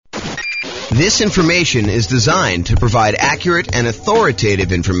This information is designed to provide accurate and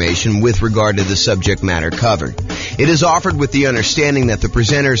authoritative information with regard to the subject matter covered. It is offered with the understanding that the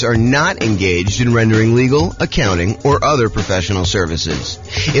presenters are not engaged in rendering legal, accounting, or other professional services.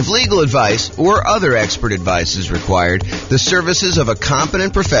 If legal advice or other expert advice is required, the services of a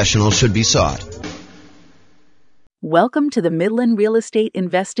competent professional should be sought. Welcome to the Midland Real Estate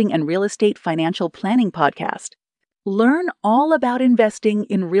Investing and Real Estate Financial Planning Podcast. Learn all about investing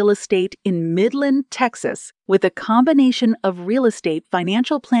in real estate in Midland, Texas, with a combination of real estate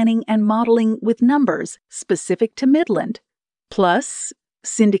financial planning and modeling with numbers specific to Midland, plus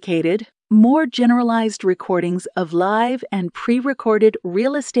syndicated, more generalized recordings of live and pre-recorded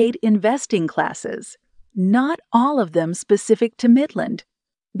real estate investing classes, not all of them specific to Midland.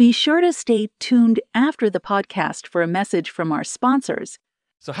 Be sure to stay tuned after the podcast for a message from our sponsors.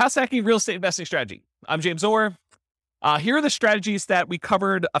 So, house hacking real estate investing strategy. I'm James Orr. Here are the strategies that we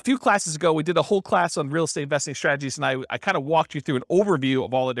covered a few classes ago. We did a whole class on real estate investing strategies, and I kind of walked you through an overview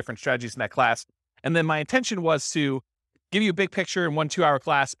of all the different strategies in that class. And then my intention was to give you a big picture in 1 2-hour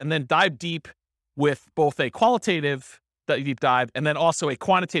class and then dive deep with both a qualitative deep dive and then also a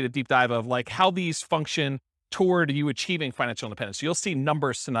quantitative deep dive of like how these function toward you achieving financial independence. So you'll see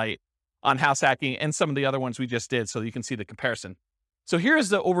numbers tonight on house hacking and some of the other ones we just did so you can see the comparison. So here's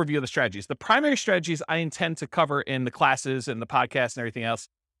the overview of the strategies. The primary strategies I intend to cover in the classes and the podcast and everything else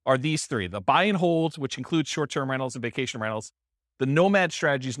are these three: the buy and hold, which includes short-term rentals and vacation rentals, the nomad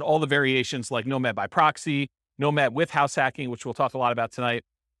strategies and all the variations like nomad by proxy, nomad with house hacking, which we'll talk a lot about tonight,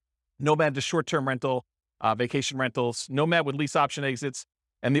 nomad to short-term rental, vacation rentals, nomad with lease option exits,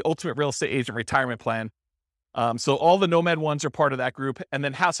 and the ultimate real estate agent retirement plan. So all the nomad ones are part of that group, and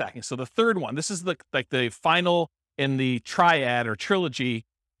then house hacking. So the third one, this is the final in the triad or trilogy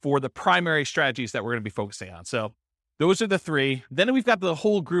for the primary strategies that we're going to be focusing on. So those are the three. Then we've got the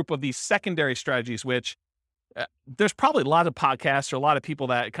whole group of these secondary strategies, which there's probably a lot of podcasts or a lot of people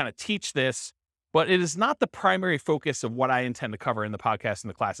that kind of teach this, but it is not the primary focus of what I intend to cover in the podcast and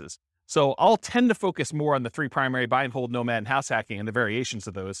the classes. So I'll tend to focus more on the three primary: buy and hold, nomad, and house hacking, and the variations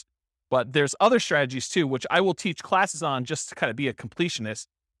of those. But there's other strategies too, which I will teach classes on just to kind of be a completionist.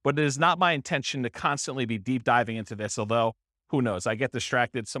 But it is not my intention to constantly be deep diving into this, although who knows, I get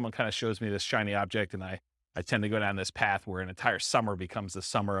distracted. Someone kind of shows me this shiny object and I tend to go down this path where an entire summer becomes the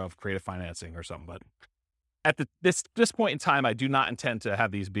summer of creative financing or something. But at this point in time, I do not intend to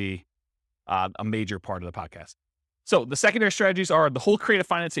have these be a major part of the podcast. So the secondary strategies are the whole creative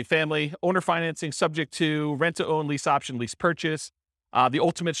financing family: owner financing subject to rent to own, lease option, lease purchase, the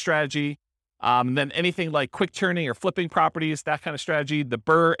ultimate strategy, and then anything like quick turning or flipping properties, that kind of strategy, the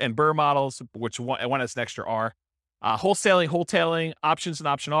BRRRR and BRRRR models, which one has an extra R, wholesaling, wholetailing, options and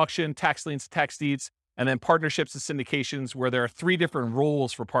option auction, tax liens, tax deeds, and then partnerships and syndications, where there are three different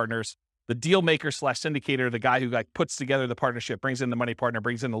roles for partners: the deal maker / syndicator, the guy who like puts together the partnership, brings in the money partner,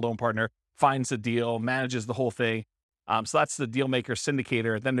 brings in the loan partner, finds the deal, manages the whole thing. So that's the deal maker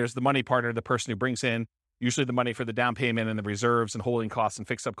syndicator. Then there's the money partner, the person who brings in usually the money for the down payment and the reserves and holding costs and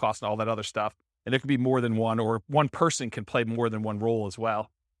fixed up costs and all that other stuff. And there could be more than one, or one person can play more than one role as well.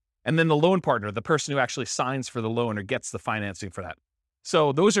 And then the loan partner, the person who actually signs for the loan or gets the financing for that.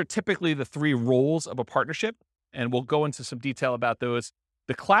 So those are typically the three roles of a partnership. And we'll go into some detail about those.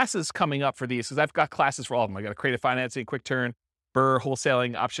 The classes coming up for these, because I've got classes for all of them. I got a creative financing, quick turn, BRRRR,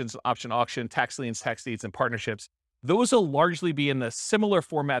 wholesaling, options, option auction, tax liens, tax deeds, and partnerships. Those will largely be in the similar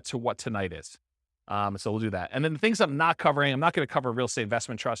format to what tonight is. So we'll do that. And then the things I'm not covering, I'm not going to cover real estate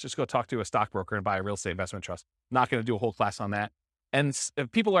investment trust. Just go talk to a stockbroker and buy a real estate investment trust. I'm not going to do a whole class on that. And if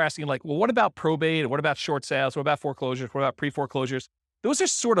people are asking like, well, what about probate? What about short sales? What about foreclosures? What about pre-foreclosures? Those are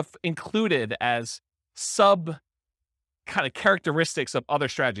sort of included as sub kind of characteristics of other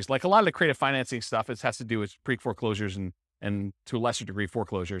strategies. Like a lot of the creative financing stuff, it has to do with pre-foreclosures and to a lesser degree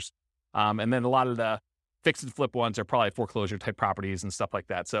foreclosures. And then a lot of the fix and flip ones are probably foreclosure type properties and stuff like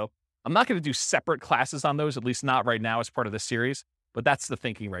that. So I'm not going to do separate classes on those, at least not right now as part of this series, but that's the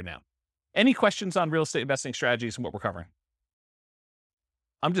thinking right now. Any questions on real estate investing strategies and what we're covering?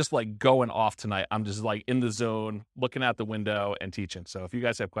 I'm just like going off tonight. I'm just like in the zone, looking out the window and teaching. So if you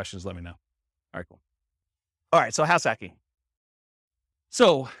guys have questions, let me know. All right, cool. All right, so house hacking.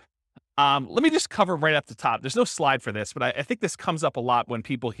 So let me just cover right up the top. There's no slide for this, but I think this comes up a lot when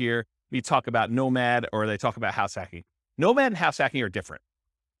people hear me talk about nomad or they talk about house hacking. Nomad and house hacking are different.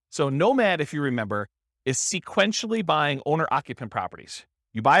 So nomad, if you remember, is sequentially buying owner-occupant properties.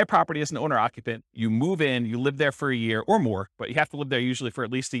 You buy a property as an owner-occupant, you move in, you live there for a year or more, but you have to live there usually for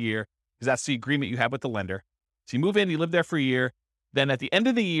at least a year because that's the agreement you have with the lender. So you move in, you live there for a year. Then at the end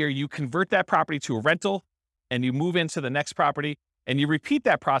of the year, you convert that property to a rental and you move into the next property. And you repeat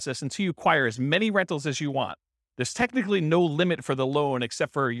that process until you acquire as many rentals as you want. There's technically no limit for the loan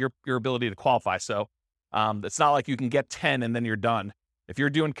except for your ability to qualify. So it's not like you can get 10 and then you're done. If you're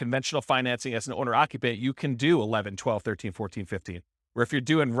doing conventional financing as an owner occupant, you can do 11, 12, 13, 14, 15. Where if you're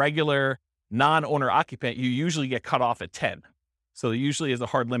doing regular non-owner occupant, you usually get cut off at 10. So there usually is a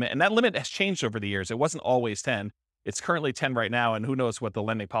hard limit. And that limit has changed over the years. It wasn't always 10. It's currently 10 right now. And who knows what the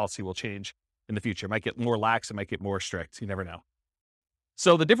lending policy will change in the future. It might get more lax. It might get more strict. You never know.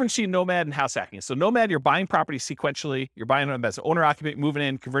 So the difference between nomad and house hacking. So nomad, you're buying property sequentially. You're buying them as an owner occupant, moving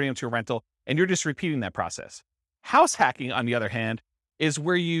in, converting them to a rental, and you're just repeating that process. House hacking, on the other hand, is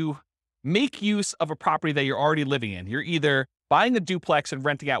where you make use of a property that you're already living in. You're either buying a duplex and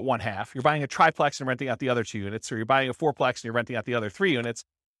renting out one half, you're buying a triplex and renting out the other 2 units, or you're buying a fourplex and you're renting out the other 3 units,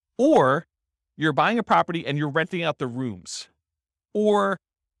 or you're buying a property and you're renting out the rooms, or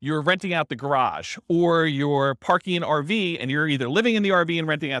you're renting out the garage, or you're parking an RV and you're either living in the RV and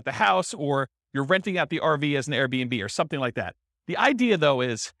renting out the house, or you're renting out the RV as an Airbnb or something like that. The idea, though,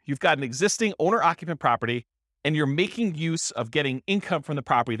 is you've got an existing owner-occupant property and you're making use of getting income from the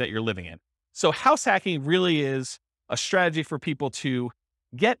property that you're living in. So house hacking really is a strategy for people to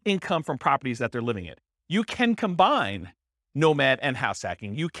get income from properties that they're living in. You can combine nomad and house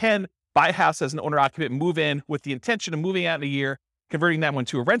hacking. You can buy a house as an owner-occupant, move in with the intention of moving out in a year, converting that one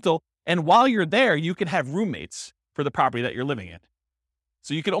to a rental. And while you're there, you can have roommates for the property that you're living in.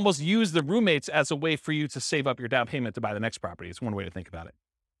 So you can almost use the roommates as a way for you to save up your down payment to buy the next property. It's one way to think about it.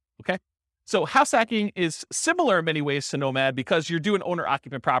 Okay. So house hacking is similar in many ways to nomad because you're doing owner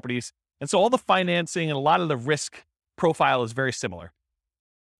occupant properties. And so all the financing and a lot of the risk profile is very similar.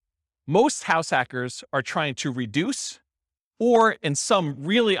 Most house hackers are trying to reduce, or in some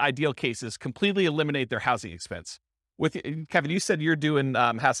really ideal cases, completely eliminate their housing expense. With Kevin, you said you're doing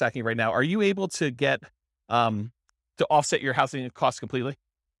house hacking right now. Are you able to get to offset your housing costs completely?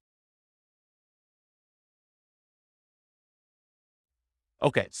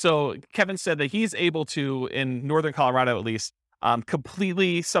 Okay, so Kevin said that he's able to, in Northern Colorado at least,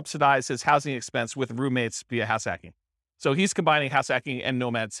 completely subsidize his housing expense with roommates via house hacking. So he's combining house hacking and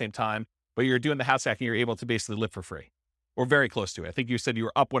nomad at the same time, but you're doing the house hacking, you're able to basically live for free or very close to it. I think you said you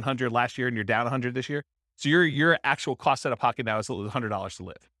were up 100 last year and you're down 100 this year. So your actual cost out of pocket now is $100 to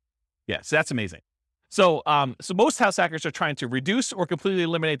live. Yeah, so that's amazing. So most house hackers are trying to reduce or completely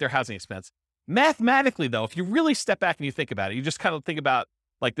eliminate their housing expense. Mathematically, though, if you really step back and you think about it, you just kind of think about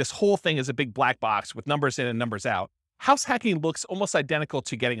like this whole thing is a big black box with numbers in and numbers out. House hacking looks almost identical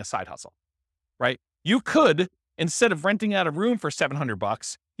to getting a side hustle, right? You could, instead of renting out a room for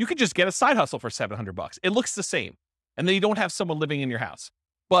 $700, you could just get a side hustle for $700. It looks the same. And then you don't have someone living in your house.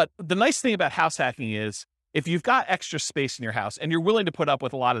 But the nice thing about house hacking is if you've got extra space in your house and you're willing to put up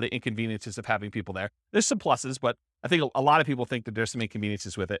with a lot of the inconveniences of having people there, there's some pluses, but I think a lot of people think that there's some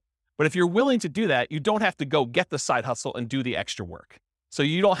inconveniences with it. But if you're willing to do that, you don't have to go get the side hustle and do the extra work. So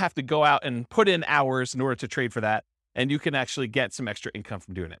you don't have to go out and put in hours in order to trade for that. And you can actually get some extra income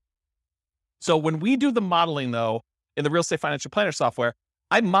from doing it. So when we do the modeling, though, in the Real Estate Financial Planner software,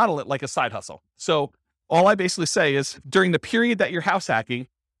 I model it like a side hustle. So all I basically say is during the period that you're house hacking,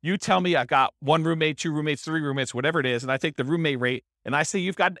 you tell me I got 1 roommate, 2 roommates, 3 roommates, whatever it is. And I take the roommate rate and I say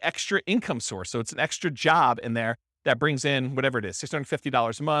you've got an extra income source. So it's an extra job in there that brings in whatever it is,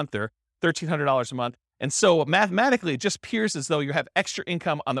 $650 a month or $1,300 a month. And so mathematically, it just appears as though you have extra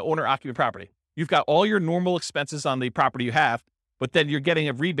income on the owner occupant property. You've got all your normal expenses on the property you have, but then you're getting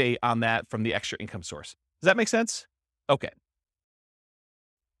a rebate on that from the extra income source. Does that make sense? Okay.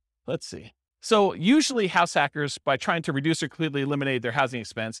 Let's see. So usually house hackers, by trying to reduce or completely eliminate their housing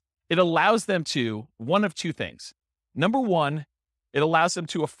expense, it allows them to, one of two things. Number one, it allows them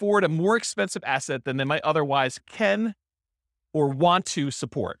to afford a more expensive asset than they might otherwise can or want to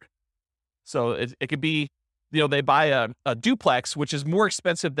support. So it could be, they buy a duplex, which is more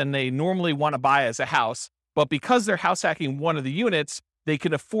expensive than they normally want to buy as a house. But because they're house hacking one of the units, they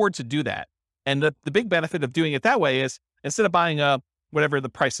can afford to do that. And the big benefit of doing it that way is instead of buying whatever the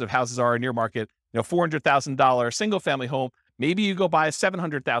price of houses are in your market, $400,000 single family home, maybe you go buy a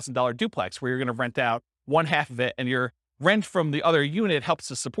 $700,000 duplex where you're going to rent out one half of it and your rent from the other unit helps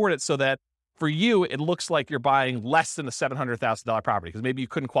to support it so that for you, it looks like you're buying less than a $700,000 property because maybe you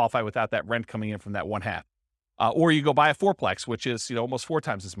couldn't qualify without that rent coming in from that one half. Or you go buy a fourplex, which is almost 4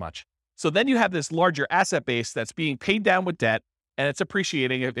 times as much. So then you have this larger asset base that's being paid down with debt and it's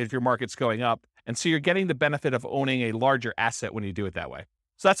appreciating if your market's going up. And so you're getting the benefit of owning a larger asset when you do it that way.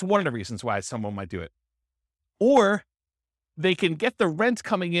 So that's one of the reasons why someone might do it. Or they can get the rent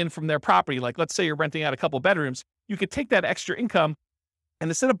coming in from their property. Like let's say you're renting out a couple bedrooms, you could take that extra income and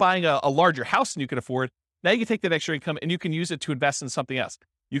instead of buying a larger house than you can afford, Now you can take that extra income and you can use it to invest in something else.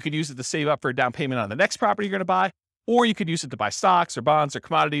 You could use it to save up for a down payment on the next property you're going to buy, or you could use it to buy stocks or bonds or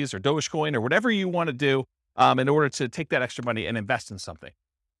commodities or Dogecoin or whatever you want to do in order to take that extra money and invest in something.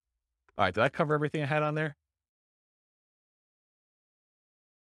 All right, did I cover everything I had on there?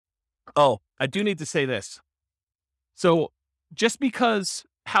 Oh, I do need to say this. So just because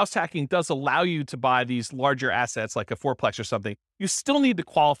house hacking does allow you to buy these larger assets like a fourplex or something, you still need to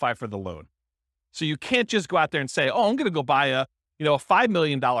qualify for the loan. So you can't just go out there and say, oh, I'm going to go buy a $5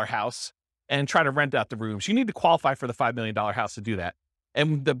 million house and try to rent out the rooms. You need to qualify for the $5 million house to do that.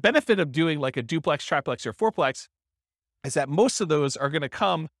 And the benefit of doing like a duplex, triplex, or fourplex is that most of those are going to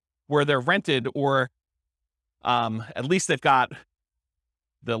come where they're rented, or at least they've got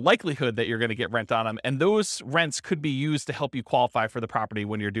the likelihood that you're going to get rent on them. And those rents could be used to help you qualify for the property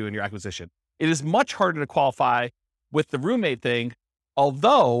when you're doing your acquisition. It is much harder to qualify with the roommate thing.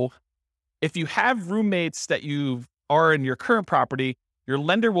 Although if you have roommates that you are in your current property, your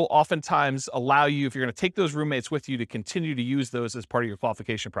lender will oftentimes allow you, if you're going to take those roommates with you, to continue to use those as part of your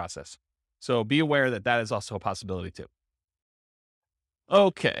qualification process. So be aware that that is also a possibility too.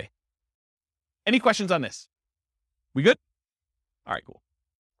 Okay. Any questions on this? We good? All right, cool.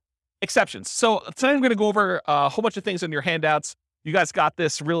 Exceptions. So tonight I'm going to go over a whole bunch of things on your handouts. You guys got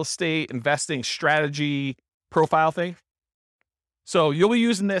this real estate investing strategy profile thing. So you'll be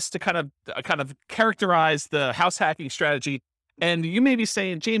using this to kind of characterize the house hacking strategy. And you may be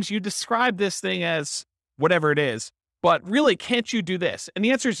saying, James, you described this thing as whatever it is, but really, can't you do this? And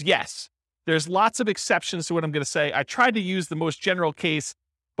the answer is yes. There's lots of exceptions to what I'm going to say. I tried to use the most general case,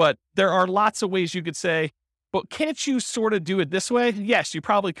 but there are lots of ways you could say, but can't you sort of do it this way? Yes, you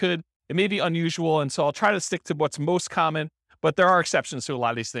probably could. It may be unusual. And so I'll try to stick to what's most common, but there are exceptions to a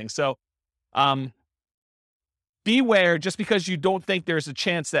lot of these things. So beware, just because you don't think there's a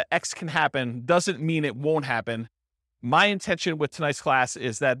chance that X can happen doesn't mean it won't happen. My intention with tonight's class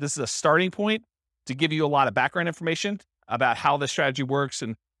is that this is a starting point to give you a lot of background information about how the strategy works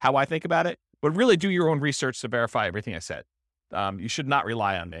and how I think about it, but really do your own research to verify everything I said. You should not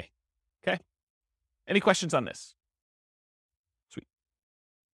rely on me. Okay. Any questions on this? Sweet.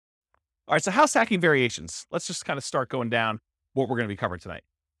 All right. So house hacking variations. Let's just kind of start going down what we're going to be covering tonight.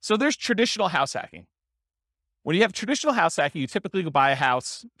 So there's traditional house hacking. When you have traditional house hacking, you typically go buy a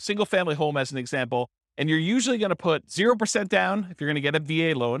house, single family home as an example, and you're usually going to put 0% down if you're going to get a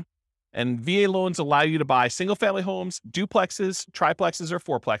VA loan. And VA loans allow you to buy single family homes, duplexes, triplexes, or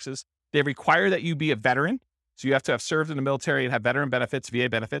fourplexes. They require that you be a veteran. So you have to have served in the military and have veteran benefits, VA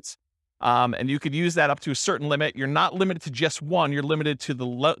benefits. And you could use that up to a certain limit. You're not limited to just one. You're limited to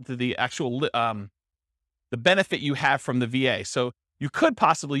the actual the benefit you have from the VA. So you could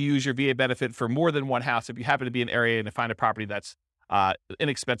possibly use your VA benefit for more than one house if you happen to be in an area and to find a property that's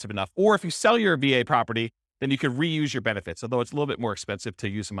inexpensive enough. Or if you sell your VA property, then you could reuse your benefits, although it's a little bit more expensive to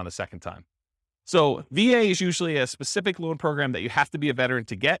use them on a second time. So VA is usually a specific loan program that you have to be a veteran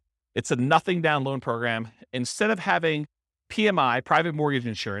to get. It's a nothing down loan program. Instead of having PMI, private mortgage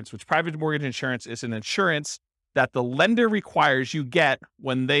insurance, which private mortgage insurance is an insurance that the lender requires you get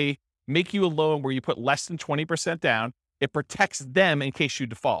when they make you a loan where you put less than 20% down, it protects them in case you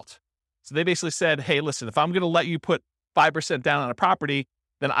default. So they basically said, hey, listen, if I'm going to let you put 5% down on a property,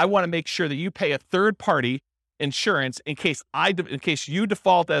 then I want to make sure that you pay a third party insurance in case you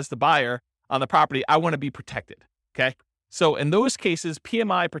default as the buyer on the property. I want to be protected. Okay. So in those cases,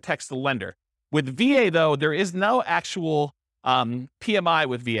 PMI protects the lender. With VA though, there is no actual PMI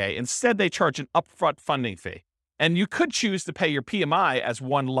with VA. Instead, they charge an upfront funding fee. And you could choose to pay your PMI as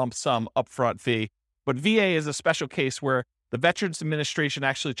one lump sum upfront fee, but VA is a special case where the Veterans Administration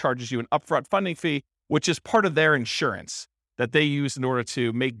actually charges you an upfront funding fee, which is part of their insurance that they use in order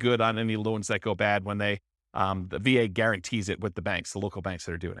to make good on any loans that go bad when the VA guarantees it with the banks, the local banks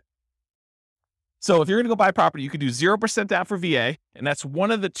that are doing it. So if you're going to go buy property, you could do 0% down for VA, and that's one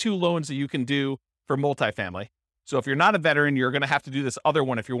of the two loans that you can do for multifamily. So if you're not a veteran, you're going to have to do this other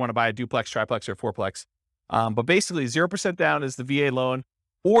one if you want to buy a duplex, triplex, or fourplex. But basically 0% down is the VA loan,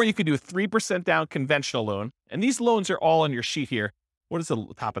 or you could do a 3% down conventional loan. And these loans are all on your sheet here. What does the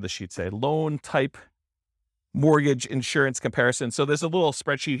top of the sheet say? Loan type mortgage insurance comparison. So there's a little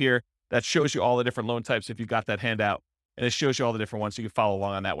spreadsheet here that shows you all the different loan types if you got that handout, and it shows you all the different ones. So you can follow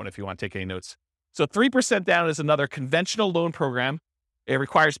along on that one if you want to take any notes. So 3% down is another conventional loan program. It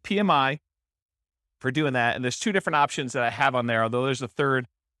requires PMI for doing that. And there's two different options that I have on there, although there's a third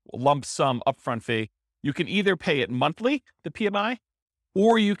lump sum upfront fee. You can either pay it monthly, the PMI,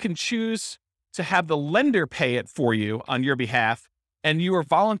 or you can choose to have the lender pay it for you on your behalf, and you are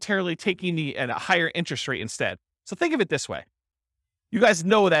voluntarily taking at a higher interest rate instead. So think of it this way. You guys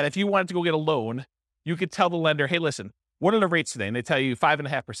know that if you wanted to go get a loan, you could tell the lender, hey, listen, what are the rates today? And they tell you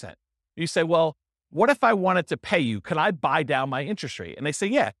 5.5%. You say, well, what if I wanted to pay you? Could I buy down my interest rate? And they say,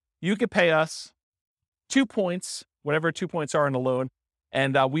 yeah, you could pay us 2 points, whatever 2 points are in the loan,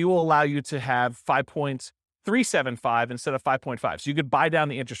 and we will allow you to have 5.375 instead of 5.5. So you could buy down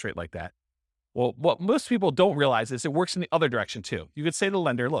the interest rate like that. Well, what most people don't realize is it works in the other direction too. You could say to the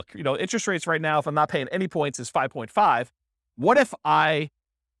lender, look, interest rates right now, if I'm not paying any points, is 5.5. What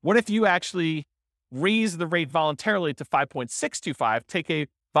if you actually raise the rate voluntarily to 5.625, take a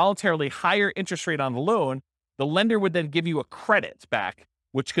voluntarily higher interest rate on the loan? The lender would then give you a credit back,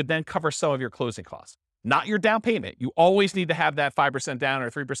 which could then cover some of your closing costs, not your down payment. You always need to have that 5% down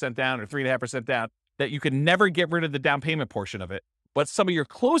or 3% down or 3.5% down, that you can never get rid of the down payment portion of it. But some of your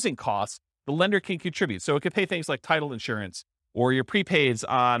closing costs, the lender can contribute. So it could pay things like title insurance or your prepaids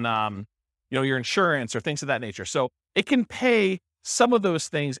on, your insurance or things of that nature. So it can pay some of those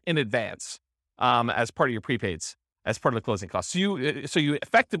things in advance as part of your prepaids, as part of the closing costs. So you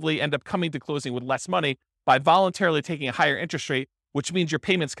effectively end up coming to closing with less money by voluntarily taking a higher interest rate, which means your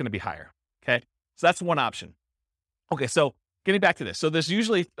payment's going to be higher. Okay, so that's one option. Okay, so getting back to this, so there's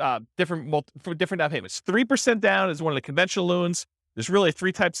usually different down payments. 3% down is one of the conventional loans. There's really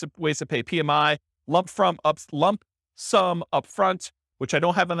 3 types of ways to pay PMI: lump sum upfront, which I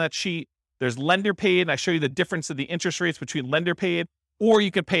don't have on that sheet. There's lender paid, and I show you the difference of the interest rates between lender paid, or you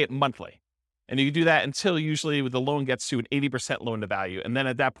can pay it monthly. And you can do that until usually the loan gets to an 80% loan to value. And then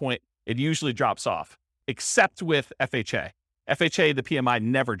at that point, it usually drops off, except with FHA. FHA, the PMI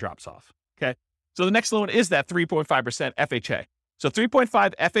never drops off. Okay. So the next loan is that 3.5% FHA. So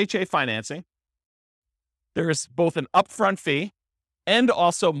 3.5 FHA financing. There is both an upfront fee and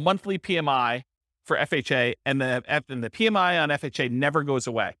also monthly PMI for FHA, and the PMI on FHA never goes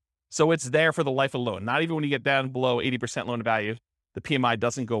away. So it's there for the life of the loan. Not even when you get down below 80% loan to value, the PMI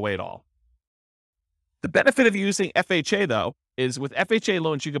doesn't go away at all. The benefit of using FHA, though, is with FHA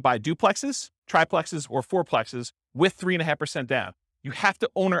loans, you could buy duplexes, triplexes, or fourplexes with 3.5% down. You have to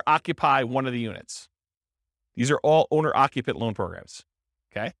owner occupy one of the units. These are all owner occupant loan programs.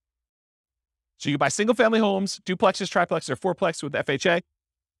 Okay. So you can buy single family homes, duplexes, triplexes, or fourplex with FHA,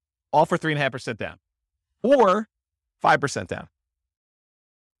 all for 3.5% down, or 5% down.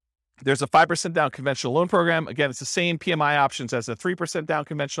 There's a 5% down conventional loan program. Again, it's the same PMI options as a 3% down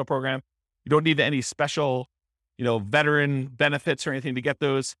conventional program. You don't need any special, veteran benefits or anything to get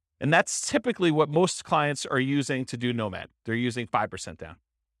those. And that's typically what most clients are using to do Nomad. They're using 5% down.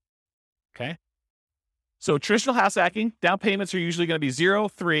 Okay. So traditional house hacking, down payments are usually going to be 0,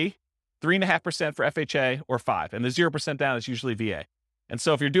 3, 3.5% for FHA, or 5. And the 0% down is usually VA. And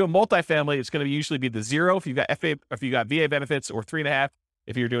so if you're doing multifamily, it's going to usually be the 0 if you got VA benefits, or 3.5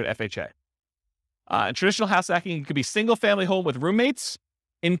 if you're doing FHA. In traditional house hacking, it could be single family home with roommates,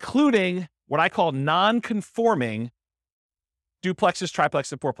 including what I call non-conforming duplexes,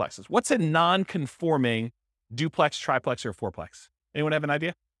 triplexes, and fourplexes. What's a non-conforming duplex, triplex, or fourplex? Anyone have an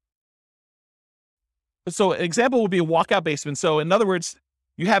idea? So an example would be a walkout basement. So in other words,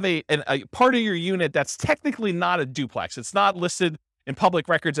 you have a part of your unit that's technically not a duplex. It's not listed in public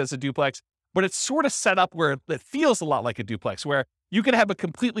records as a duplex, but it's sort of set up where it feels a lot like a duplex, where you can have a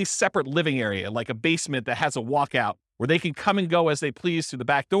completely separate living area, like a basement that has a walkout where they can come and go as they please through the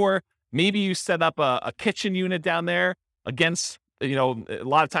back door. Maybe you set up a kitchen unit down there against, a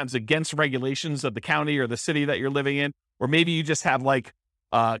lot of times against regulations of the county or the city that you're living in. Or maybe you just have like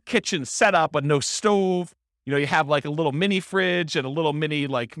a kitchen set up, but no stove. You have like a little mini fridge and a little mini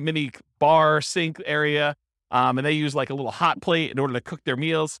bar sink area. And they use like a little hot plate in order to cook their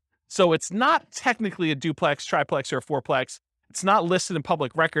meals. So it's not technically a duplex, triplex, or a fourplex. It's not listed in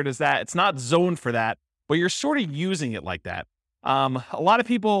public record as that. It's not zoned for that, but you're sort of using it like that. A lot of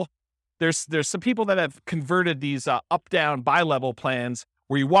people, there's some people that have converted these up-down bi-level plans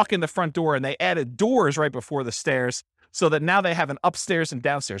where you walk in the front door and they added doors right before the stairs so that now they have an upstairs and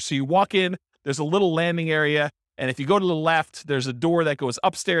downstairs. So you walk in, there's a little landing area, and if you go to the left, there's a door that goes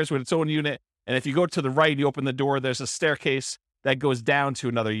upstairs with its own unit. And if you go to the right, you open the door, there's a staircase that goes down to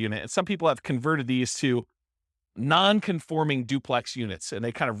another unit. And some people have converted these to non-conforming duplex units, and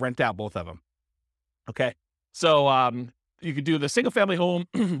they kind of rent out both of them. Okay. So you could do the single family home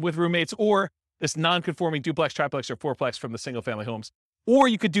with roommates, or this non-conforming duplex, triplex, or fourplex from the single family homes. Or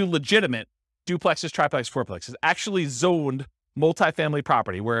you could do legitimate duplexes, triplexes, fourplexes, actually zoned multifamily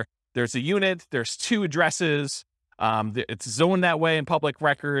property where there's a unit, there's 2 addresses, it's zoned that way in public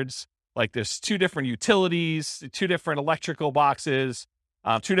records. Like there's 2 different utilities, 2 different electrical boxes,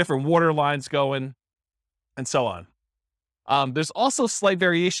 2 different water lines going, and so on. There's also slight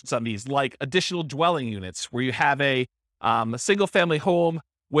variations on these, like additional dwelling units where you have a single family home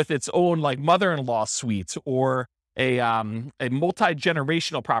with its own like mother-in-law suite or a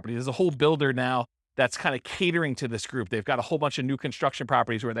multi-generational property. There's a whole builder now that's kind of catering to this group. They've got a whole bunch of new construction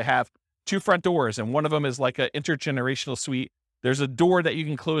properties where they have 2 front doors, and one of them is like an intergenerational suite. There's a door that you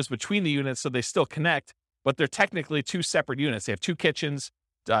can close between the units so they still connect, but they're technically 2 separate units. They have 2 kitchens,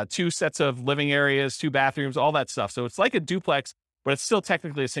 2 sets of living areas, 2 bathrooms, all that stuff. So it's like a duplex, but it's still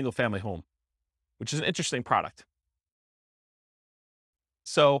technically a single family home, which is an interesting product.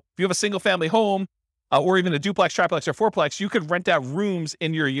 So if you have a single family home, or even a duplex, triplex, or fourplex, you could rent out rooms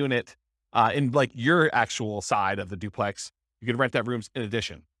in your unit, in like your actual side of the duplex. You could rent out rooms in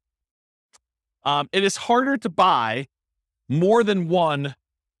addition. It is harder to buy more than one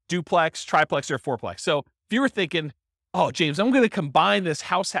duplex, triplex, or fourplex. So if you were thinking, oh, James, I'm going to combine this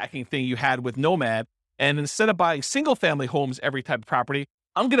house hacking thing you had with Nomad, and instead of buying single family homes, every type of property,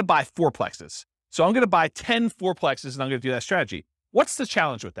 I'm going to buy fourplexes. So I'm going to buy 10 fourplexes, and I'm going to do that strategy. What's the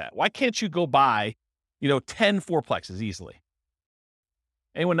challenge with that? Why can't you go buy 10 fourplexes easily?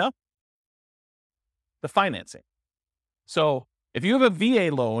 Anyone know? The financing. So if you have a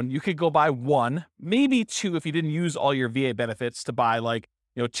VA loan, you could go buy 1, maybe 2 if you didn't use all your VA benefits to buy 2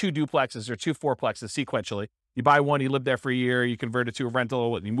 duplexes or 2 fourplexes sequentially. You buy 1, you live there for a year, you convert it to a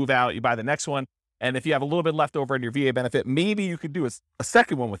rental, you move out, you buy the next one. And if you have a little bit left over in your VA benefit, maybe you could do a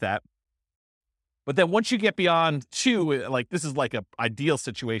second one with that. But then once you get beyond 2, this is like an ideal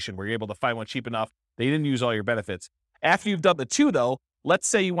situation where you're able to find one cheap enough that you didn't use all your benefits. After you've done the 2 though, let's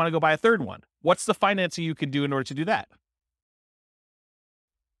say you want to go buy a third one. What's the financing you can do in order to do that?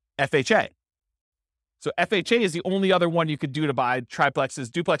 FHA. So FHA is the only other one you could do to buy triplexes,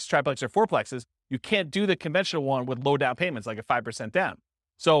 duplexes, triplexes, or fourplexes. You can't do the conventional one with low down payments, like a 5% down.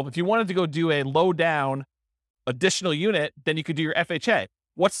 So if you wanted to go do a low down additional unit, then you could do your FHA.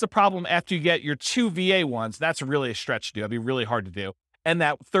 What's the problem after you get your 2 VA ones? That's really a stretch to do. That'd be really hard to do. And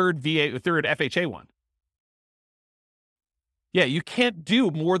that third FHA one. Yeah, you can't do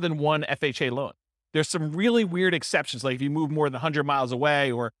more than 1 FHA loan. There's some really weird exceptions, like if you move more than 100 miles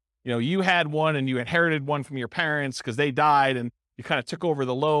away, or you had one and you inherited one from your parents because they died and you kind of took over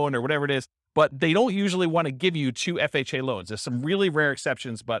the loan or whatever it is. But they don't usually want to give you 2 FHA loans. There's some really rare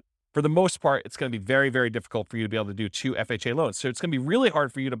exceptions, but for the most part, it's going to be very, very difficult for you to be able to do 2 FHA loans. So it's going to be really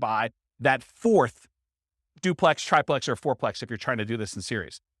hard for you to buy that 4th duplex, triplex, or fourplex if you're trying to do this in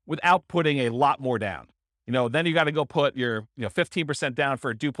series without putting a lot more down. Then you got to go put your 15% down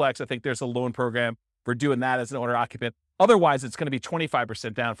for a duplex. I think there's a loan program for doing that as an owner occupant. Otherwise, it's going to be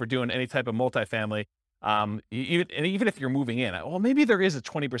 25% down for doing any type of multifamily. Even if you're moving in, well, maybe there is a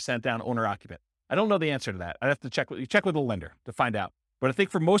 20% down owner occupant. I don't know the answer to that. I'd have to check with a lender to find out. But I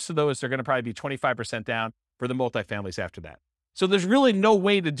think for most of those, they're going to probably be 25% down for the multifamilies after that. So there's really no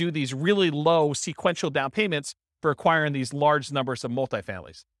way to do these really low sequential down payments for acquiring these large numbers of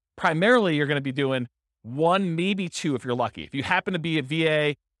multifamilies. Primarily, you're going to be doing 1, maybe 2 if you're lucky. If you happen to be a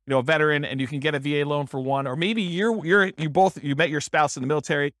VA, a veteran, and you can get a VA loan for 1, or maybe you met your spouse in the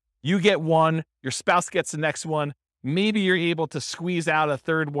military, you get 1, your spouse gets the next one. Maybe you're able to squeeze out a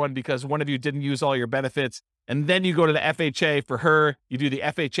third one because one of you didn't use all your benefits. And then you go to the FHA for her, you do the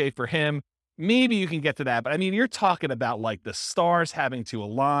FHA for him. Maybe you can get to that. But you're talking about like the stars having to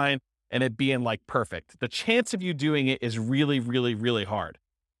align and it being like perfect. The chance of you doing it is really, really, really hard.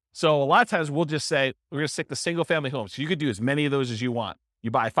 So a lot of times we'll just say, we're going to stick to single family homes. So you could do as many of those as you want. You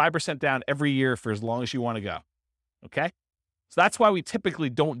buy 5% down every year for as long as you want to go. Okay. So that's why we typically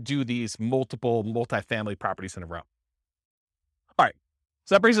don't do these multiple multifamily properties in a row. All right.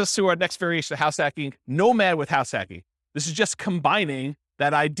 So that brings us to our next variation of house hacking, Nomad with house hacking. This is just combining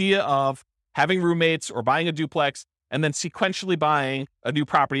that idea of having roommates or buying a duplex and then sequentially buying a new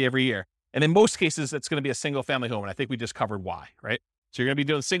property every year. And in most cases, it's going to be a single family home. And I think we just covered why, right? So you're going to be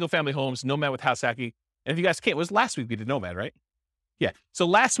doing single family homes, Nomad with house hacking. And if you guys can't, it was last week we did Nomad, right? Yeah. So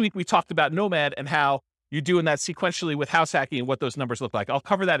last week we talked about Nomad and how you're doing that sequentially with house hacking and what those numbers look like. I'll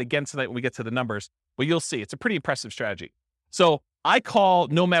cover that again tonight when we get to the numbers, but you'll see it's a pretty impressive strategy. So I call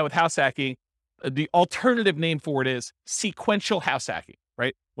Nomad with house hacking, the alternative name for it is sequential house hacking,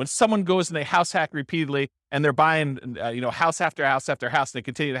 right? When someone goes and they house hack repeatedly and they're buying, house after house after house, and they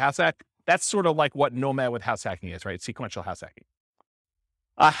continue to house hack, that's sort of like what Nomad with house hacking is, right? Sequential house hacking.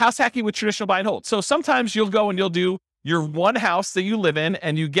 House hacking with traditional buy and hold. So sometimes you'll go and you'll do your one house that you live in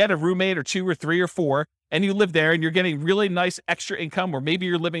and you get a roommate or 2 or 3 or 4 and you live there and you're getting really nice extra income, or maybe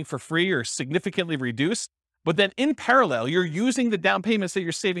you're living for free or significantly reduced. But then in parallel, you're using the down payments that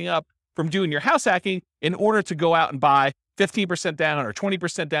you're saving up from doing your house hacking in order to go out and buy 15% down or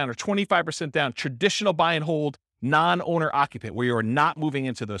 20% down or 25% down traditional buy and hold non-owner occupant where you're not moving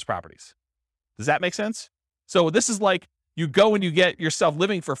into those properties. Does that make sense? So this is like you go and you get yourself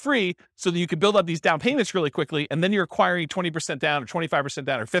living for free so that you can build up these down payments really quickly. And then you're acquiring 20% down or 25%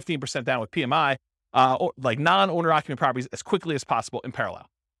 down or 15% down with PMI, or like non-owner occupant properties as quickly as possible in parallel.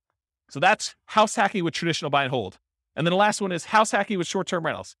 So that's house hacking with traditional buy and hold. And then the last one is house hacking with short-term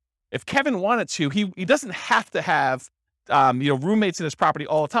rentals. If Kevin wanted to, he doesn't have to have roommates in his property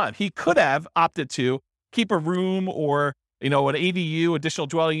all the time. He could have opted to keep a room or an ADU, additional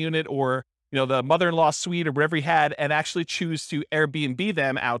dwelling unit, or the mother-in-law suite or whatever he had, and actually choose to Airbnb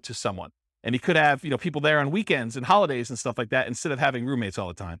them out to someone. And he could have people there on weekends and holidays and stuff like that instead of having roommates all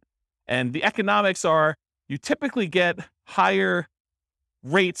the time. And the economics are you typically get higher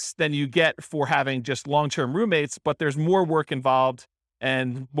rates than you get for having just long-term roommates, but there's more work involved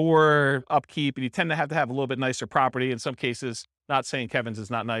and more upkeep, and you tend to have a little bit nicer property in some cases. Not saying Kevin's is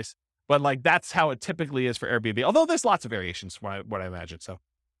not nice, but like that's how it typically is for Airbnb. Although there's lots of variations, what I imagine. So,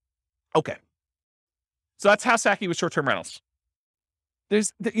 okay, so that's house hacking with short-term rentals.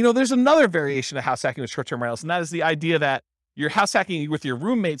 There's another variation of house hacking with short-term rentals, and that is the idea that you're house hacking with your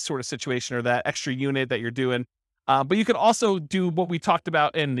roommate sort of situation or that extra unit that you're doing. But you could also do what we talked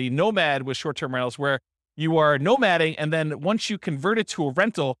about in the nomad with short-term rentals, where you are nomading, and then once you convert it to a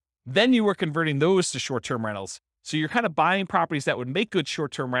rental, then you are converting those to short-term rentals. So you're kind of buying properties that would make good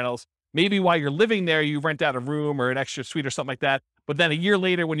short-term rentals. Maybe while you're living there, you rent out a room or an extra suite or something like that. But then a year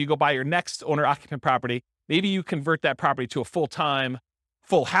later, when you go buy your next owner-occupant property, maybe you convert that property to a full-time,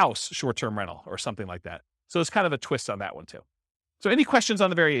 full house short-term rental or something like that. So it's kind of a twist on that one too. So any questions on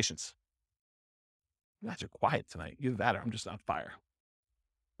the variations? You guys are quiet tonight. Either that or I'm just on fire.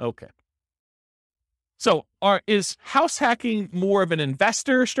 Okay. So is house hacking more of an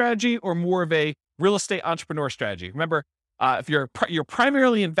investor strategy or more of a real estate entrepreneur strategy? Remember, if you're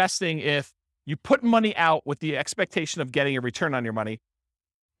primarily investing if you put money out with the expectation of getting a return on your money,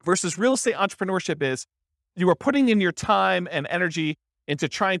 versus real estate entrepreneurship is you are putting in your time and energy into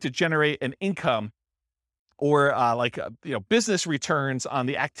trying to generate an income or business returns on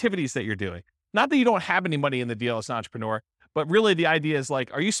the activities that you're doing. Not that you don't have any money in the deal as an entrepreneur, but really the idea is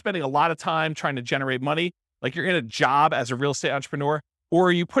like, are you spending a lot of time trying to generate money? Like you're in a job as a real estate entrepreneur, or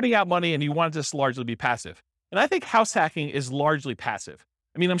are you putting out money and you want it to just largely be passive? And I think house hacking is largely passive.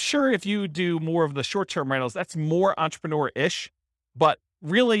 I mean, I'm sure if you do more of the short-term rentals, that's more entrepreneur-ish, but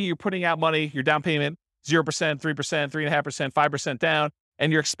really you're putting out money, your down payment, 0%, 3%, 3.5%, 5% down,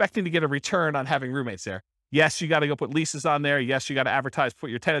 and you're expecting to get a return on having roommates there. Yes, you got to go put leases on there. Yes, you got to advertise, put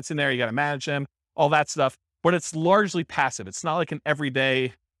your tenants in there. You got to manage them, all that stuff. But it's largely passive. It's not like an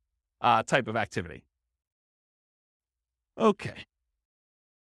everyday type of activity. Okay.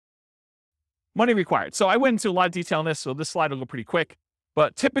 Money required. So I went into a lot of detail on this, so this slide will go pretty quick.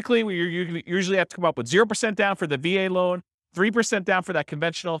 But typically, you usually have to come up with 0% down for the VA loan, 3% down for that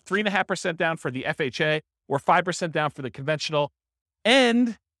conventional, 3.5% down for the FHA, or 5% down for the conventional,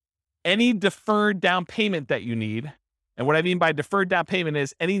 and any deferred down payment that you need. And what I mean by deferred down payment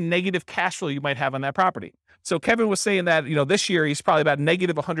is any negative cash flow you might have on that property. So Kevin was saying that, this year he's probably about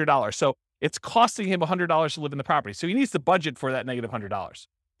negative $100. So it's costing him $100 to live in the property. So he needs to budget for that negative $100.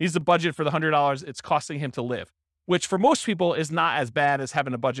 He needs to budget for the $100 it's costing him to live, which for most people is not as bad as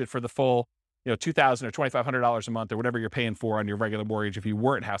having a budget for the full, $2,000 or $2,500 a month or whatever you're paying for on your regular mortgage if you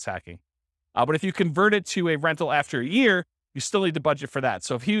weren't house hacking. But if you convert it to a rental after a year, you still need to budget for that.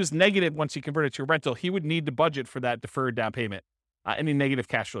 So if he was negative once he converted to a rental, he would need to budget for that deferred down payment, any negative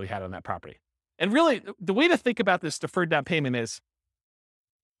cash flow he had on that property. And really, the way to think about this deferred down payment is,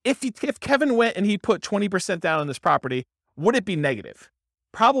 if Kevin went and he put 20% down on this property, would it be negative?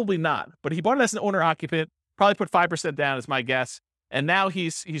 Probably not. But he bought it as an owner occupant, probably put 5% down is my guess. And now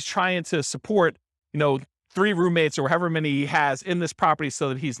he's trying to support, 3 roommates or however many he has in this property so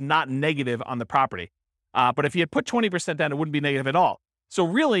that he's not negative on the property. But if he had put 20% down, it wouldn't be negative at all. So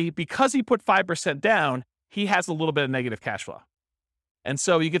really, because he put 5% down, he has a little bit of negative cash flow. And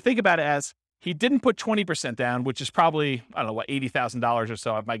so you could think about it as he didn't put 20% down, which is probably, $80,000 or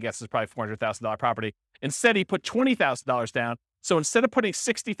so. My guess is probably $400,000 property. Instead, he put $20,000 down. So instead of putting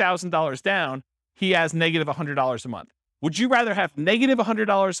 $60,000 down, he has negative $100 a month. Would you rather have negative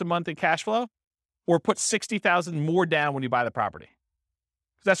 $100 a month in cash flow or put $60,000 more down when you buy the property?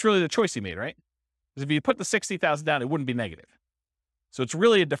 Because that's really the choice he made, right? Because if you put the $60,000 down, it wouldn't be negative. So it's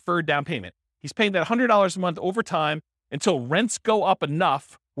really a deferred down payment. He's paying that $100 a month over time until rents go up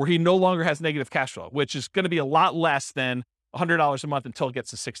enough where he no longer has negative cash flow, which is going to be a lot less than $100 a month until it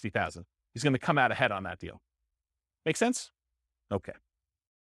gets to $60,000. He's going to come out ahead on that deal. Make sense? Okay.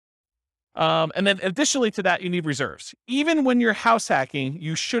 And then additionally to that, you need reserves. Even when you're house hacking,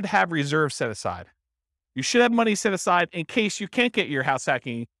 you should have reserves set aside. You should have money set aside in case you can't get your house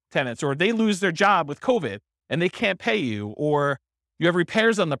hacking tenants or they lose their job with COVID and they can't pay you, or you have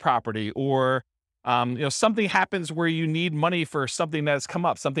repairs on the property, or something happens where you need money for something that has come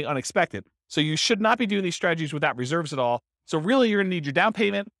up, something unexpected. So you should not be doing these strategies without reserves at all. So really, you're going to need your down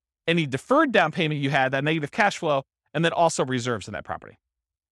payment, any deferred down payment you had, that negative cash flow, and then also reserves in that property.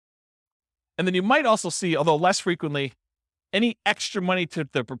 And then you might also see, although less frequently, any extra money to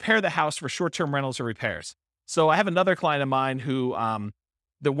prepare the house for short-term rentals or repairs. So I have another client of mine who,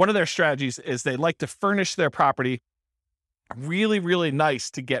 one of their strategies is they like to furnish their property really, really nice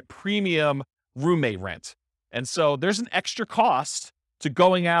to get premium roommate rent. And so there's an extra cost to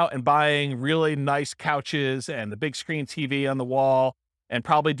going out and buying really nice couches and the big screen TV on the wall, and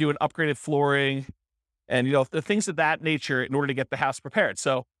probably doing upgraded flooring and, the things of that nature in order to get the house prepared.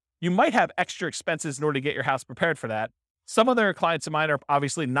 So you might have extra expenses in order to get your house prepared for that. Some other clients of mine are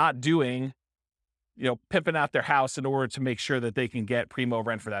obviously not doing, pimping out their house in order to make sure that they can get primo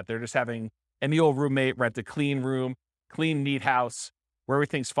rent for that. They're just having any old roommate rent a clean room, clean, neat house where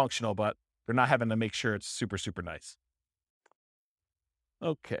everything's functional, but they're not having to make sure it's super, super nice.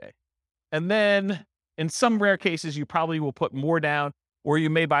 Okay. And then in some rare cases, you probably will put more down, or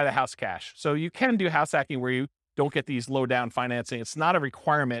you may buy the house cash. So you can do house hacking where you don't get these low down financing. It's not a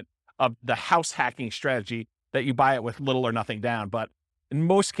requirement of the house hacking strategy that you buy it with little or nothing down. But in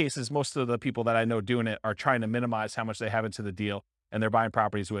most cases, most of the people that I know doing it are trying to minimize how much they have into the deal, and they're buying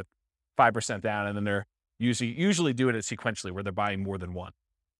properties with 5% down, and then they're usually doing it sequentially where they're buying more than one.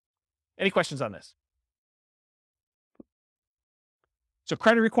 Any questions on this? So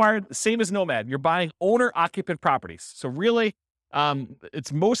credit required, the same as Nomad. You're buying owner-occupant properties. So really,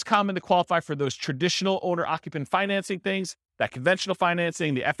 it's most common to qualify for those traditional owner-occupant financing things, that conventional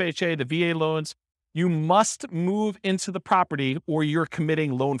financing, the FHA, the VA loans. You must move into the property or you're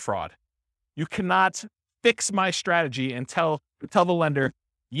committing loan fraud. You cannot fix my strategy and tell the lender,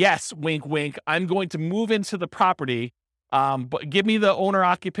 yes, wink, wink, I'm going to move into the property, but give me the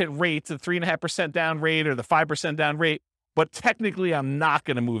owner-occupant rate, the 3.5% down rate or the 5% down rate. But technically, I'm not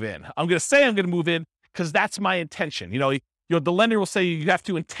going to move in. I'm going to say I'm going to move in because that's my intention. The lender will say you have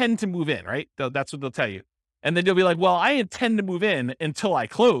to intend to move in, right? That's what they'll tell you. And then you'll be like, well, I intend to move in until I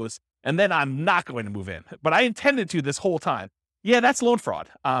close, and then I'm not going to move in. But I intended to this whole time. Yeah, that's loan fraud.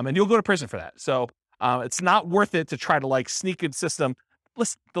 And you'll go to prison for that. So it's not worth it to try to sneak in system.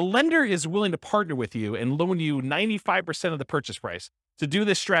 Listen, the lender is willing to partner with you and loan you 95% of the purchase price to do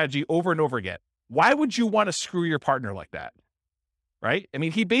this strategy over and over again. Why would you want to screw your partner like that? Right? I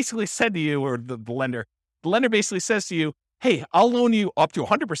mean, he basically said to you, or the lender basically says to you, hey, I'll loan you up to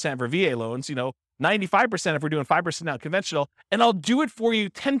 100% for VA loans, 95% if we're doing 5% now conventional, and I'll do it for you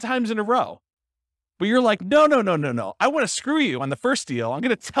 10 times in a row. But you're like, no. I want to screw you on the first deal. I'm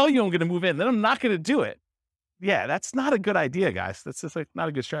going to tell you I'm going to move in, then I'm not going to do it. Yeah, that's not a good idea, guys. That's just not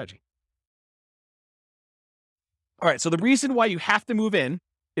a good strategy. All right, so the reason why you have to move in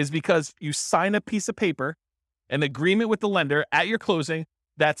is because you sign a piece of paper, an agreement with the lender at your closing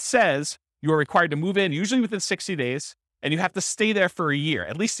that says you are required to move in, usually within 60 days, and you have to stay there for a year,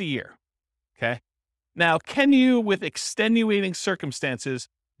 at least a year. Okay. Now, can you, with extenuating circumstances,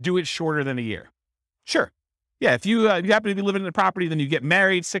 do it shorter than a year? Sure. Yeah. If you happen to be living in a property, then you get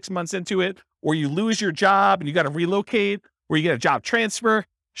married 6 months into it, or you lose your job and you got to relocate, or you get a job transfer.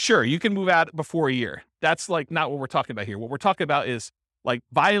 Sure. You can move out before a year. That's not what we're talking about here. What we're talking about is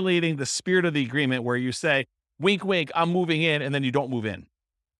violating the spirit of the agreement where you say, wink, wink, I'm moving in, and then you don't move in.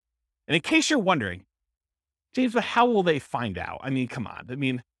 And in case you're wondering, James, but how will they find out? I mean, come on. I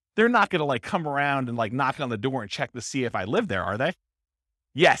mean, they're not going to come around and knock on the door and check to see if I live there, are they?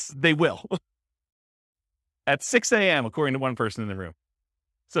 Yes, they will. At 6 a.m., according to one person in the room.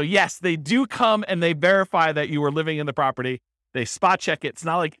 So yes, they do come and they verify that you are living in the property. They spot check it. It's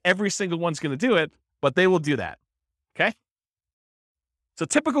not like every single one's going to do it, but they will do that. Okay. So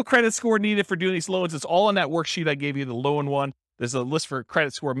typical credit score needed for doing these loans, it's all on that worksheet I gave you, the loan one. There's a list for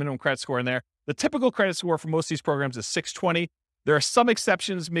credit score, minimum credit score in there. The typical credit score for most of these programs is 620. There are some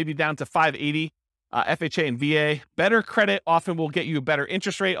exceptions, maybe down to 580, FHA and VA. Better credit often will get you a better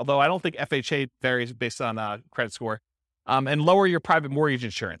interest rate, although I don't think FHA varies based on credit score, and lower your private mortgage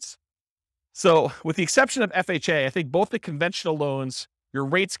insurance. So with the exception of FHA, I think both the conventional loans, your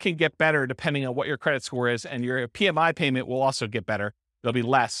rates can get better depending on what your credit score is, and your PMI payment will also get better. It'll be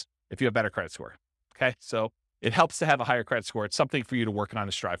less if you have better credit score. Okay. So it helps to have a higher credit score. It's something for you to work on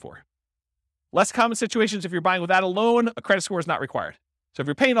and strive for. Less common situations, if you're buying without a loan, a credit score is not required. So if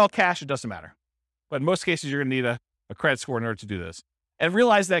you're paying all cash, it doesn't matter. But in most cases, you're going to need a credit score in order to do this. And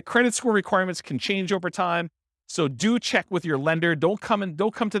realize that credit score requirements can change over time. So do check with your lender. Don't come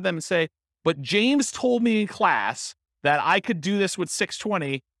to them and say, but James told me in class that I could do this with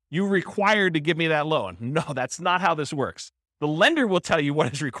 620. you're required to give me that loan. No, that's not how this works. The lender will tell you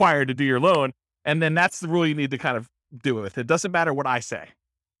what is required to do your loan, and then that's the rule you need to kind of do with. It doesn't matter what I say.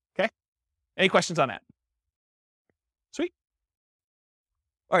 Okay? Any questions on that? Sweet.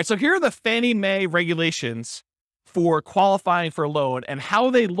 All right, so here are the Fannie Mae regulations for qualifying for a loan and how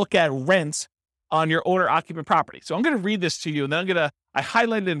they look at rents on your owner-occupant property. So I'm going to read this to you, and then I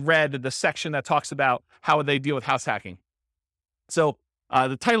highlighted in red the section that talks about how they deal with house hacking. So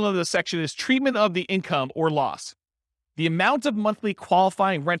the title of the section is Treatment of the Income or Loss. The amount of monthly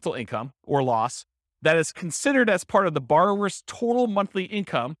qualifying rental income or loss that is considered as part of the borrower's total monthly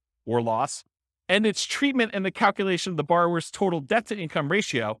income or loss, and its treatment in the calculation of the borrower's total debt-to-income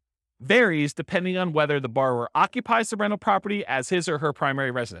ratio varies depending on whether the borrower occupies the rental property as his or her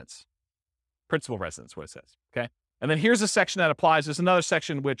primary residence. Principal residence, what it says, okay? And then here's a section that applies. There's another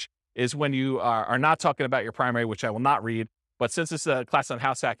section which is when you are not talking about your primary, which I will not read. But since it's a class on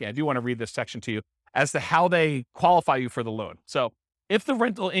house hacking, I do want to read this section to you as to how they qualify you for the loan. So if the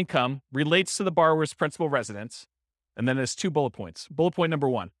rental income relates to the borrower's principal residence, and then there's 2 bullet points. Bullet point number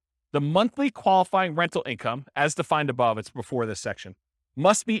 1, the monthly qualifying rental income, as defined above, it's before this section,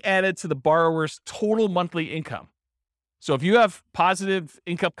 must be added to the borrower's total monthly income. So if you have positive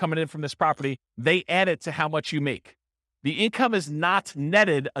income coming in from this property, they add it to how much you make. The income is not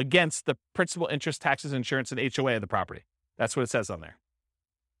netted against the principal, interest, taxes, insurance, and HOA of the property. That's what it says on there.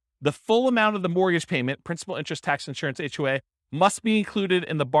 The full amount of the mortgage payment, principal, interest, tax, insurance, HOA, must be included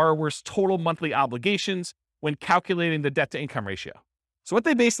in the borrower's total monthly obligations when calculating the debt-to-income ratio. So what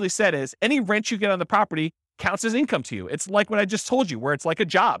they basically said is any rent you get on the property counts as income to you. It's like what I just told you, where it's like a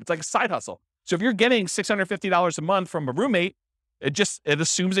job. It's like a side hustle. So if you're getting $650 a month from a roommate, it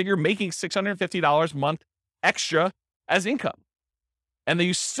assumes that you're making $650 a month extra as income. And then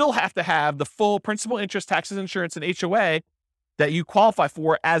you still have to have the full principal, interest, taxes, insurance, and HOA that you qualify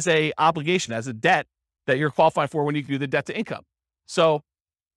for as a obligation, as a debt that you're qualifying for when you do the debt to income. So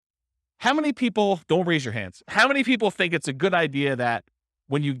how many people, don't raise your hands, how many people think it's a good idea that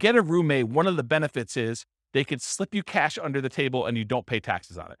when you get a roommate, one of the benefits is they could slip you cash under the table and you don't pay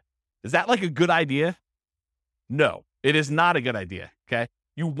taxes on it? Is that like a good idea? No, it is not a good idea, okay?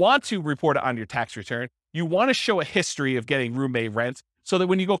 You want to report it on your tax return. You want to show a history of getting roommate rent so that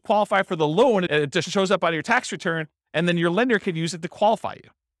when you go qualify for the loan, it just shows up on your tax return and then your lender can use it to qualify you.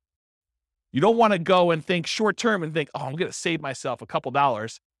 You don't want to go and think short term and think, oh, I'm going to save myself a couple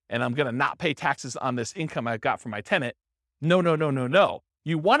dollars and I'm going to not pay taxes on this income I got from my tenant. No.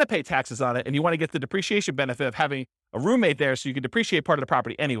 You want to pay taxes on it and you want to get the depreciation benefit of having a roommate there so you can depreciate part of the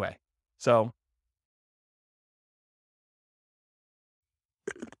property anyway. So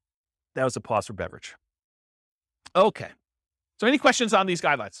that was a pause for beverage. Okay. So any questions on these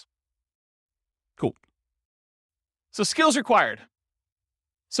guidelines? Cool. So skills required.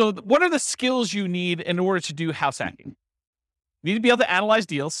 So what are the skills you need in order to do house hacking? You need to be able to analyze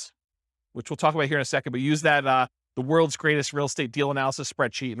deals, which we'll talk about here in a second, but use that the world's greatest real estate deal analysis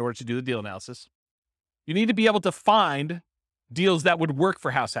spreadsheet in order to do the deal analysis. You need to be able to find deals that would work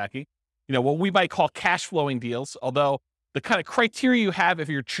for house hacking. You know, what we might call cash flowing deals, although the kind of criteria you have if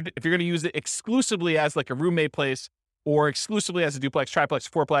you're going to use it exclusively as like a roommate place or exclusively as a duplex, triplex,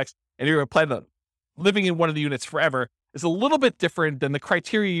 fourplex, and you're going to plan on living in one of the units forever is a little bit different than the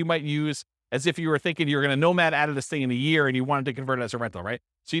criteria you might use as if you were thinking you're going to nomad out of this thing in a year and you wanted to convert it as a rental, right?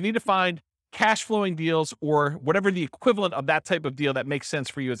 So you need to find cash flowing deals or whatever the equivalent of that type of deal that makes sense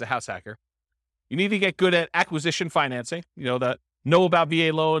for you as a house hacker. You need to get good at acquisition financing, know about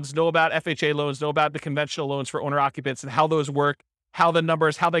VA loans, know about FHA loans, know about the conventional loans for owner occupants and how those work, how the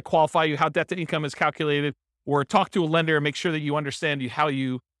numbers, how they qualify you, how debt to income is calculated, or talk to a lender and make sure that you understand how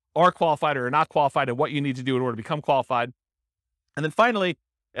you are qualified or are not qualified and what you need to do in order to become qualified. And then finally,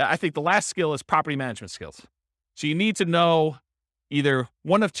 I think the last skill is property management skills. So you need to know either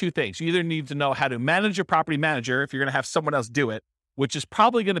one of two things. You either need to know how to manage a property manager if you're going to have someone else do it, which is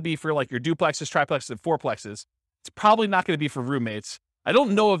probably going to be for like your duplexes, triplexes, and fourplexes. It's probably not going to be for roommates. I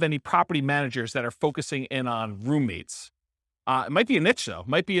don't know of any property managers that are focusing in on roommates. It might be a niche though. It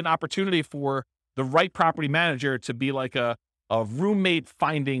might be an opportunity for the right property manager to be like a roommate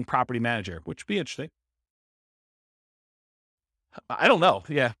finding property manager, which would be interesting. I don't know.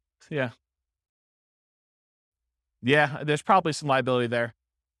 Yeah. There's probably some liability there.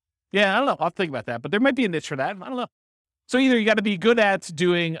 Yeah, I don't know. I'll think about that, but there might be a niche for that. I don't know. So either you got to be good at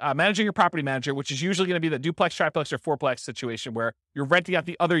doing managing your property manager, which is usually going to be the duplex, triplex, or fourplex situation where you're renting out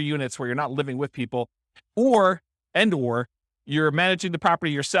the other units where you're not living with people, or you're managing the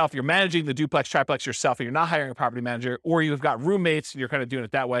property yourself. You're managing the duplex, triplex yourself, and you're not hiring a property manager, or you've got roommates and you're kind of doing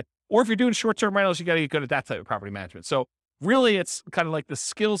it that way. Or if you're doing short-term rentals, you got to get good at that type of property management. So really it's kind of like the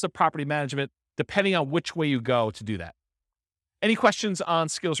skills of property management, depending on which way you go to do that. Any questions on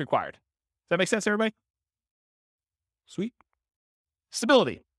skills required? Does that make sense, everybody? Sweet.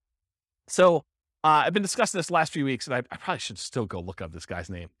 Stability. So I've been discussing this last few weeks, and I probably should still go look up this guy's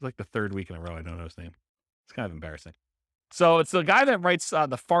name. It's like the third week in a row I don't know his name. It's kind of embarrassing. So it's the guy that writes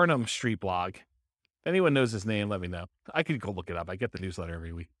the Farnham Street blog. If anyone knows his name, let me know. I could go look it up. I get the newsletter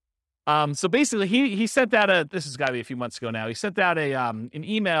every week. So basically, he sent out this has got to be a few months ago now. He sent out an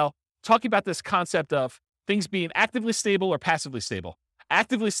email talking about this concept of things being actively stable or passively stable.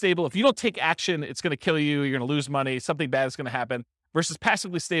 Actively stable, if you don't take action, it's going to kill you. You're going to lose money. Something bad is going to happen. Versus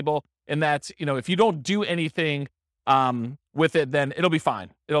passively stable, in that, if you don't do anything with it, then it'll be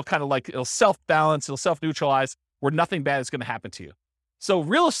fine. It'll kind of like, it'll self-balance, it'll self-neutralize, where nothing bad is going to happen to you. So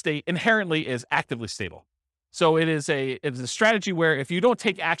real estate inherently is actively stable. So it's a strategy where if you don't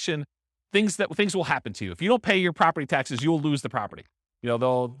take action, things will happen to you. If you don't pay your property taxes, you'll lose the property.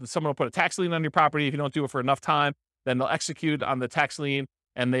 Someone will put a tax lien on your property. If you don't do it for enough time, then they'll execute on the tax lien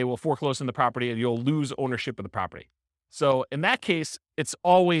and they will foreclose on the property and you'll lose ownership of the property. So in that case, it's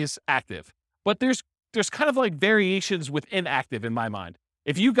always active. But there's kind of like variations within active in my mind.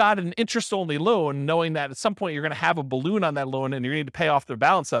 If you got an interest-only loan, knowing that at some point you're going to have a balloon on that loan and you're going to pay off the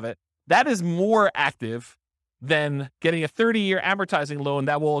balance of it, that is more active than getting a 30-year amortizing loan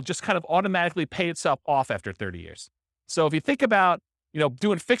that will just kind of automatically pay itself off after 30 years. So if you think about,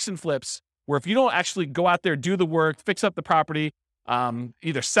 doing fix and flips, where if you don't actually go out there, do the work, fix up the property,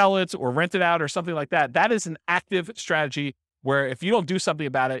 either sell it or rent it out or something like that, that is an active strategy where if you don't do something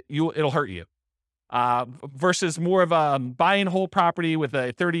about it, it'll hurt you. Versus more of a buy and hold property with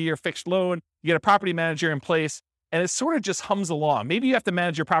a 30-year fixed loan, you get a property manager in place, and it sort of just hums along. Maybe you have to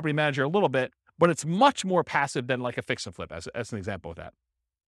manage your property manager a little bit, but it's much more passive than like a fix and flip, as an example of that.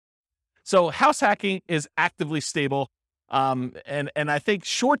 So house hacking is actively stable. And I think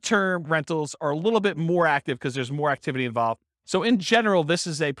short-term rentals are a little bit more active because there's more activity involved. So in general, this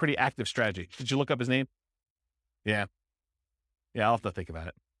is a pretty active strategy. Did you look up his name? Yeah, I'll have to think about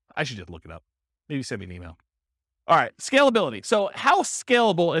it. I should just look it up. Maybe send me an email. All right, scalability. So how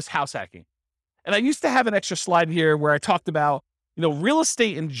scalable is house hacking? And I used to have an extra slide here where I talked about, real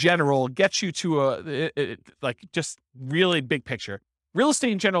estate in general gets you to just really big picture. Real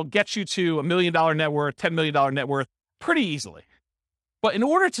estate in general gets you to $1 million net worth, $10 million net worth pretty easily. But in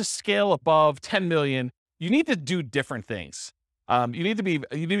order to scale above 10 million, you need to do different things. You need to be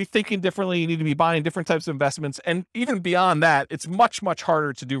thinking differently. You need to be buying different types of investments. And even beyond that, it's much, much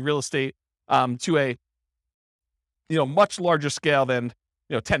harder to do real estate to a, much larger scale than,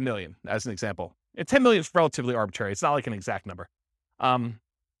 10 million as an example. And 10 million is relatively arbitrary. It's not like an exact number.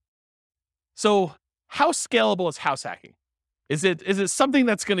 So how scalable is house hacking? Is it something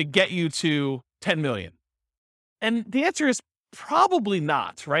that's going to get you to 10 million? And the answer is probably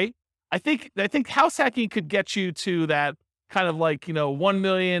not, right? I think house hacking could get you to that kind of like, 1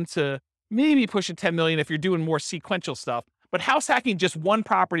 million to maybe pushing 10 million if you're doing more sequential stuff. But house hacking just one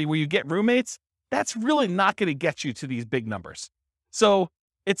property where you get roommates, that's really not going to get you to these big numbers. So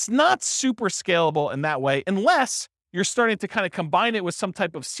it's not super scalable in that way, unless you're starting to kind of combine it with some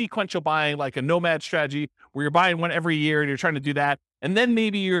type of sequential buying, like a nomad strategy where you're buying one every year and you're trying to do that. And then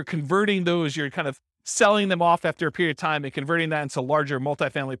maybe you're converting those, you're kind of selling them off after a period of time and converting that into larger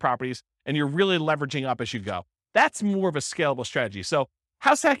multifamily properties. And you're really leveraging up as you go. That's more of a scalable strategy. So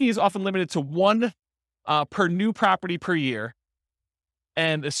house hacking is often limited to one per new property per year.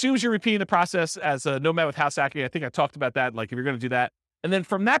 And as soon as you're repeating the process as a nomad with house hacking, I think I talked about that, like if you're going to do that. And then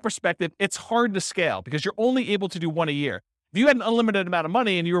from that perspective, it's hard to scale because you're only able to do one a year. If you had an unlimited amount of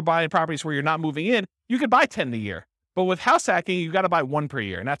money and you were buying properties where you're not moving in, you could buy 10 a year. But with house hacking, you got to buy one per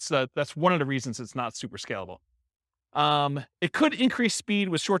year. And that's one of the reasons it's not super scalable. It could increase speed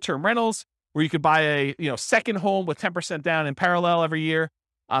with short-term rentals where you could buy a second home with 10% down in parallel every year.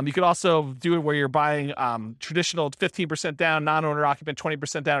 You could also do it where you're buying traditional 15% down, non-owner occupant,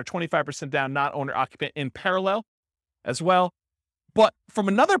 20% down, or 25% down, non-owner occupant in parallel as well. But from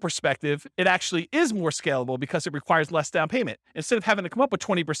another perspective, it actually is more scalable because it requires less down payment. Instead of having to come up with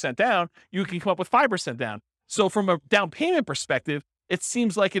 20% down, you can come up with 5% down. So from a down payment perspective, it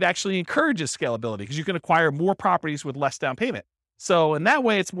seems like it actually encourages scalability because you can acquire more properties with less down payment. So in that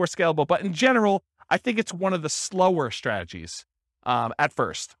way, it's more scalable. But in general, I think it's one of the slower strategies at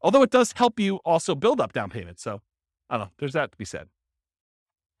first, although it does help you also build up down payment. So I don't know, there's that to be said.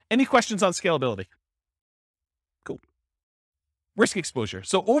 Any questions on scalability? Cool. Risk exposure.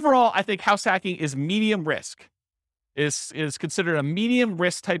 So overall, I think house hacking is medium risk, is considered a medium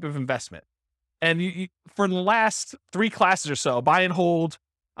risk type of investment. And for the last 3 classes or so, buy and hold,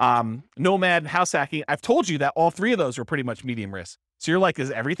 Nomad, and house hacking, I've told you that all three of those are pretty much medium risk. So you're like,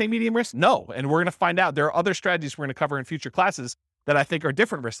 is everything medium risk? No. And we're going to find out. There are other strategies we're going to cover in future classes that I think are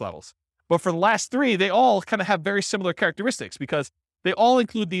different risk levels. But for the last three, they all kind of have very similar characteristics because they all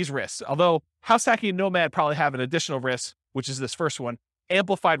include these risks. Although house hacking and Nomad probably have an additional risk, which is this first one,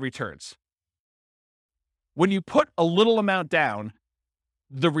 amplified returns. When you put a little amount down,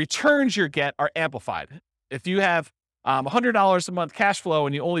 the returns you get are amplified. If you have $100 a month cash flow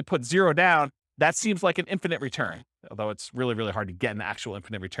and you only put $0 down, that seems like an infinite return, although it's really, really hard to get an actual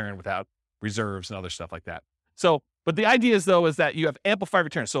infinite return without reserves and other stuff like that. So, but the idea is that you have amplified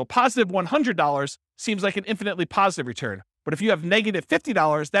returns. So a positive $100 seems like an infinitely positive return. But if you have negative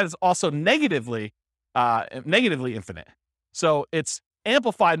 $50, that is also negatively infinite. So it's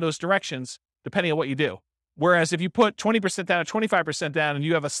amplified in those directions depending on what you do. Whereas if you put 20% down or 25% down and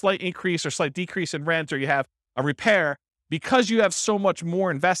you have a slight increase or slight decrease in rent, or you have a repair, because you have so much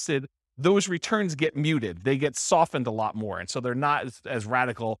more invested, those returns get muted. They get softened a lot more. And so they're not as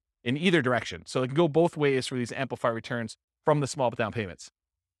radical in either direction. So it can go both ways for these amplified returns from the small down payments.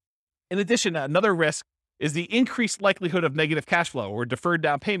 In addition, another risk is the increased likelihood of negative cash flow or deferred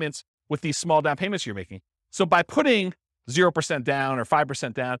down payments with these small down payments you're making. So by putting 0% down or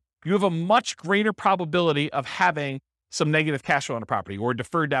 5% down, you have a much greater probability of having some negative cash flow on a property or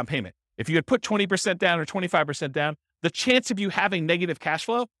deferred down payment. If you had put 20% down or 25% down, the chance of you having negative cash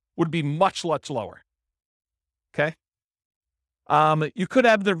flow would be much, much lower. Okay. You could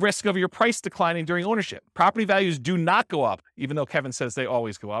have the risk of your price declining during ownership. Property values do not go up, even though Kevin says they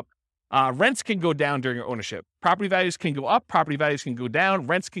always go up. Rents can go down during your ownership. Property values can go up, property values can go down,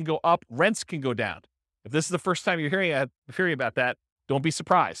 rents can go up, rents can go down. If this is the first time you're hearing about that, don't be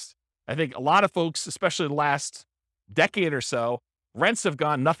surprised. I think a lot of folks, especially the last decade or so, rents have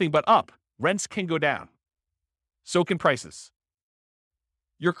gone nothing but up. Rents can go down. So can prices.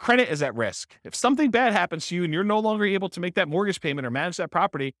 Your credit is at risk. If something bad happens to you and you're no longer able to make that mortgage payment or manage that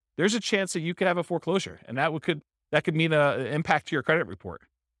property, there's a chance that you could have a foreclosure, and that could mean an impact to your credit report.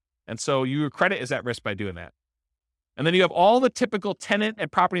 And so your credit is at risk by doing that. And then you have all the typical tenant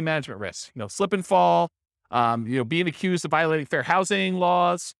and property management risks, slip and fall, being accused of violating fair housing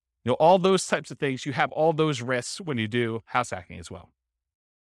laws, all those types of things. You have all those risks when you do house hacking as well.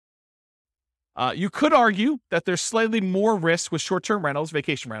 You could argue that there's slightly more risk with short-term rentals,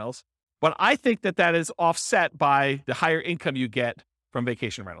 vacation rentals, but I think that is offset by the higher income you get from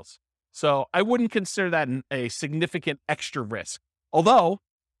vacation rentals. So I wouldn't consider that a significant extra risk. Although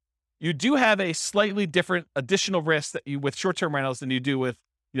you do have a slightly different additional risk that you with short-term rentals than you do with,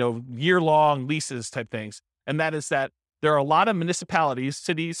 year-long leases type things. And that is that there are a lot of municipalities,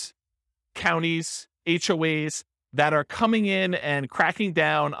 cities, counties, HOAs that are coming in and cracking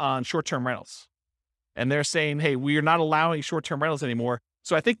down on short-term rentals. And they're saying, hey, we are not allowing short-term rentals anymore.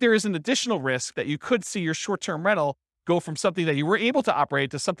 So I think there is an additional risk that you could see your short-term rental go from something that you were able to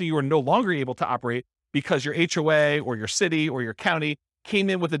operate to something you are no longer able to operate because your HOA or your city or your county came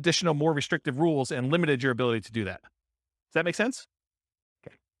in with additional, more restrictive rules and limited your ability to do that. Does that make sense?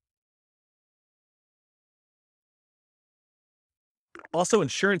 Okay. Also,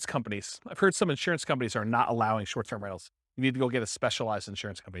 insurance companies. I've heard some insurance companies are not allowing short-term rentals. You need to go get a specialized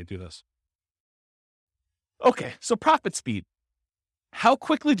insurance company to do this. Okay, so profit speed. How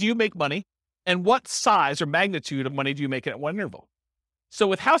quickly do you make money? And what size or magnitude of money do you make at one interval? So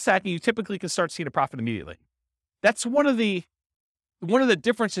with house hacking, you typically can start seeing a profit immediately. That's one of the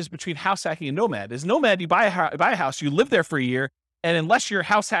differences between house hacking and nomad. Is nomad, you buy a house, you live there for a year, and unless you're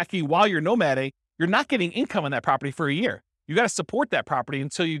house hacking while you're nomading, you're not getting income on that property for a year. You got to support that property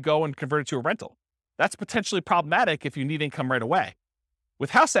until you go and convert it to a rental. That's potentially problematic if you need income right away.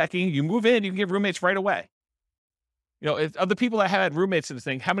 With house hacking, you move in, you can get roommates right away. Of the people that had roommates in this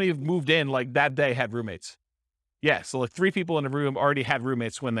thing, how many have moved in like that day had roommates? Yeah, so like 3 people in the room already had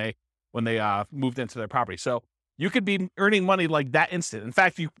roommates when they moved into their property. So you could be earning money like that instant. In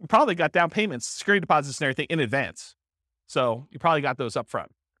fact, you probably got down payments, security deposits and everything in advance. So you probably got those up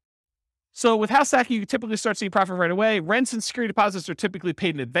front. So with house hacking, you typically start seeing profit right away. Rents and security deposits are typically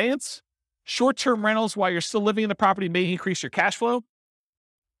paid in advance. Short-term rentals while you're still living in the property may increase your cash flow.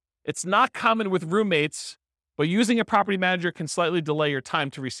 It's not common with roommates, but using a property manager can slightly delay your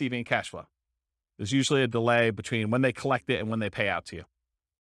time to receiving cash flow. There's usually a delay between when they collect it and when they pay out to you.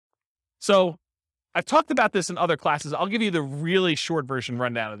 So I've talked about this in other classes. I'll give you the really short version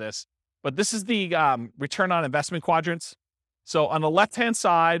rundown of this, but this is the return on investment quadrants. So on the left-hand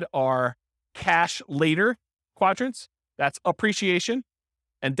side are cash later quadrants. That's appreciation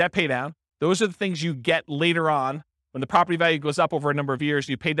and debt pay down. Those are the things you get later on when the property value goes up over a number of years.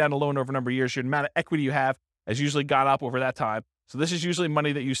 You pay down a loan over a number of years. Your amount of equity you have has usually gone up over that time. So this is usually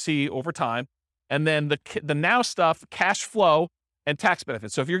money that you see over time. And then the now stuff, cash flow and tax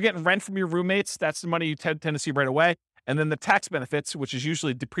benefits. So if you're getting rent from your roommates, that's the money you tend to see right away. And then the tax benefits, which is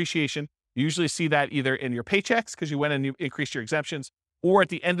usually depreciation. You usually see that either in your paychecks because you went and you increased your exemptions, or at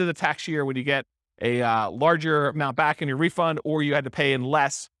the end of the tax year when you get a larger amount back in your refund, or you had to pay in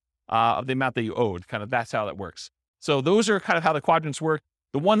less of the amount that you owed. Kind of that's how that works. So those are kind of how the quadrants work.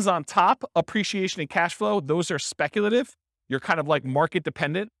 The ones on top, appreciation and cash flow, those are speculative. You're kind of like market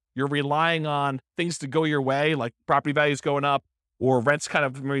dependent. You're relying on things to go your way, like property values going up or rents kind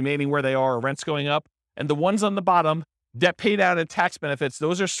of remaining where they are or rents going up. And the ones on the bottom, debt pay down and tax benefits,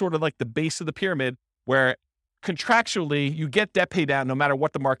 those are sort of like the base of the pyramid where contractually you get debt pay down no matter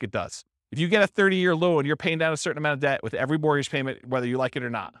what the market does. If you get a 30-year loan, you're paying down a certain amount of debt with every mortgage payment, whether you like it or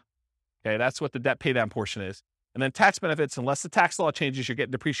not. Okay, that's what the debt pay down portion is. And then tax benefits, unless the tax law changes, you're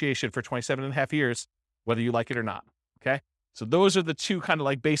getting depreciation for 27 and a half years, whether you like it or not. Okay, so those are the two kind of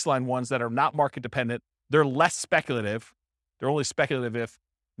like baseline ones that are not market dependent. They're less speculative. They're only speculative if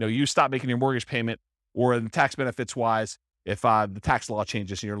you stop making your mortgage payment, or the tax benefits wise, if the tax law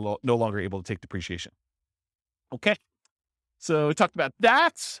changes and you're no longer able to take depreciation. Okay, so we talked about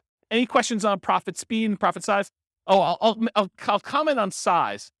that. Any questions on profit speed and profit size? Oh, I'll comment on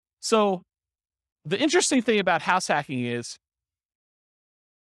size. So the interesting thing about house hacking is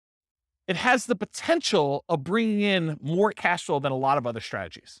it has the potential of bringing in more cash flow than a lot of other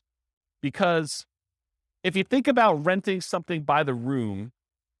strategies. Because if you think about renting something by the room,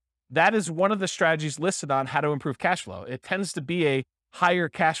 that is one of the strategies listed on how to improve cash flow. It tends to be a higher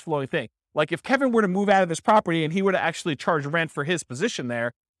cash flowing thing. Like if Kevin were to move out of this property and he were to actually charge rent for his position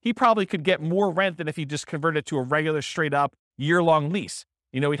there, he probably could get more rent than if he just converted to a regular straight up year-long lease.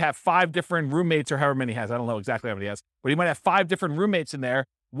 He'd have 5 different roommates or however many he has. I don't know exactly how many he has, but he might have 5 different roommates in there,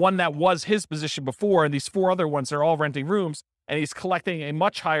 one that was his position before, and these 4 other ones are all renting rooms, and he's collecting a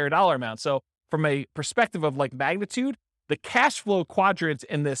much higher dollar amount. So from a perspective of like magnitude, the cash flow quadrant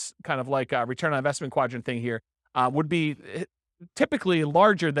in this kind of like return on investment quadrant thing here would be typically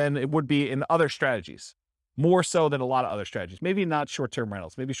larger than it would be in other strategies, more so than a lot of other strategies. Maybe not short-term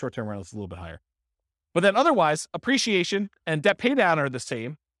rentals. Maybe short-term rentals is a little bit higher. But then otherwise, appreciation and debt pay down are the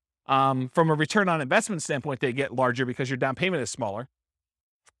same. From a return on investment standpoint, they get larger because your down payment is smaller.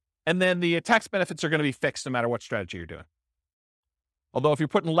 And then the tax benefits are going to be fixed no matter what strategy you're doing. Although if you're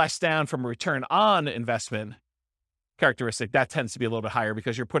putting less down from a return on investment characteristic, that tends to be a little bit higher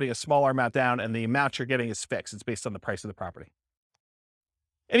because you're putting a smaller amount down and the amount you're getting is fixed. It's based on the price of the property.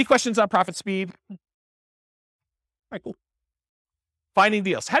 Any questions on profit speed? All right, cool. Finding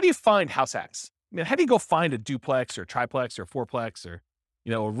deals. How do you find house hacks? How do you go find a duplex or a triplex or a fourplex or,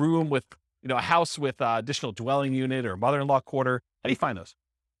 a room with, a house with additional dwelling unit or mother-in-law quarter? How do you find those?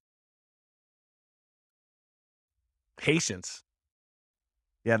 Patience.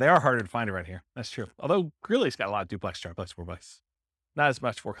 Yeah, they are harder to find around here. That's true. Although Greeley's got a lot of duplex, triplex, fourplex. Not as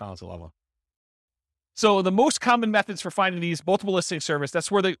much Fort Collins or Ludlow. So the most common methods for finding these, multiple listing service, that's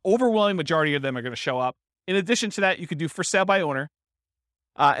where the overwhelming majority of them are going to show up. In addition to that, you could do for sale by owner.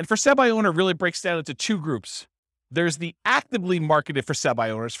 And for sale by owner really breaks down into 2 groups. There's the actively marketed for sale by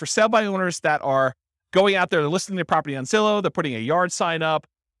owners that are going out there, they're listing their property on Zillow, they're putting a yard sign up,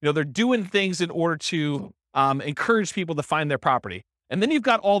 they're doing things in order to encourage people to find their property. And then you've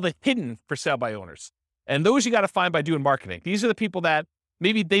got all the hidden for sale by owners. And those you got to find by doing marketing. These are the people that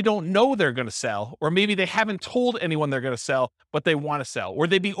maybe they don't know they're going to sell, or maybe they haven't told anyone they're going to sell, but they want to sell, or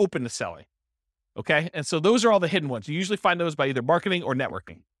they'd be open to selling. Okay. And so those are all the hidden ones. You usually find those by either marketing or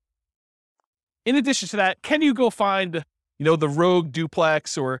networking. In addition to that, can you go find, the rogue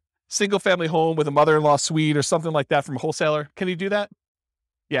duplex or single family home with a mother-in-law suite or something like that from a wholesaler? Can you do that?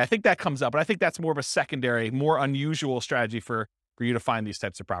 Yeah, I think that comes up, but I think that's more of a secondary, more unusual strategy for you to find these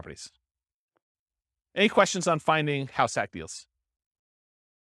types of properties. Any questions on finding house hack deals?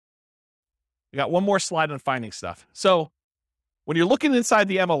 We got one more slide on finding stuff. So when you're looking inside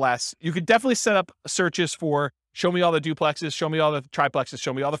the MLS, you could definitely set up searches for show me all the duplexes, show me all the triplexes,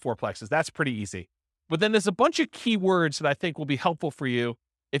 show me all the fourplexes. That's pretty easy. But then there's a bunch of keywords that I think will be helpful for you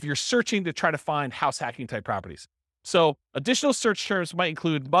if you're searching to try to find house hacking type properties. So additional search terms might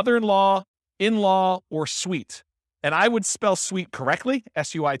include mother-in-law, in-law, or suite. And I would spell suite correctly,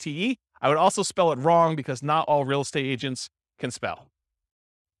 S-U-I-T-E. I would also spell it wrong because not all real estate agents can spell.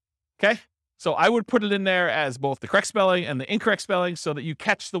 Okay? So I would put it in there as both the correct spelling and the incorrect spelling so that you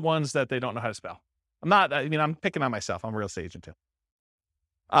catch the ones that they don't know how to spell. I'm picking on myself. I'm a real estate agent too.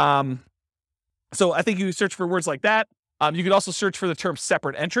 So I think you search for words like that. You could also search for the term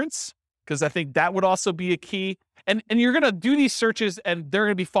separate entrance, because I think that would also be a key. And you're going to do these searches and there are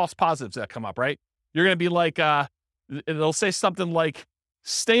going to be false positives that come up, right? You're going to be like, It'll say something like,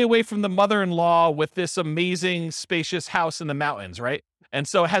 stay away from the mother-in-law with this amazing spacious house in the mountains, right? And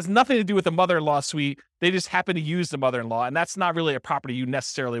so it has nothing to do with the mother-in-law suite. They just happen to use the mother-in-law, and that's not really a property you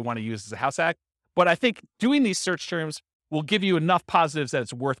necessarily want to use as a house hack. But I think doing these search terms will give you enough positives that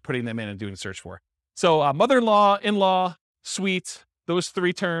it's worth putting them in and doing a search for. So mother-in-law, in-law, suite, those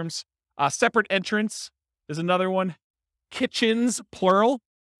 3 terms. Separate entrance is another one. Kitchens, plural.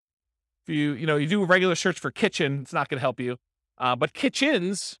 If you do a regular search for kitchen, it's not going to help you. But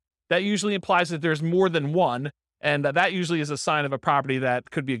kitchens, that usually implies that there's more than one, and that usually is a sign of a property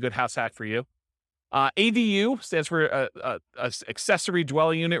that could be a good house hack for you. ADU stands for accessory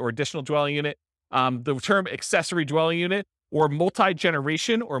dwelling unit or additional dwelling unit. The term accessory dwelling unit or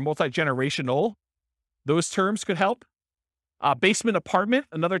multi-generation or multi-generational, those terms could help. Basement apartment,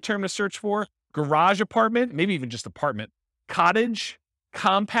 another term to search for. Garage apartment, maybe even just apartment. Cottage,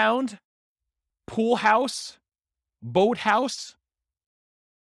 compound, pool house, boat house,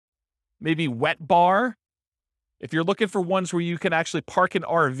 maybe wet bar. If you're looking for ones where you can actually park an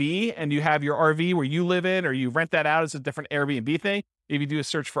RV and you have your RV where you live in, or you rent that out as a different Airbnb thing, maybe do a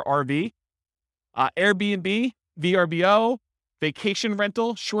search for RV. Airbnb, VRBO, vacation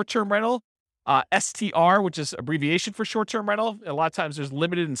rental, short-term rental, STR, which is abbreviation for short-term rental. A lot of times there's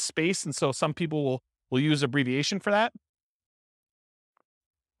limited in space, and so some people will use abbreviation for that.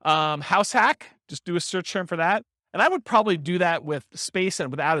 House hack, just do a search term for that. And I would probably do that with space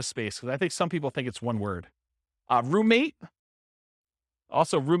and without a space, because I think some people think it's one word. Roommate,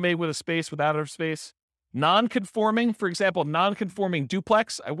 also roommate with a space, without a space. Non-conforming, for example, non-conforming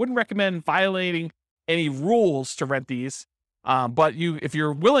duplex. I wouldn't recommend violating any rules to rent these, but if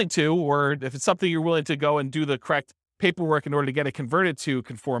you're willing to, or if it's something you're willing to go and do the correct paperwork in order to get it converted to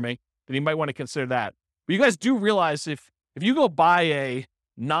conforming, then you might want to consider that. But you guys do realize if you go buy a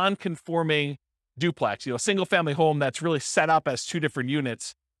non-conforming duplex, a single family home that's really set up as 2 different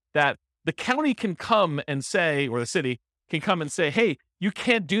units, that the county can come and say, or the city can come and say, hey, you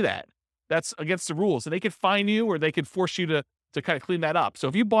can't do that. That's against the rules. And they could fine you, or they could force you to kind of clean that up. So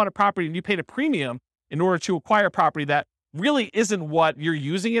if you bought a property and you paid a premium in order to acquire a property that really isn't what you're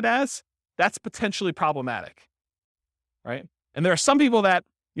using it as, that's potentially problematic, right? And there are some people that,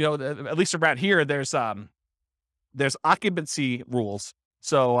 at least around here, there's occupancy rules.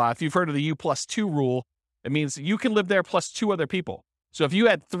 So if you've heard of the U+2 rule, it means you can live there plus 2 other people. So if you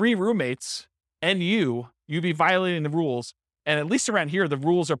had 3 roommates and you'd be violating the rules. And at least around here, the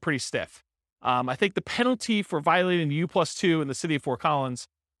rules are pretty stiff. I think the penalty for violating the U+2 in the city of Fort Collins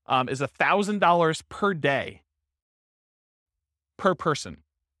is $1,000 per day per person.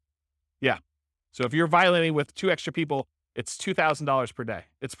 Yeah. So if you're violating with 2 extra people, it's $2,000 per day.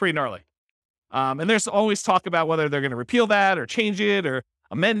 It's pretty gnarly. And there's always talk about whether they're going to repeal that or change it or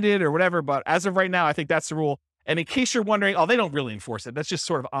amend it or whatever. But as of right now, I think that's the rule. And in case you're wondering, they don't really enforce it. That's just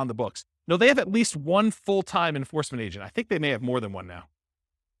sort of on the books. No, they have at least 1 full-time enforcement agent. I think they may have more than one now,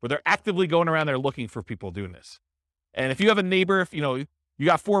 where they're actively going around there looking for people doing this. And if you have a neighbor, if you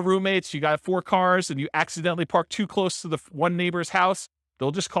got 4 roommates, you got 4 cars, and you accidentally park too close to the one neighbor's house, they'll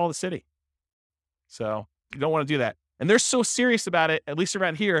just call the city. So you don't want to do that. And they're so serious about it, at least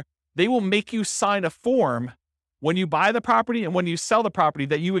around here, they will make you sign a form when you buy the property and when you sell the property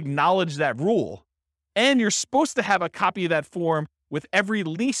that you acknowledge that rule. And you're supposed to have a copy of that form with every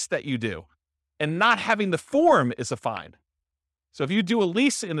lease that you do. And not having the form is a fine. So if you do a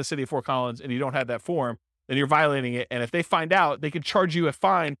lease in the city of Fort Collins and you don't have that form, then you're violating it. And if they find out, they could charge you a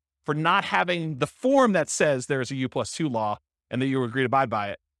fine for not having the form that says there's a U+2 law and that you agree to abide by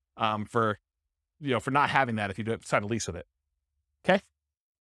it, for not having that if you sign a lease with it. Okay?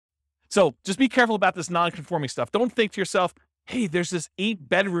 So just be careful about this non-conforming stuff. Don't think to yourself, hey, there's this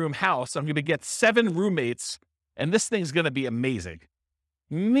 8-bedroom house. I'm going to get 7 roommates, and this thing's going to be amazing.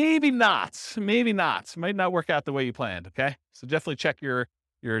 Maybe not. Maybe not. Might not work out the way you planned, okay? So definitely check your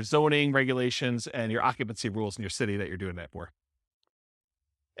zoning regulations and your occupancy rules in your city that you're doing that for.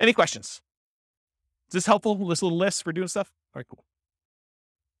 Any questions? Is this helpful, this little list for doing stuff? All right, cool.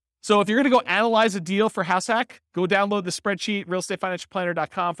 So if you're going to go analyze a deal for House Hack, go download the spreadsheet,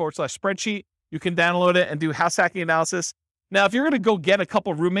 realestatefinancialplanner.com/spreadsheet. You can download it and do house hacking analysis. Now, if you're going to go get a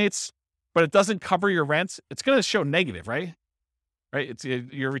couple roommates, but it doesn't cover your rent, it's going to show negative, right? Right?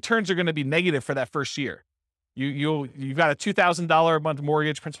 Your returns are going to be negative for that first year. You've got a $2,000 a month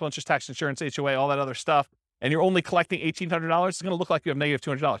mortgage, principal, interest, tax, insurance, HOA, all that other stuff, and you're only collecting $1,800. It's going to look like you have negative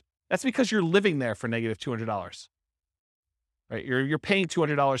 $200. That's because you're living there for negative $200. Right? You're paying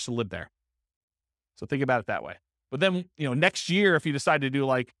 $200 to live there. So think about it that way. But then, next year, if you decide to do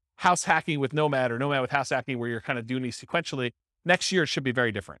like house hacking with Nomad or Nomad with house hacking, where you're kind of doing these sequentially, next year it should be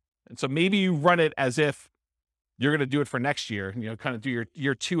very different. And so maybe you run it as if you're going to do it for next year, kind of do your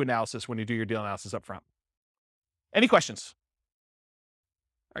year 2 analysis when you do your deal analysis up front. Any questions?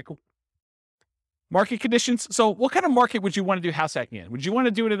 All right, cool. Market conditions. So what kind of market would you want to do house hacking in? Would you want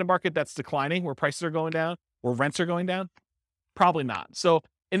to do it in a market that's declining, where prices are going down, or rents are going down? Probably not. So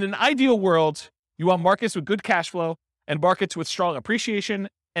in an ideal world, you want markets with good cash flow and markets with strong appreciation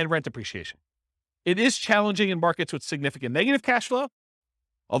and rent appreciation. It is challenging in markets with significant negative cash flow,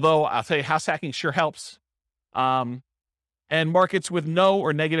 although I'll tell you, house hacking sure helps. And markets with no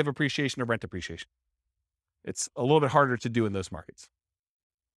or negative appreciation or rent appreciation. It's a little bit harder to do in those markets.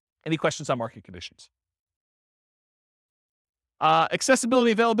 Any questions on market conditions?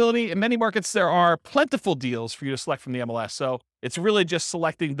 Accessibility, availability. In many markets, there are plentiful deals for you to select from the MLS. So it's really just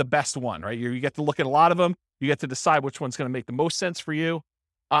selecting the best one, right? You get to look at a lot of them. You get to decide which one's going to make the most sense for you.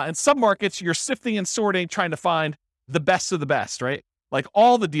 In some markets, you're sifting and sorting, trying to find the best of the best, right? Like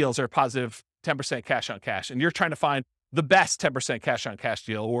all the deals are positive 10% cash on cash, and you're trying to find the best 10% cash on cash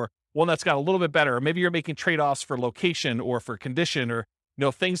deal, or one that's got a little bit better. Or maybe you're making trade-offs for location or for condition, or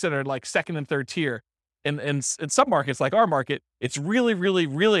things that are like second and third tier. In some markets, like our market, it's really, really,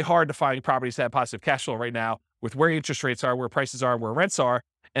 really hard to find properties that have positive cash flow right now with where interest rates are, where prices are, where rents are.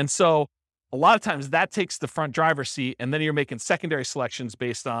 And so a lot of times that takes the front driver's seat, and then you're making secondary selections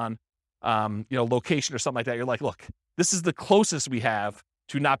based on, location or something like that. You're like, look, this is the closest we have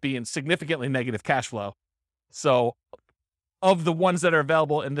to not being significantly negative cash flow. So of the ones that are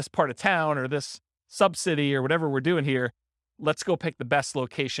available in this part of town or this sub-city or whatever we're doing here, let's go pick the best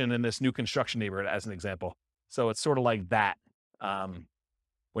location in this new construction neighborhood as an example. So it's sort of like that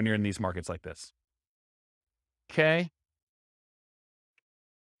when you're in these markets like this. Okay.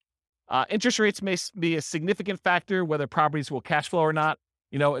 Interest rates may be a significant factor, whether properties will cash flow or not.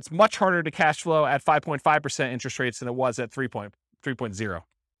 It's much harder to cash flow at 5.5% interest rates than it was at 3.0.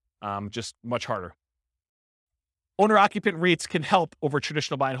 Just much harder. Owner-occupant REITs can help over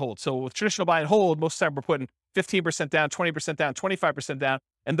traditional buy and hold. So with traditional buy and hold, most of the time we're putting 15% down, 20% down, 25% down,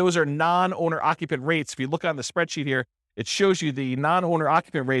 and those are non-owner-occupant rates. If you look on the spreadsheet here, it shows you the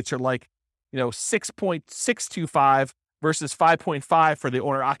non-owner-occupant rates are like, 6.625 versus 5.5 for the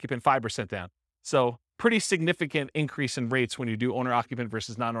owner-occupant 5% down. So pretty significant increase in rates when you do owner-occupant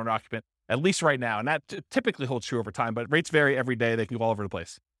versus non-owner-occupant, at least right now. And that typically holds true over time, but rates vary every day. They can go all over the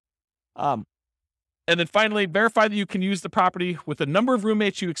place. And then finally, verify that you can use the property with the number of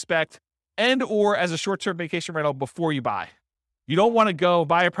roommates you expect and or as a short-term vacation rental before you buy. You don't want to go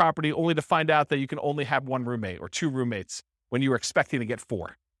buy a property only to find out that you can only have one roommate or two roommates when you were expecting to get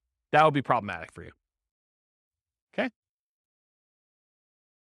 4. That would be problematic for you. Okay?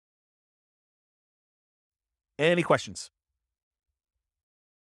 Any questions?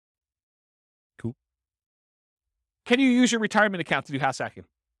 Cool. Can you use your retirement account to do house hacking?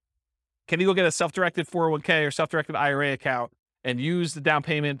 Can you go get a self-directed 401k or self-directed IRA account and use the down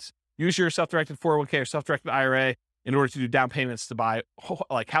payments, use your self-directed 401k or self-directed IRA in order to do down payments to buy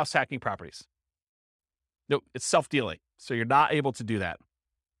like house hacking properties? No, it's self-dealing. So you're not able to do that.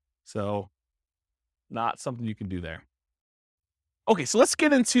 So not something you can do there. Okay, so let's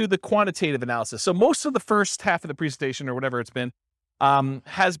get into the quantitative analysis. So most of the first half of the presentation or whatever it's been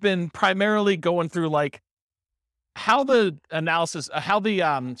has been primarily going through like how the analysis, how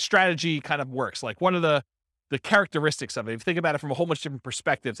the strategy kind of works. Like what are the characteristics of it? If you think about it from a whole bunch of different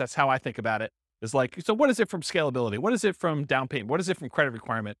perspectives, that's how I think about it. Is like, so what is it from scalability? What is it from down payment? What is it from credit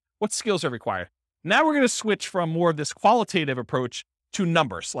requirement? What skills are required? Now we're going to switch from more of this qualitative approach to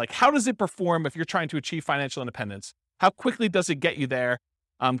numbers. Like how does it perform if you're trying to achieve financial independence? How quickly does it get you there?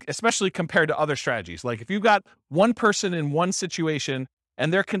 Especially compared to other strategies. Like if you've got one person in one situation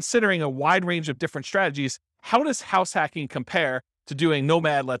and they're considering a wide range of different strategies, how does house hacking compare to doing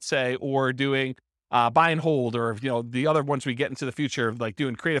Nomad, let's say, or doing buy and hold, or the other ones we get into the future, like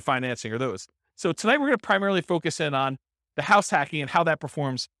doing creative financing or those? So tonight we're going to primarily focus in on the house hacking and how that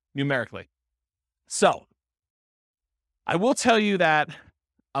performs numerically. So I will tell you that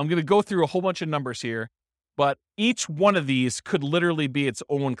I'm going to go through a whole bunch of numbers here, but each one of these could literally be its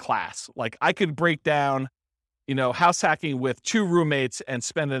own class. Like I could break down, house hacking with 2 roommates and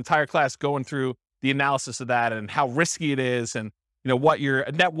spend an entire class going through the analysis of that and how risky it is and, what your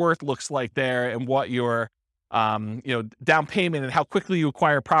net worth looks like there and what your, down payment and how quickly you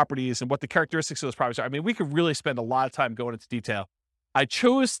acquire properties and what the characteristics of those properties are. I mean, we could really spend a lot of time going into detail. I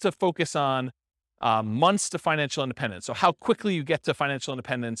chose to focus on months to financial independence. So how quickly you get to financial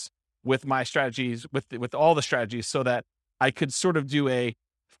independence with my strategies, with all the strategies, so that I could sort of do a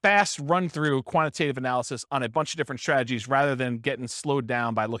fast run through quantitative analysis on a bunch of different strategies rather than getting slowed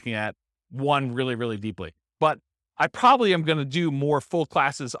down by looking at one really, really deeply. But I probably am going to do more full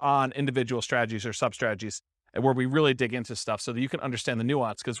classes on individual strategies or sub-strategies and where we really dig into stuff so that you can understand the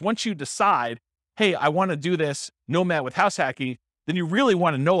nuance. Because once you decide, hey, I want to do this nomad with house hacking, then you really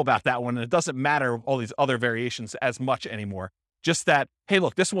want to know about that one. And it doesn't matter all these other variations as much anymore. Just that, hey,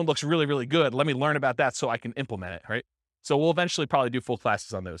 look, this one looks really, really good. Let me learn about that so I can implement it, right? So we'll eventually probably do full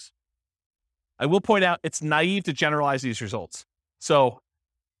classes on those. I will point out it's naive to generalize these results. So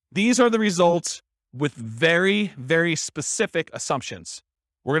these are the results with very, very specific assumptions.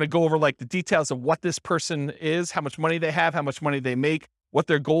 We're going to go over like the details of what this person is, how much money they have, how much money they make, what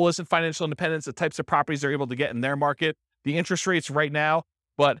their goal is in financial independence, the types of properties they're able to get in their market, the interest rates right now.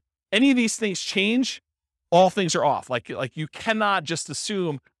 But any of these things change, all things are off. Like you cannot just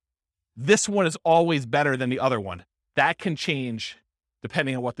assume this one is always better than the other one. That can change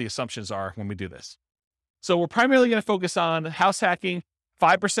depending on what the assumptions are when we do this. So we're primarily going to focus on house hacking,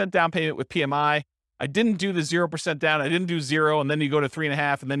 5% down payment with PMI. I didn't do the 0% down. I didn't do 0. And then you go to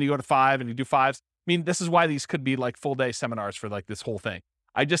 3.5 and then you go to 5 and you do 5s. I mean, this is why these could be like full day seminars for like this whole thing.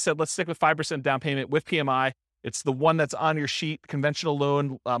 I just said, let's stick with 5% down payment with PMI. It's the one that's on your sheet, conventional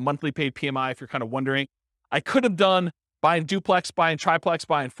loan, monthly paid PMI, if you're kind of wondering. I could have done buying duplex, buying triplex,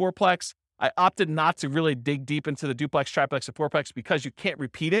 buying fourplex. I opted not to really dig deep into the duplex, triplex, and fourplex because you can't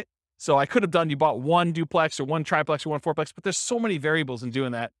repeat it. So I could have done, you bought one duplex or one triplex or one fourplex, but there's so many variables in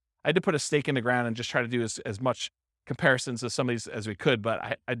doing that. I had to put a stake in the ground and just try to do as much comparisons of some of these as we could.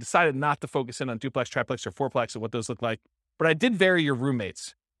 But I decided not to focus in on duplex, triplex, or fourplex and what those look like. But I did vary your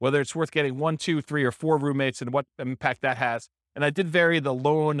roommates, whether it's worth getting 1, 2, 3, or 4 roommates and what impact that has. And I did vary the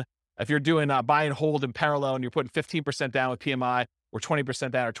loan. If you're doing buy and hold in parallel and you're putting 15% down with PMI or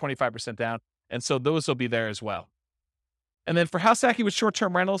 20% down or 25% down. And so those will be there as well. And then for house hacking with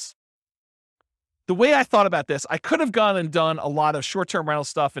short-term rentals, the way I thought about this, I could have gone and done a lot of short-term rental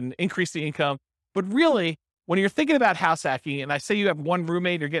stuff and increased the income. But really, when you're thinking about house hacking, and I say you have one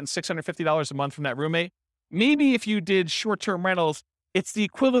roommate, you're getting $650 a month from that roommate, maybe if you did short-term rentals, it's the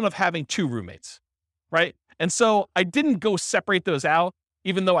equivalent of having 2 roommates, right? And so I didn't go separate those out,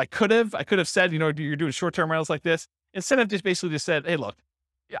 even though I could have said, you're doing short-term rentals like this. Instead of just said, hey, look,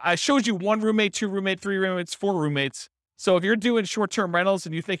 I showed you 1 roommate, 2 roommates, 3 roommates, 4 roommates. So if you're doing short-term rentals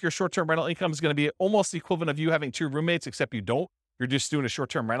and you think your short-term rental income is going to be almost the equivalent of you having 2 roommates, except you don't, you're just doing a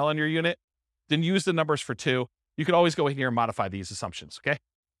short-term rental on your unit, then use the numbers for 2. You could always go in here and modify these assumptions, okay?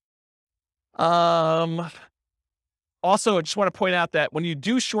 Also, I just want to point out that when you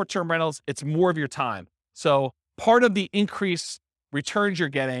do short-term rentals, it's more of your time. So part of the increased returns you're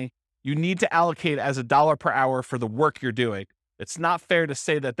getting, you need to allocate as $1 per hour for the work you're doing. It's not fair to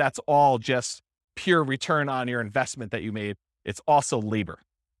say that that's all just pure return on your investment that you made. It's also labor.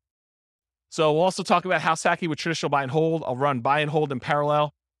 So we'll also talk about house hacking with traditional buy and hold. I'll run buy and hold in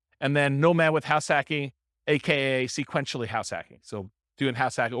parallel, and then nomad with house hacking, AKA sequentially house hacking. So doing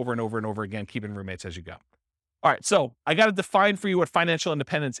house hacking over and over and over again, keeping roommates as you go. All right. So I got to define for you what financial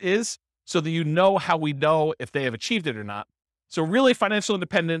independence is so that you know how we know if they have achieved it or not. So really financial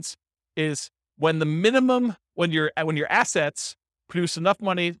independence is when your assets produce enough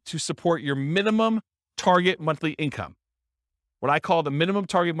money to support your minimum target monthly income. What I call the minimum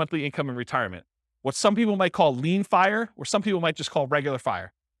target monthly income in retirement. What some people might call lean fire, or some people might just call regular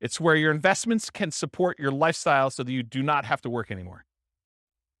fire. It's where your investments can support your lifestyle so that you do not have to work anymore.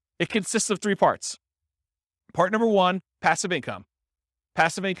 It consists of 3 parts. Part number 1, passive income.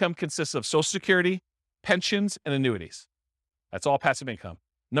 Passive income consists of Social Security, pensions, and annuities. That's all passive income.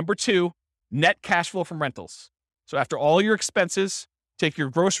 Number 2, net cash flow from rentals. So after all your expenses, take your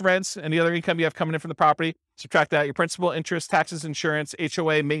gross rents and the other income you have coming in from the property, subtract that, your principal, interest, taxes, insurance,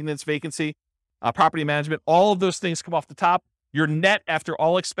 HOA, maintenance, vacancy, property management, all of those things come off the top. Your net after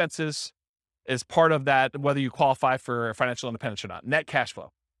all expenses is part of that, whether you qualify for financial independence or not, net cash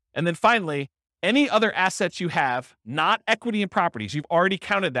flow. And then finally, any other assets you have, not equity in properties, you've already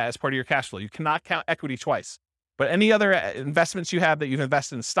counted that as part of your cash flow. You cannot count equity twice. But any other investments you have that you've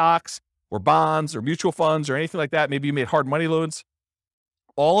invested in stocks or bonds or mutual funds or anything like that, maybe you made hard money loans,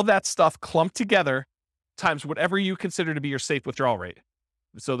 all of that stuff clumped together times whatever you consider to be your safe withdrawal rate.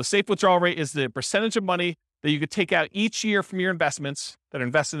 So the safe withdrawal rate is the percentage of money that you could take out each year from your investments that are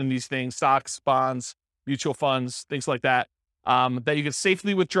invested in these things, stocks, bonds, mutual funds, things like that, that you can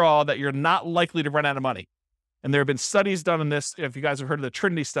safely withdraw that you're not likely to run out of money. And there have been studies done on this. If you guys have heard of the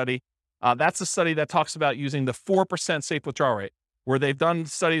Trinity study, that's a study that talks about using the 4% safe withdrawal rate, where they've done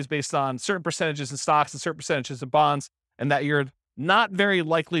studies based on certain percentages in stocks and certain percentages in bonds, and that you're not very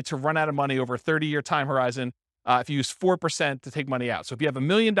likely to run out of money over a 30-year time horizon if you use 4% to take money out. So if you have $1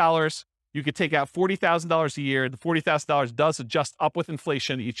 million, you could take out $40,000 a year. The $40,000 does adjust up with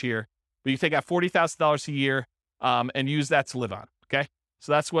inflation each year, but you take out $40,000 a year and use that to live on, okay?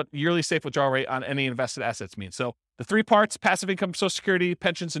 So that's what yearly safe withdrawal rate on any invested assets means. So the three parts: passive income, Social Security,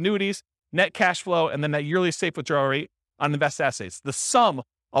 pensions, annuities, net cash flow, and then that yearly safe withdrawal rate on invested assets. The sum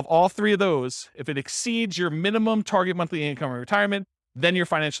of all three of those, if it exceeds your minimum target monthly income in retirement, then you're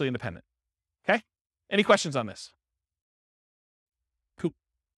financially independent. Okay? Any questions on this? Cool.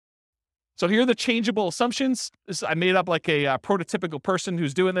 So here are the changeable assumptions. I made up like a prototypical person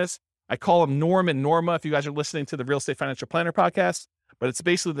who's doing this. I call them Norm and Norma if you guys are listening to the Real Estate Financial Planner podcast, but it's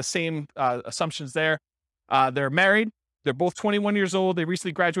basically the same assumptions there. They're married. They're both 21 years old. They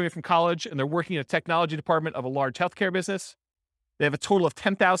recently graduated from college, and they're working in a technology department of a large healthcare business. They have a total of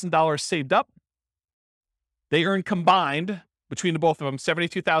 $10,000 saved up. They earn combined between the both of them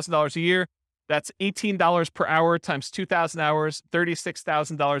 $72,000 a year. That's $18 per hour times 2,000 hours,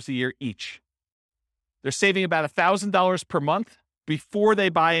 $36,000 a year each. They're saving about $1,000 per month before they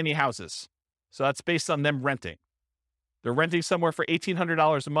buy any houses. So that's based on them renting. They're renting somewhere for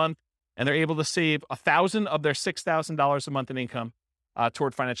 $1,800 a month, and they're able to save $1,000 of their $6,000 a month in income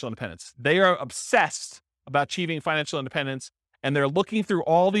toward financial independence. They are obsessed about achieving financial independence, and they're looking through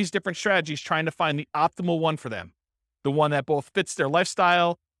all these different strategies, trying to find the optimal one for them, the one that both fits their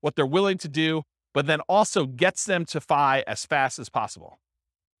lifestyle, what they're willing to do, but then also gets them to FI as fast as possible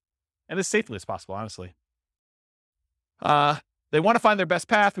and as safely as possible, honestly. They want to find their best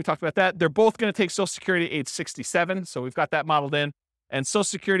path. We talked about that. They're both going to take Social Security at age 67, so we've got that modeled in. And Social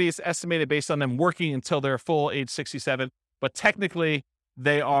Security is estimated based on them working until they're full age 67. But technically,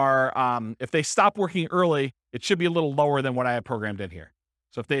 they are, if they stop working early, it should be a little lower than what I have programmed in here.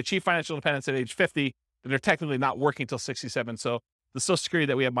 So if they achieve financial independence at age 50, then they're technically not working until 67. So the Social Security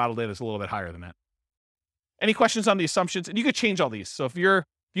that we have modeled in is a little bit higher than that. Any questions on the assumptions? And you could change all these. So if you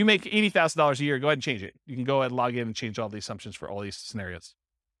make $80,000 a year, go ahead and change it. You can go ahead and log in and change all the assumptions for all these scenarios.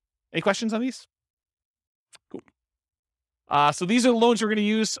 Any questions on these? Cool. So these are the loans we're going to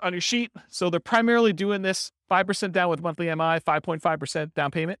use on your sheet. So they're primarily doing this 5% down with monthly MI, 5.5%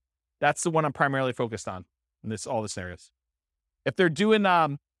 down payment. That's the one I'm primarily focused on in all the scenarios. If they're doing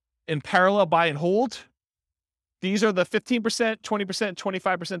in parallel buy and hold, these are the 15%, 20%,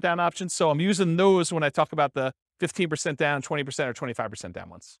 25% down options. So I'm using those when I talk about the 15% down, 20% or 25% down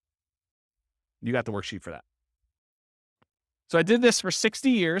ones. You got the worksheet for that. So I did this for 60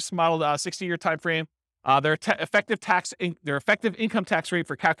 years, modeled 60-year time frame. Their effective income tax rate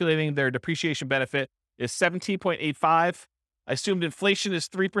for calculating their depreciation benefit is 17.85. I assumed inflation is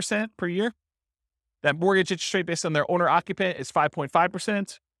 3% per year. That mortgage interest rate based on their owner occupant is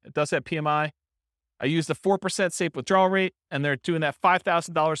 5.5%. It does have PMI. I used the 4% safe withdrawal rate, and they're doing that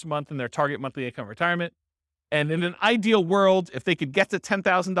 $5,000 a month in their target monthly income retirement. And in an ideal world, if they could get to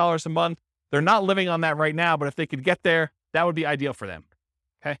 $10,000 a month, they're not living on that right now, but if they could get there, that would be ideal for them.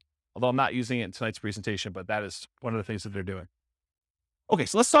 Okay. Although I'm not using it in tonight's presentation, but that is one of the things that they're doing. Okay.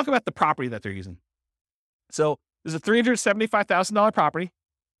 So let's talk about the property that they're using. So there's a $375,000 property.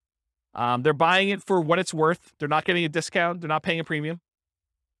 They're buying it for what it's worth. They're not getting a discount. They're not paying a premium.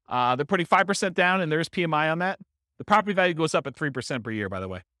 They're putting 5% down, and there's PMI on that. The property value goes up at 3% per year, by the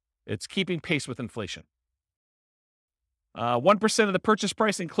way. It's keeping pace with inflation. 1% of the purchase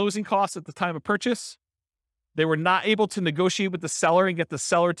price and closing costs at the time of purchase. They were not able to negotiate with the seller and get the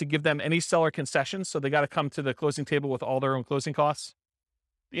seller to give them any seller concessions, so they got to come to the closing table with all their own closing costs.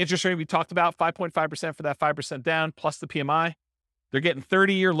 The interest rate we talked about, 5.5% for that 5% down, plus the PMI. They're getting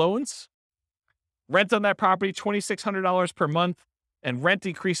 30-year loans. Rent on that property, $2,600 per month, and rent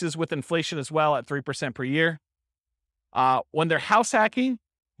increases with inflation as well at 3% per year. When they're house hacking,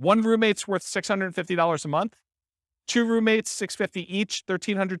 one roommate's worth $650 a month. Two roommates, $650 each,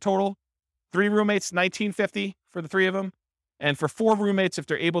 $1,300 total. Three roommates, $1,950 for the three of them. And for four roommates, if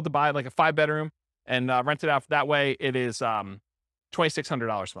they're able to buy like a 5-bedroom and rent it out that way, it is $2,600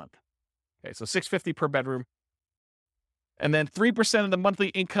 a month. Okay, so $650 per bedroom. And then 3% of the monthly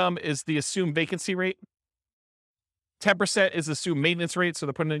income is the assumed vacancy rate. 10% is assumed maintenance rate, so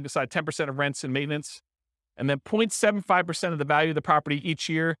they're putting aside 10% of rents and maintenance. And then 0.75% of the value of the property each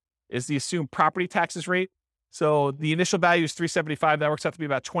year is the assumed property taxes rate. So the initial value is $375. That works out to be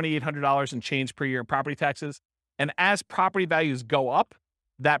about $2,800 and change per year in property taxes. And as property values go up,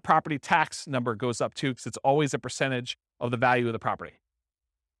 that property tax number goes up too, because it's always a percentage of the value of the property.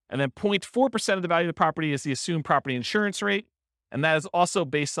 And then 0.4% of the value of the property is the assumed property insurance rate. And that is also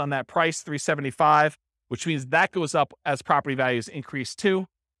based on that price, $375, which means that goes up as property values increase too.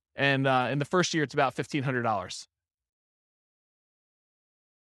 And in the first year, it's about $1,500.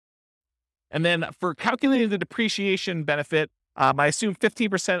 And then for calculating the depreciation benefit, I assume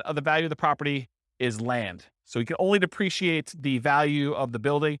 15% of the value of the property is land. So you can only depreciate the value of the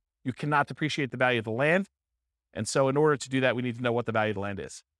building. You cannot depreciate the value of the land. And so in order to do that, we need to know what the value of the land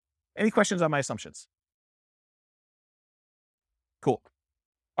is. Any questions on my assumptions? Cool.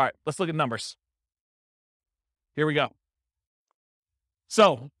 All right, let's look at numbers. Here we go.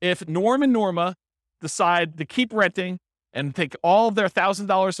 So if Norm and Norma decide to keep renting and take all of their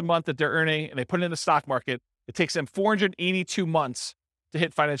 $1,000 a month that they're earning and they put it in the stock market, it takes them 482 months to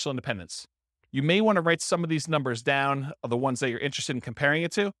hit financial independence. You may want to write some of these numbers down, of the ones that you're interested in comparing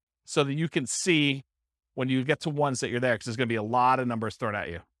it to, so that you can see when you get to ones that you're there, because there's going to be a lot of numbers thrown at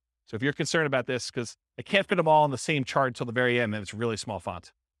you. So if you're concerned about this, because I can't fit them all in the same chart until the very end, and it's really small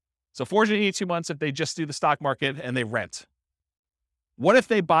font. So 482 months if they just do the stock market and they rent. What if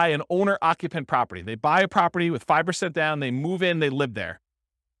they buy an owner-occupant property? They buy a property with 5% down, they move in, they live there.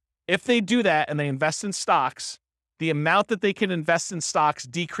 If they do that and they invest in stocks, the amount that they can invest in stocks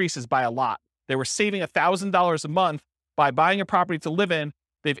decreases by a lot. They were saving $1,000 a month by buying a property to live in.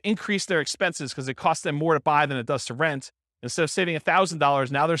 They've increased their expenses because it costs them more to buy than it does to rent. Instead of saving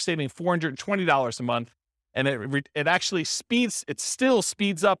 $1,000, now they're saving $420 a month. And it actually still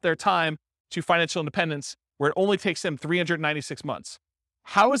speeds up their time to financial independence, where it only takes them 396 months.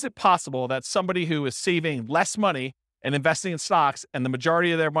 How is it possible that somebody who is saving less money and investing in stocks, and the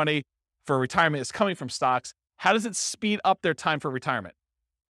majority of their money for retirement is coming from stocks, how does it speed up their time for retirement?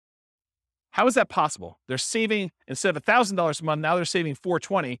 How is that possible? They're saving, instead of $1,000 a month, now they're saving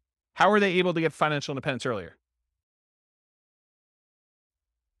 $420. How are they able to get financial independence earlier?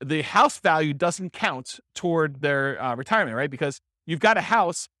 The house value doesn't count toward their retirement, right? Because you've got a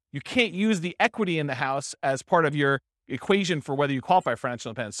house, you can't use the equity in the house as part of your equation for whether you qualify for financial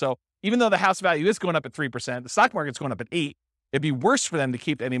independence. So even though the house value is going up at 3%, the stock market's going up at 8%. It'd be worse for them to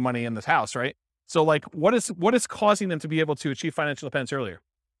keep any money in this house, right? So like, what is causing them to be able to achieve financial independence earlier?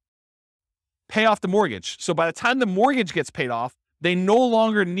 Pay off the mortgage. So by the time the mortgage gets paid off, they no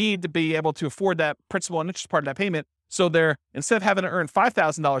longer need to be able to afford that principal and interest part of that payment. So they're, instead of having to earn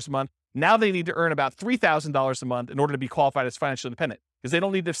 $5,000 a month, now they need to earn about $3,000 a month in order to be qualified as financially independent, because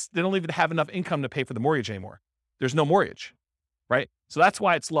they don't even have enough income to pay for the mortgage anymore. There's no mortgage, right? So that's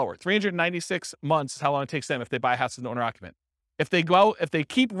why it's lower. 396 months is how long it takes them if they buy a house as an owner occupant. If they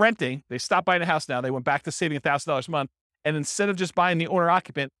keep renting, they stop buying a house now, they went back to saving $1,000 a month, and instead of just buying the owner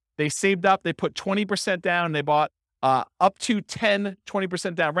occupant, they saved up, they put 20% down, they bought up to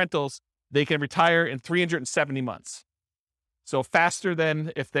 20% down rentals, they can retire in 370 months. So faster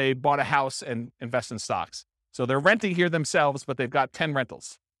than if they bought a house and invest in stocks. So they're renting here themselves, but they've got 10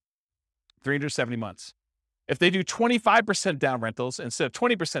 rentals, 370 months. If they do 25% down rentals instead of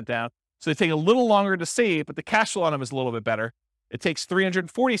 20% down, so they take a little longer to save, but the cash flow on them is a little bit better, it takes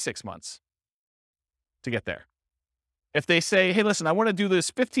 346 months to get there. If they say, hey, listen, I want to do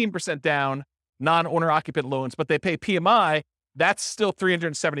this 15% down non-owner occupant loans, but they pay PMI, that's still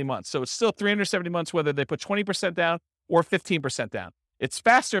 370 months. So it's still 370 months whether they put 20% down or 15% down. It's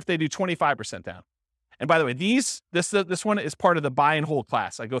faster if they do 25% down. And by the way, this one is part of the buy and hold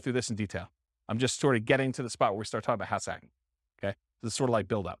class. I go through this in detail. I'm just sort of getting to the spot where we start talking about house hacking. Okay. This is sort of like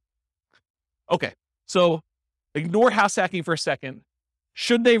build up. Okay. So ignore house hacking for a second.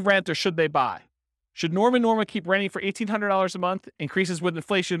 Should they rent or should they buy? Should Norm and Norma keep renting for $1,800 a month, increases with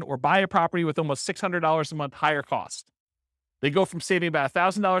inflation, or buy a property with almost $600 a month higher cost? They go from saving about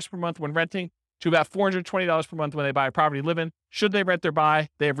 $1,000 per month when renting to about $420 per month when they buy a property to live in. Should they rent or buy?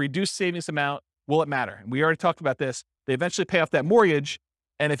 They have reduced savings amount. Will it matter? And we already talked about this. They eventually pay off that mortgage.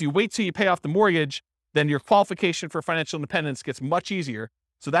 And if you wait till you pay off the mortgage, then your qualification for financial independence gets much easier.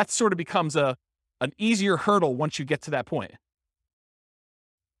 So that sort of becomes an easier hurdle once you get to that point.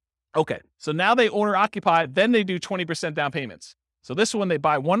 Okay, so now they owner occupy, then they do 20% down payments. So this one, they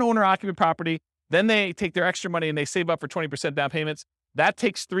buy one owner occupant property, then they take their extra money and they save up for 20% down payments. That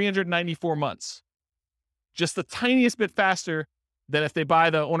takes 394 months. Just the tiniest bit faster than if they buy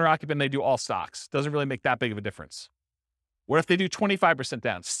the owner occupant and they do all stocks. Doesn't really make that big of a difference. What if they do 25%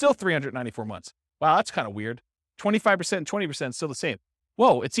 down? Still 394 months. Wow, that's kind of weird. 25% and 20% still the same.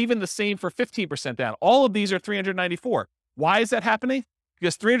 Whoa, it's even the same for 15% down. All of these are 394. Why is that happening?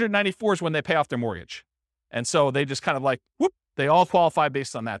 Because 394 is when they pay off their mortgage. And so they just kind of like, whoop, they all qualify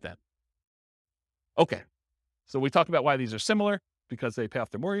based on that then. Okay, so we talked about why these are similar, because they pay off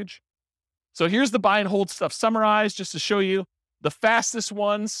their mortgage. So here's the buy and hold stuff summarized just to show you the fastest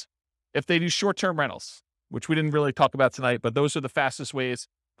ones if they do short-term rentals, which we didn't really talk about tonight, but those are the fastest ways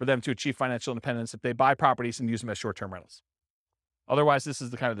for them to achieve financial independence if they buy properties and use them as short-term rentals. Otherwise, this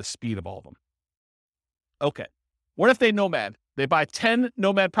is the kind of the speed of all of them. Okay, what if they nomad? They buy 10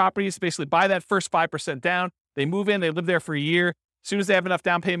 nomad properties, basically buy that first 5% down. They move in, they live there for a year. As soon as they have enough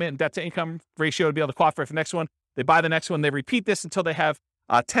down payment and debt to income ratio to be able to qualify for the next one, they buy the next one. They repeat this until they have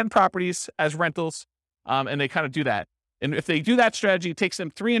 10 properties as rentals. And they kind of do that. And if they do that strategy, it takes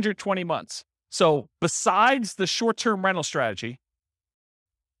them 320 months. So besides the short-term rental strategy,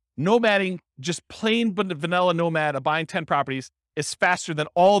 nomading, just plain vanilla nomad of buying 10 properties, is faster than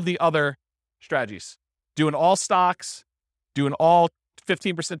all the other strategies. Doing all stocks, doing all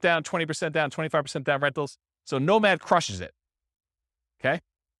 15% down, 20% down, 25% down rentals. So nomad crushes it. Okay?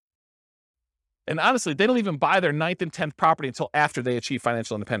 And honestly, they don't even buy their 9th and 10th property until after they achieve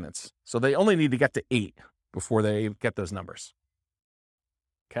financial independence. So they only need to get to 8 before they get those numbers.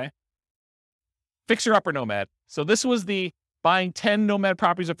 Okay? Fixer Upper Nomad. So this was the buying 10 nomad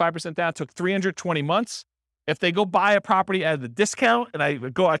properties at 5% down, took 320 months. If they go buy a property at a discount, and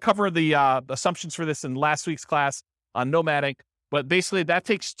I cover the assumptions for this in last week's class on nomading, but basically that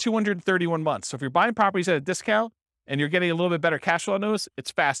takes 231 months. So if you're buying properties at a discount and you're getting a little bit better cash flow on those, it's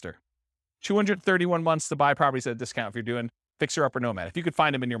faster. 231 months to buy properties at a discount if you're doing Fixer Upper Nomad, if you could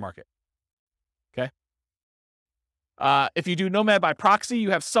find them in your market. Okay. If you do nomad by proxy, you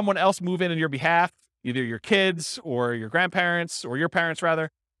have someone else move in on your behalf, either your kids or your grandparents, or your parents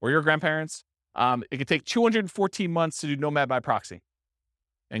rather, or your grandparents. It could take 214 months to do nomad by proxy.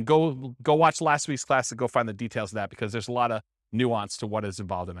 And go watch last week's class to go find the details of that, because there's a lot of nuance to what is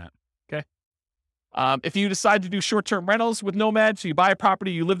involved in that. Okay. If you decide to do short-term rentals with nomad, so you buy a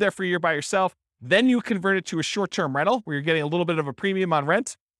property, you live there for a year by yourself, then you convert it to a short-term rental where you're getting a little bit of a premium on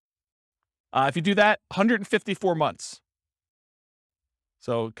rent. If you do that, 154 months.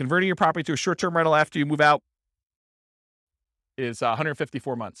 So converting your property to a short-term rental after you move out is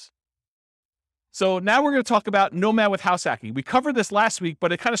 154 months. So now we're going to talk about nomad with house hacking. We covered this last week,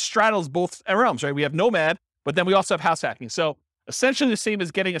 but it kind of straddles both realms, right? We have nomad, but then we also have house hacking. So essentially the same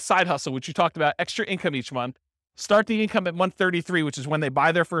as getting a side hustle, which you talked about, extra income each month. Start the income at month 33, which is when they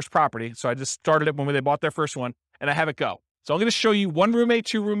buy their first property. So I just started it when they bought their first one, and I have it go. So I'm going to show you 1 roommate,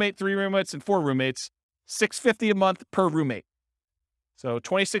 2 roommate, 3 roommates, and 4 roommates, $650 a month per roommate. So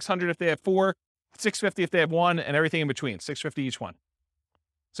 $2,600 if they have 4, $650 if they have 1, and everything in between, $650 each one.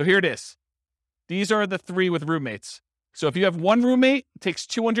 So here it is. These are the 3 with roommates. So if you have 1 roommate, it takes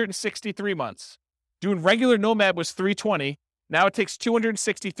 263 months. Doing regular nomad was 320. Now it takes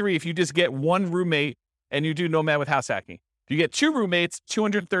 263 if you just get 1 roommate and you do nomad with house hacking. If you get 2 roommates,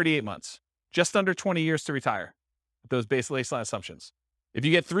 238 months, just under 20 years to retire with those baseline assumptions. If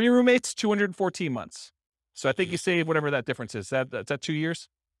you get 3 roommates, 214 months. So I think you save whatever that difference is. That's 2 years,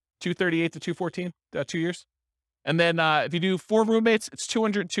 238 to 214, 2 years. And then if you do 4 roommates, it's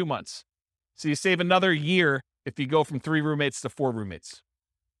 202 months. So you save another year if you go from 3 roommates to 4 roommates.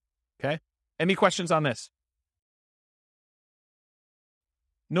 Okay. Any questions on this?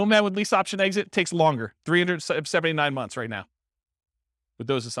 Nomad with lease option exit takes longer, 379 months right now with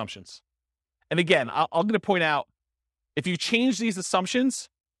those assumptions. And again, I'm going to point out, if you change these assumptions,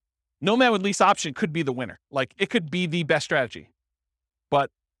 nomad with lease option could be the winner. Like, it could be the best strategy. But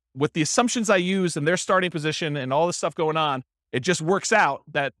with the assumptions I use and their starting position and all this stuff going on, it just works out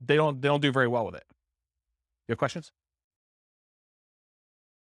that they don't do very well with it. You have questions?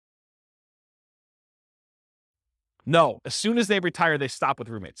 No. As soon as they retire, they stop with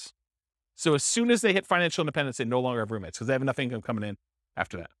roommates. So as soon as they hit financial independence, they no longer have roommates because they have enough income coming in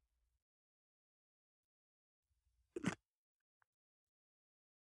after that.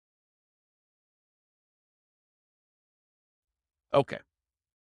 Okay.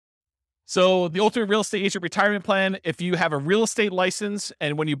 So the ultimate real estate agent retirement plan, if you have a real estate license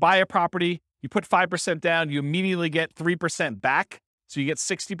and when you buy a property, you put 5% down, you immediately get 3% back. So you get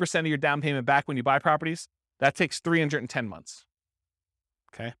 60% of your down payment back when you buy properties. That takes 310 months.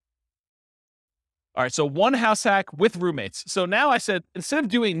 Okay. All right. So 1 house hack with roommates. So now I said, instead of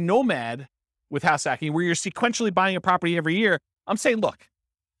doing nomad with house hacking, where you're sequentially buying a property every year, I'm saying, look,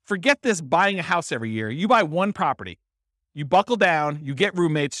 forget this buying a house every year. You buy 1 property. You buckle down, you get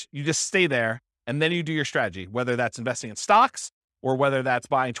roommates, you just stay there, and then you do your strategy, whether that's investing in stocks or whether that's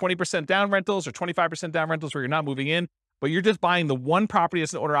buying 20% down rentals or 25% down rentals where you're not moving in, but you're just buying the 1 property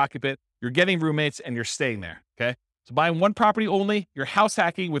as an owner occupant, you're getting roommates, and you're staying there, okay? So buying 1 property only, you're house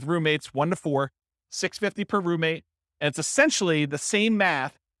hacking with roommates, 1 to 4, $650 per roommate, and it's essentially the same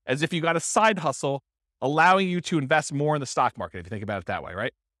math as if you got a side hustle allowing you to invest more in the stock market, if you think about it that way,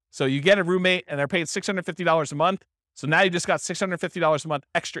 right? So you get a roommate and they're paying $650 a month. So now you just got $650 a month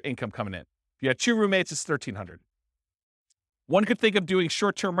extra income coming in. If you had 2 roommates, it's $1,300. One could think of doing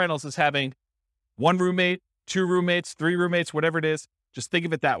short-term rentals as having 1 roommate, 2 roommates, 3 roommates, whatever it is. Just think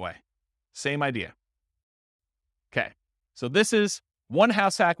of it that way. Same idea. Okay. So this is 1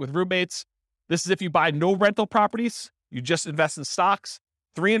 house hack with roommates. This is if you buy no rental properties, you just invest in stocks,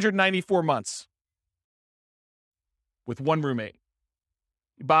 394 months with 1 roommate.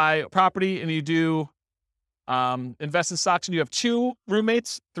 You buy a property and you do Invest in stocks and you have 2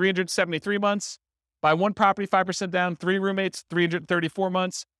 roommates, 373 months. Buy 1 property, 5% down, 3 roommates, 334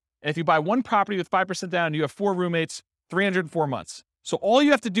 months. And if you buy 1 property with 5% down, you have 4 roommates, 304 months. So all you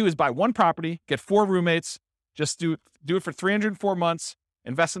have to do is buy 1 property, get 4 roommates, just do it for 304 months,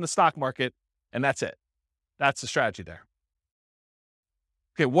 invest in the stock market, and that's it. That's the strategy there.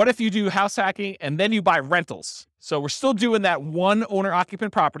 Okay, what if you do house hacking and then you buy rentals? So we're still doing that 1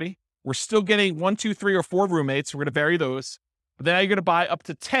 owner-occupant property. We're still getting 1, 2, 3, or 4 roommates. We're going to vary those. But then you're going to buy up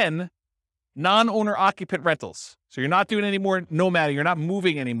to 10 non-owner-occupant rentals. So you're not doing any more nomading. You're not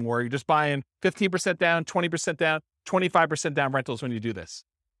moving anymore. You're just buying 15% down, 20% down, 25% down rentals when you do this.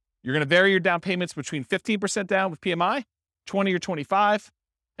 You're going to vary your down payments between 15% down with PMI, 20 or 25.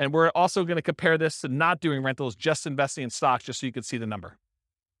 And we're also going to compare this to not doing rentals, just investing in stocks, just so you can see the number.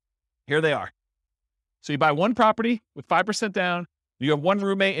 Here they are. So you buy 1 property with 5% down, you have 1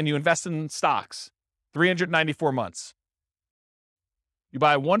 roommate, and you invest in stocks, 394 months. You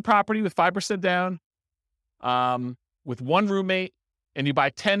buy 1 property with 5% down, with 1 roommate, and you buy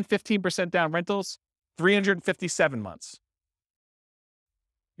 10, 15% down rentals, 357 months.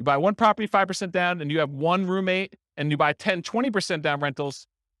 You buy 1 property, 5% down, and you have 1 roommate, and you buy 10, 20% down rentals,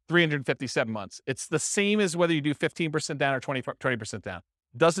 357 months. It's the same as whether you do 15% down or 20% down.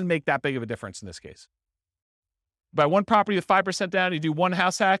 Doesn't make that big of a difference in this case. Buy 1 property with 5% down, you do 1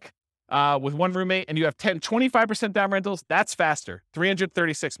 house hack with 1 roommate, and you have 10, 25% down rentals. That's faster,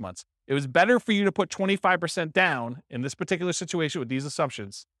 336 months. It was better for you to put 25% down in this particular situation with these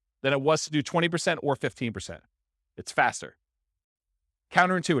assumptions than it was to do 20% or 15%. It's faster.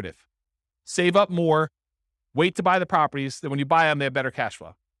 Counterintuitive. Save up more, wait to buy the properties, then when you buy them, they have better cash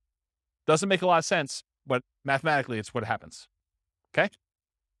flow. Doesn't make a lot of sense, but mathematically, it's what happens. Okay?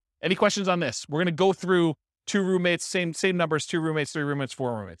 Any questions on this? We're going to go through 2 roommates, same numbers, 2 roommates, 3 roommates,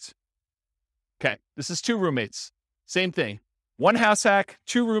 4 roommates. Okay, this is 2 roommates. Same thing. 1 house hack,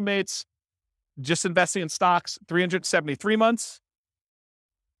 2 roommates, just investing in stocks, 373 months.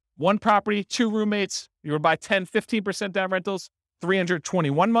 1 property, 2 roommates, you would buy 10, 15% down rentals,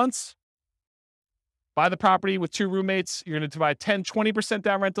 321 months. Buy the property with 2 roommates, you're going to buy 10, 20%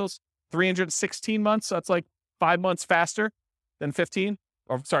 down rentals, 316 months. So that's like 5 months faster than 15.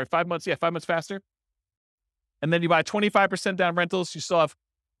 Or sorry, 5 months. Yeah, 5 months faster. And then you buy 25% down rentals. You still have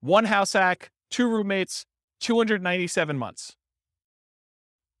 1 house hack, 2 roommates, 297 months.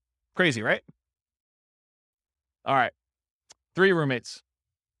 Crazy, right? All right. 3 roommates.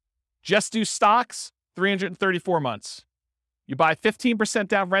 Just do stocks, 334 months. You buy 15%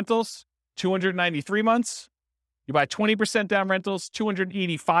 down rentals, 293 months. You buy 20% down rentals,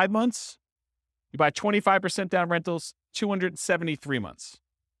 285 months. You buy 25% down rentals, 273 months.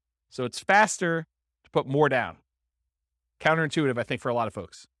 So it's faster to put more down. Counterintuitive, I think, for a lot of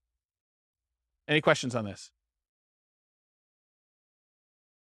folks. Any questions on this?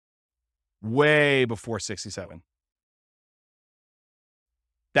 Way before 67.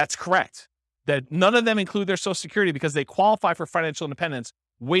 That's correct. That none of them include their Social Security because they qualify for financial independence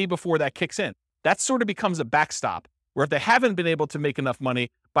way before that kicks in. That sort of becomes a backstop, where if they haven't been able to make enough money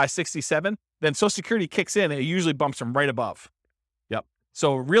by 67, then Social Security kicks in and it usually bumps them right above. Yep.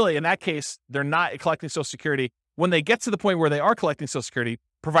 So really, in that case, they're not collecting Social Security. When they get to the point where they are collecting Social Security,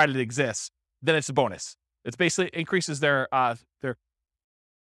 provided it exists, then it's a bonus. It's basically increases their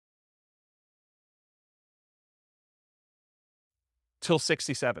till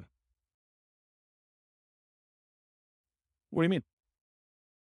 67. What do you mean?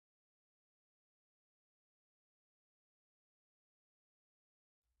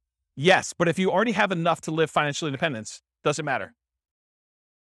 Yes, but if you already have enough to live financial independence, doesn't matter.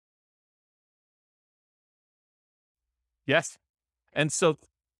 Yes. And so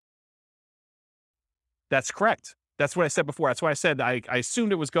that's correct. That's what I said before. That's why I said I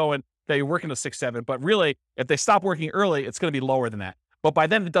assumed it was going that you're working to 6-7, but really, if they stop working early, it's going to be lower than that. But by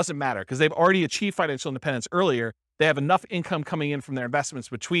then, it doesn't matter because they've already achieved financial independence earlier. They have enough income coming in from their investments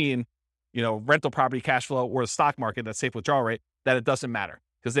between, rental property cash flow or the stock market, that safe withdrawal rate, that it doesn't matter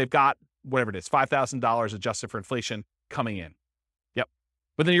because they've got whatever it is, $5,000 adjusted for inflation coming in. Yep.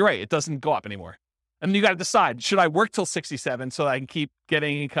 But then you're right. It doesn't go up anymore. And then you got to decide, should I work till 67 so that I can keep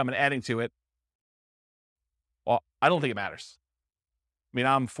getting income and adding to it? Well, I don't think it matters. I mean,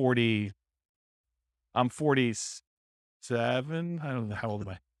 I'm 47. I don't know. How old am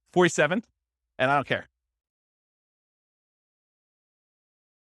I? 47. And I don't care.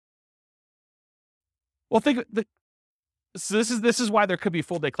 Well, so this is why there could be a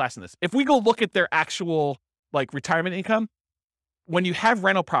full day class in this. If we go look at their actual retirement income, when you have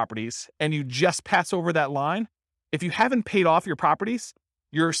rental properties and you just pass over that line, if you haven't paid off your properties,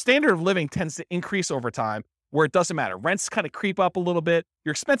 your standard of living tends to increase over time where it doesn't matter. Rents kind of creep up a little bit.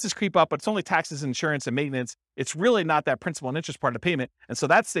 Your expenses creep up, but it's only taxes, insurance, and maintenance. It's really not that principal and interest part of the payment. And so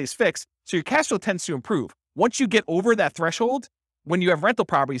that stays fixed. So your cash flow tends to improve. Once you get over that threshold, when you have rental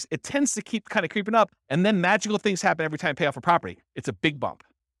properties, it tends to keep kind of creeping up. And then magical things happen every time you pay off a property. It's a big bump,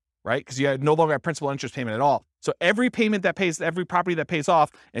 right? Because you no longer have principal and interest payment at all. So every payment that pays, every property that pays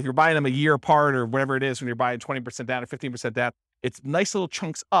off, if you're buying them a year apart or whatever it is, when you're buying 20% down or 15% down, it's nice little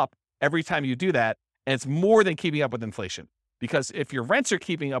chunks up every time you do that. And it's more than keeping up with inflation. Because if your rents are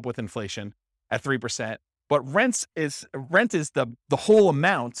keeping up with inflation at 3%, but rent is the whole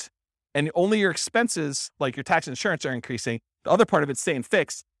amount, and only your expenses, like your tax and insurance, are increasing, the other part of it's staying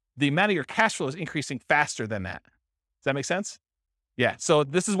fixed, the amount of your cash flow is increasing faster than that. Does that make sense? Yeah. So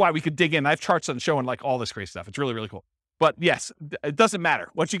this is why we could dig in. I have charts on showing like all this crazy stuff. It's really, really cool. But yes, it doesn't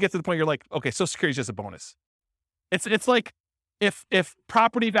matter. Once you get to the point, you're like, okay, Social Security is just a bonus. It's like if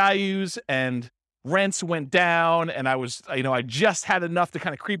property values and rents went down and I just had enough to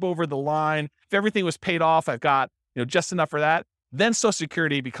kind of creep over the line. If everything was paid off, I've got, just enough for that. Then Social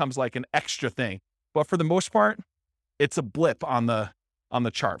Security becomes like an extra thing. But for the most part, it's a blip on the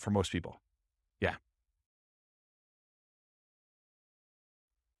chart for most people. Yeah.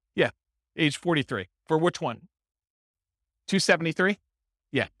 Yeah. Age 43. For which one? 273?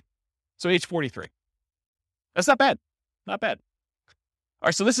 Yeah. So age 43. That's not bad. Not bad. All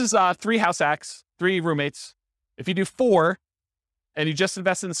right. So this is 3 house hacks, 3 roommates. If you do 4 and you just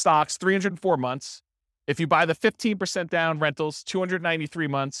invest in the stocks, 304 months. If you buy the 15% down rentals, 293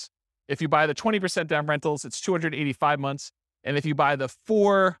 months. If you buy the 20% down rentals, it's 285 months. And if you buy the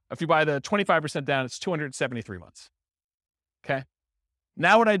 25% down, it's 273 months. Okay.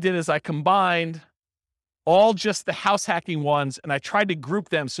 Now what I did is I combined all just the house hacking ones, and I tried to group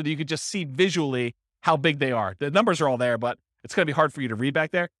them so that you could just see visually how big they are. The numbers are all there, but it's going to be hard for you to read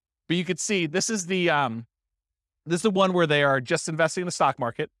back there. But you could see this is the one where they are just investing in the stock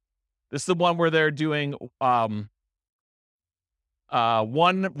market. This is the one where they're doing one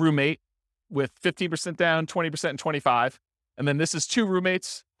roommate with 15% down, 20% and 25. And then this is 2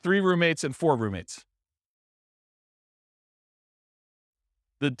 roommates, 3 roommates, and 4 roommates.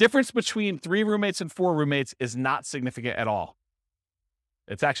 The difference between 3 roommates and 4 roommates is not significant at all.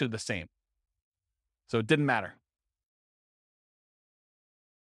 It's actually the same. So it didn't matter.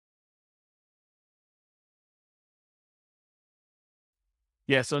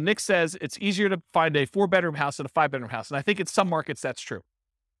 Yeah, so Nick says it's easier to find a 4-bedroom house than a 5-bedroom house. And I think in some markets that's true.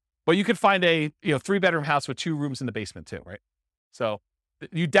 But you could find a 3-bedroom house with 2 rooms in the basement too, right? So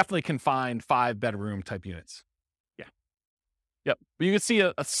you definitely can find 5-bedroom type units. Yeah. Yep. But you can see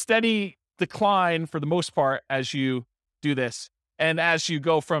a steady decline for the most part as you do this. And as you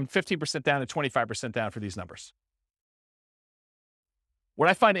go from 15% down to 25% down for these numbers. What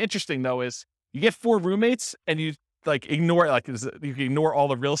I find interesting though is you get 4 roommates and you ignore all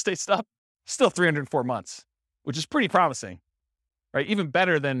the real estate stuff, still 304 months, which is pretty promising, right? Even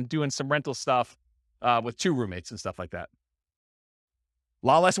better than doing some rental stuff with 2 roommates and stuff like that. A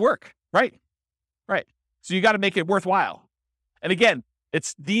lot less work, right? Right. So you got to make it worthwhile. And again,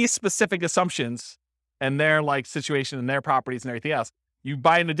 it's these specific assumptions and their situation and their properties and everything else. You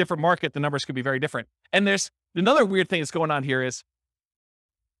buy in a different market, the numbers could be very different. And there's another weird thing that's going on here is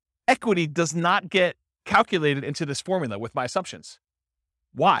equity does not get calculated into this formula with my assumptions.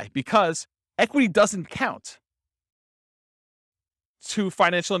 Why? Because equity doesn't count to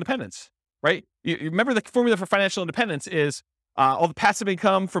financial independence, right? You remember the formula for financial independence is all the passive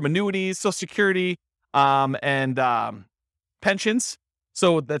income from annuities, Social Security, and pensions.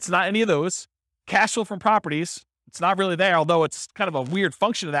 So that's not any of those. Cash flow from properties, it's not really there, although it's kind of a weird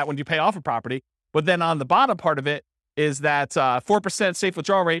function of that when you pay off a property. But then on the bottom part of it is that 4% safe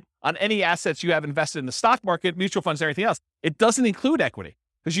withdrawal rate on any assets you have invested in the stock market, mutual funds, and everything else. It doesn't include equity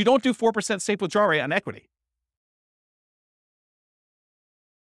because you don't do 4% safe withdrawal rate on equity.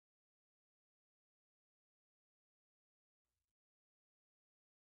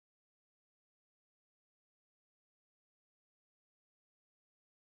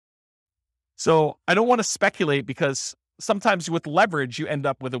 So I don't want to speculate because sometimes with leverage, you end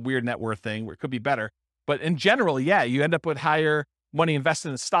up with a weird net worth thing where it could be better. But in general, yeah, you end up with higher money invested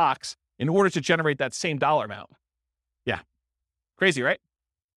in stocks in order to generate that same dollar amount. Yeah. Crazy, right?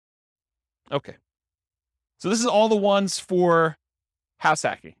 Okay. So this is all the ones for house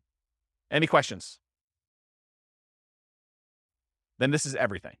hacking. Any questions? Then this is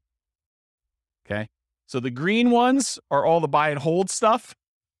everything. Okay. So the green ones are all the buy and hold stuff.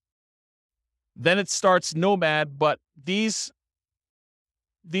 Then it starts Nomad, but these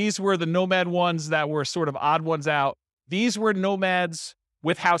were the Nomad ones that were sort of odd ones out. These were Nomads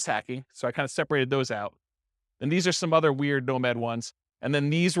with house hacking. So I kind of separated those out. And these are some other weird Nomad ones. And then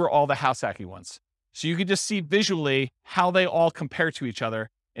these were all the house hacking ones. So you could just see visually how they all compare to each other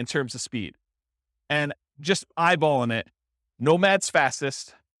in terms of speed. And just eyeballing it, Nomad's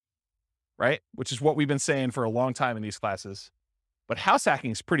fastest, right? Which is what we've been saying for a long time in these classes. But house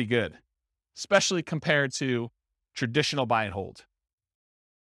hacking is pretty good, especially compared to traditional buy and hold,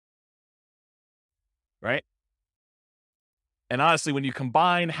 right? And honestly, when you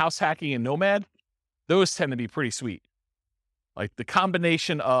combine house hacking and Nomad, those tend to be pretty sweet. Like the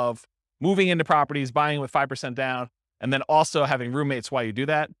combination of moving into properties, buying with 5% down, and then also having roommates while you do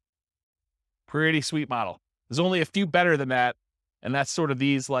that, pretty sweet model. There's only a few better than that, and that's sort of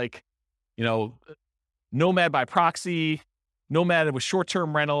these like, Nomad by proxy, Nomad with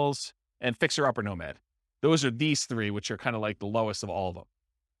short-term rentals, and fixer-upper Nomad. Those are these three, which are kind of like the lowest of all of them.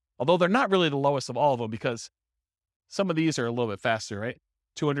 Although they're not really the lowest of all of them because some of these are a little bit faster, right?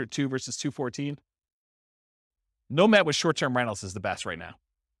 202 versus 214. Nomad with short-term rentals is the best right now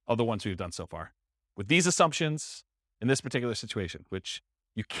of the ones we've done so far. With these assumptions in this particular situation, which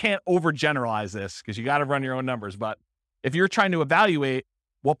you can't overgeneralize this because you got to run your own numbers. But if you're trying to evaluate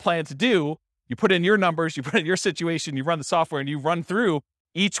what plan to do, you put in your numbers, you put in your situation, you run the software, and you run through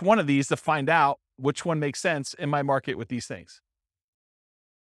each one of these to find out which one makes sense in my market with these things.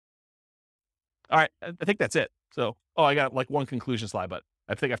 All right, I think that's it. So, I got like one conclusion slide, but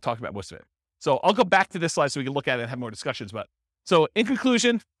I think I've talked about most of it. So I'll go back to this slide so we can look at it and have more discussions. But so in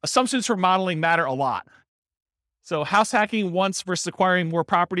conclusion, assumptions for modeling matter a lot. So house hacking once versus acquiring more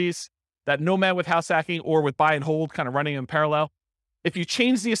properties, that Nomad with house hacking or with buy and hold kind of running in parallel. If you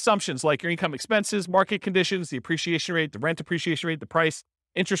change the assumptions like your income expenses, market conditions, the appreciation rate, the rent appreciation rate, the price,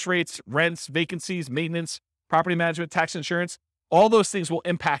 interest rates, rents, vacancies, maintenance, property management, tax insurance, all those things will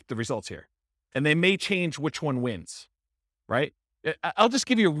impact the results here. And they may change which one wins, right? I'll just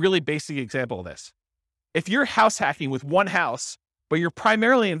give you a really basic example of this. If you're house hacking with one house, but you're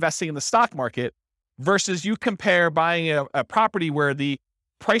primarily investing in the stock market versus you compare buying a property where the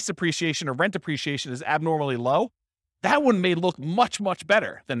price appreciation or rent appreciation is abnormally low, that one may look much, much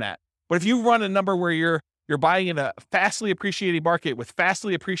better than that. But if you run a number where you're buying in a fastly appreciating market with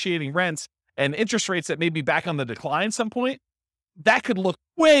fastly appreciating rents and interest rates that may be back on the decline at some point, that could look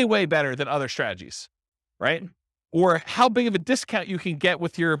way, way better than other strategies, right? Or how big of a discount you can get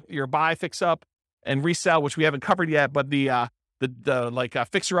with your buy, fix up, and resell, which we haven't covered yet, but the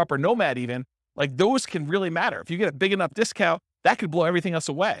fixer up or Nomad even, like those can really matter. If you get a big enough discount, that could blow everything else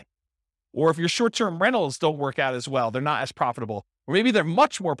away. Or if your short-term rentals don't work out as well, they're not as profitable, or maybe they're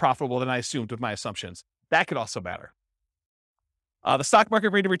much more profitable than I assumed with my assumptions. That could also matter. The stock market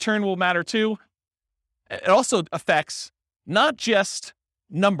rate of return will matter too. It also affects not just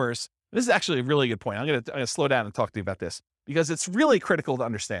numbers. This is actually a really good point. I'm going to slow down and talk to you about this because it's really critical to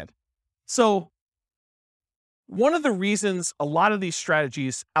understand. So one of the reasons a lot of these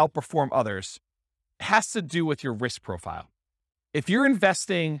strategies outperform others has to do with your risk profile. If you're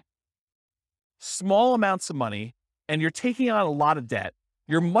investing small amounts of money and you're taking on a lot of debt,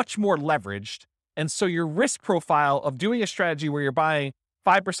 you're much more leveraged. And so your risk profile of doing a strategy where you're buying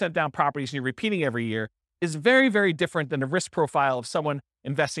 5% down properties and you're repeating every year is very, very different than the risk profile of someone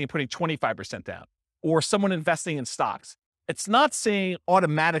investing and putting 25% down or someone investing in stocks. It's not saying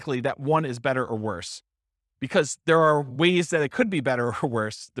automatically that one is better or worse because there are ways that it could be better or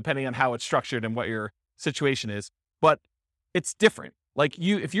worse depending on how it's structured and what your situation is, but it's different. Like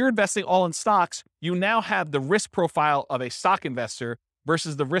if you're investing all in stocks, you now have the risk profile of a stock investor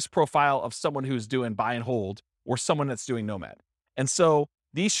versus the risk profile of someone who's doing buy and hold or someone that's doing Nomad. And so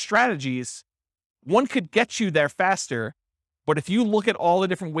these strategies, one could get you there faster, but if you look at all the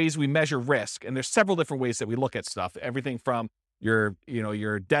different ways we measure risk, and there's several different ways that we look at stuff, everything from your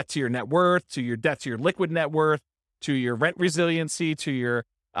debt to your net worth, to your debt to your liquid net worth, to your rent resiliency, to your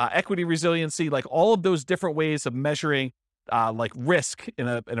equity resiliency, like all of those different ways of measuring like risk in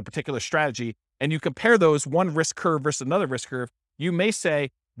a particular strategy, and you compare those one risk curve versus another risk curve, you may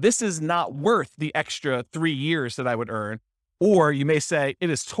say, this is not worth the extra 3 years that I would earn. Or you may say, it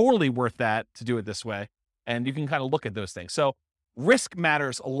is totally worth that to do it this way. And you can kind of look at those things. So risk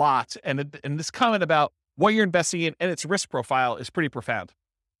matters a lot. And this comment about what you're investing in and its risk profile is pretty profound.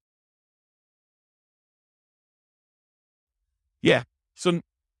 Yeah. So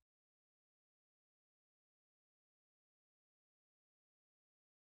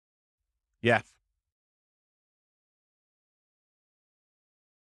yeah.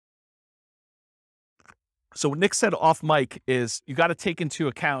 So what Nick said off mic is you got to take into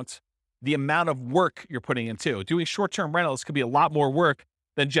account the amount of work you're putting into. Doing short-term rentals could be a lot more work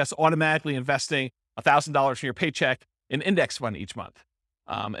than just automatically investing $1,000 from your paycheck in index fund each month.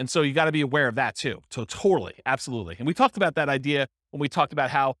 And so you got to be aware of that too. So totally, absolutely. And we talked about that idea when we talked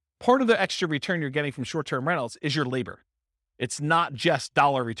about how part of the extra return you're getting from short-term rentals is your labor. It's not just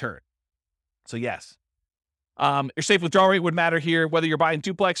dollar return. So yes, your safe withdrawal rate would matter here. Whether you're buying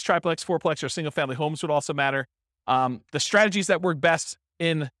duplex, triplex, fourplex, or single-family homes would also matter. The strategies that work best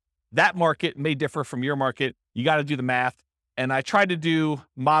in that market may differ from your market. You got to do the math. And I tried to do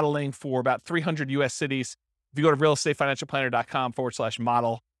modeling for about 300 U.S. cities. If you go to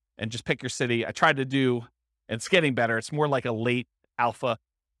realestatefinancialplanner.com/model and just pick your city, I tried to do, and it's getting better. It's more like a late alpha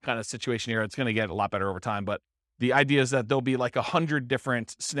kind of situation here. It's going to get a lot better over time. But the idea is that there'll be like 100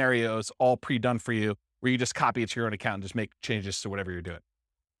 different scenarios all pre-done for you where you just copy it to your own account and just make changes to whatever you're doing.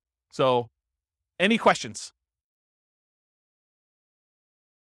 So any questions?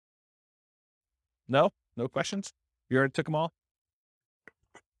 No questions? You already took them all?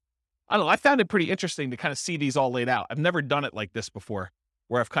 I don't know. I found it pretty interesting to kind of see these all laid out. I've never done it like this before,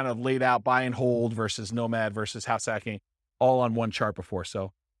 where I've kind of laid out buy and hold versus nomad versus house hacking all on one chart before.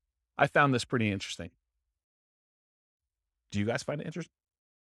 So I found this pretty interesting. Do you guys find it interesting?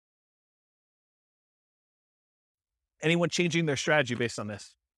 Anyone changing their strategy based on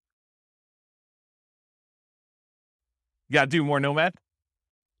this? You got to do more nomad?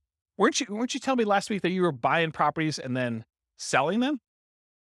 Weren't you telling me last week that you were buying properties and then selling them?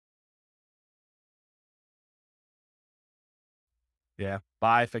 Yeah.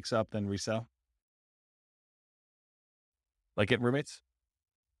 Buy, fix up, then resell. Like get roommates?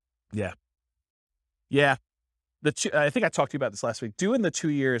 Yeah. Yeah. I think I talked to you about this last week. Doing the 2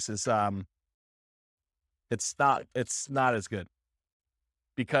 years is, it's not as good,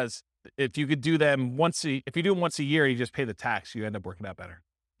 because if you could do them if you do them once a year, you just pay the tax, you end up working out better.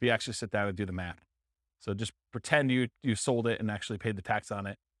 If you actually sit down and do the math. So just pretend you sold it and actually paid the tax on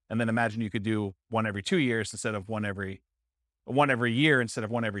it. And then imagine you could do one every 2 years instead of one every year instead of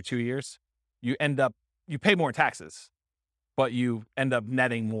one every 2 years. You pay more taxes, but you end up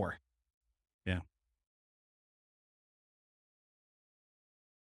netting more. Yeah.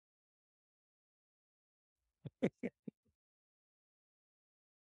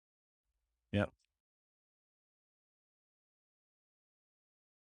 Yeah.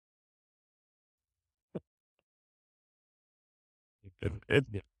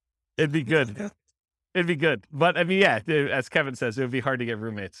 It'd be good. It'd be good. But I mean, yeah, as Kevin says, it would be hard to get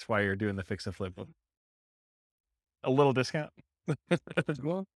roommates while you're doing the fix and flip. A little discount.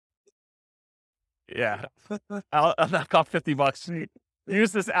 Yeah. I'll knock off $50.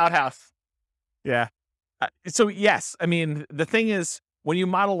 Use this outhouse. Yeah. So yes, I mean, the thing is, when you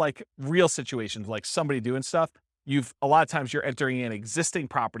model like real situations, like somebody doing stuff, a lot of times you're entering in existing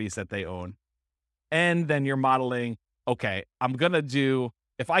properties that they own. And then you're modeling, okay,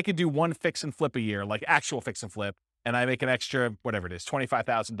 if I could do one fix and flip a year, like actual fix and flip, and I make an extra, whatever it is,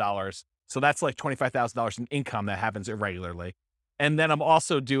 $25,000. So that's like $25,000 in income that happens irregularly. And then I'm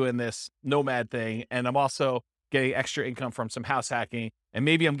also doing this nomad thing, and I'm also getting extra income from some house hacking, and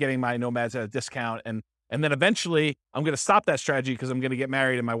maybe I'm getting my nomads at a discount. And then eventually I'm going to stop that strategy because I'm going to get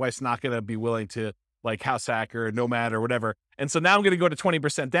married and my wife's not going to be willing to like house hack or nomad or whatever. And so now I'm going to go to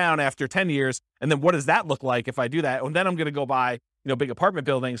 20% down after 10 years. And then what does that look like if I do that? And then I'm going to go buy, big apartment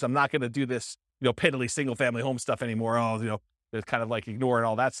buildings. I'm not going to do this, piddly single family home stuff anymore. It's kind of like ignoring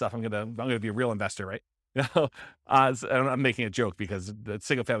all that stuff. I'm going to be a real investor, right? I'm making a joke because the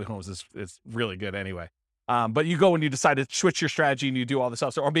single family homes is really good anyway. But you go and you decide to switch your strategy and you do all this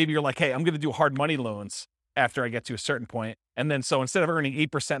stuff. Or maybe you're like, hey, I'm going to do hard money loans after I get to a certain point. And then so instead of earning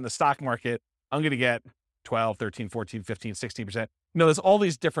 8% in the stock market, I'm going to get 12, 13, 14, 15, 16%. There's all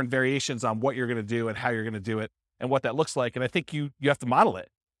these different variations on what you're going to do and how you're going to do it and what that looks like. And I think you have to model it.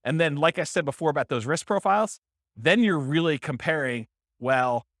 And then, like I said before about those risk profiles, then you're really comparing,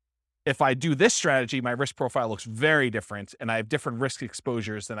 well, if I do this strategy, my risk profile looks very different and I have different risk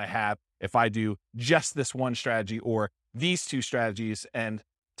exposures than I have if I do just this one strategy or these two strategies, and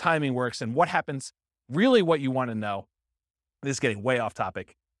timing works. And what happens, really what you want to know, this is getting way off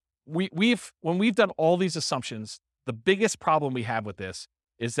topic. When we've done all these assumptions, the biggest problem we have with this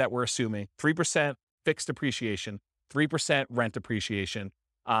is that we're assuming 3% fixed appreciation, 3% rent appreciation,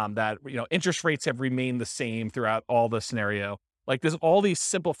 that, interest rates have remained the same throughout all the scenario. Like there's all these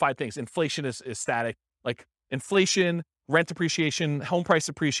simplified things. Inflation is static, like inflation, rent appreciation, home price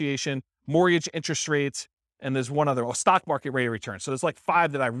appreciation, mortgage interest rates, and there's one other, stock market rate of return. So there's like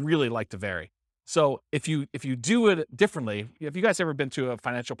 5 that I really like to vary. So if you do it differently, have you guys ever been to a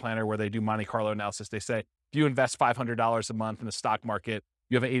financial planner where they do Monte Carlo analysis? They say, if you invest $500 a month in the stock market,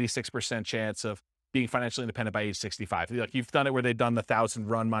 you have an 86% chance of being financially independent by age 65. Like you've done it where they've done the 1,000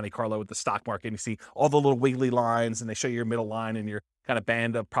 run Monte Carlo with the stock market, and you see all the little wiggly lines, and they show you your middle line and your kind of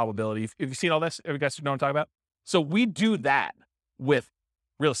band of probability. Have you seen all this? Have you guys know what I'm talking about? So we do that with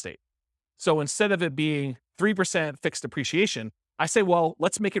real estate. So instead of it being 3% fixed appreciation, I say, well,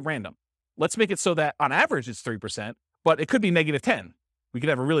 let's make it random. Let's make it so that on average it's 3%, but it could be negative 10. We could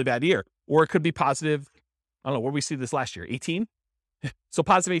have a really bad year, or it could be positive. I don't know, where we see this last year, 18. So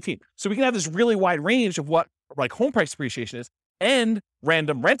positive 18. So we can have this really wide range of what like home price appreciation is, and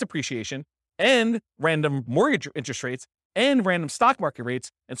random rent appreciation, and random mortgage interest rates, and random stock market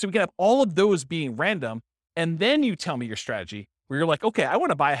rates. And so we can have all of those being random. And then you tell me your strategy where you're like, okay, I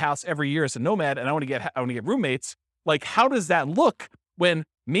want to buy a house every year as a nomad and I want to get roommates. Like, how does that look when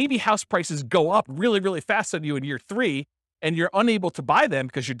maybe house prices go up really, really fast on you in year 3 and you're unable to buy them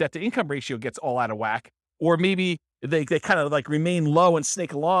because your debt to income ratio gets all out of whack? Or maybe they kind of like remain low and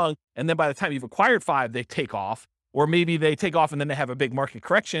snake along. And then by the time you've acquired 5, they take off. Or maybe they take off and then they have a big market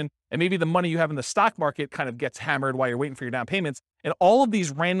correction. And maybe the money you have in the stock market kind of gets hammered while you're waiting for your down payments. And all of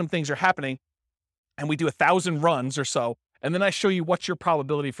these random things are happening. And we do 1,000 runs or so. And then I show you what's your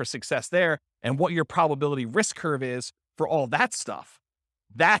probability for success there and what your probability risk curve is for all that stuff.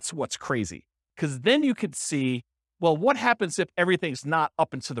 That's what's crazy. Because then you could see, well, what happens if everything's not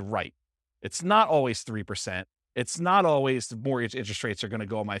up and to the right? It's not always 3%. It's not always the mortgage interest rates are going to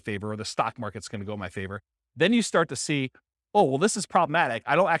go in my favor or the stock market's going to go in my favor. Then you start to see, oh, well, this is problematic.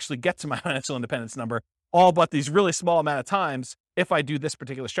 I don't actually get to my financial independence number all but these really small amount of times if I do this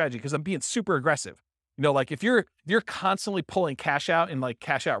particular strategy, because I'm being super aggressive. You know, like if you're constantly pulling cash out and like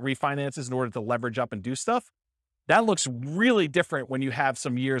cash out refinances in order to leverage up and do stuff, that looks really different when you have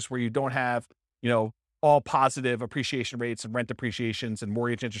some years where you don't have, you know, all positive appreciation rates and rent appreciations and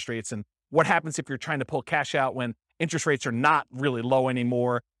mortgage interest rates. And what happens if you're trying to pull cash out when interest rates are not really low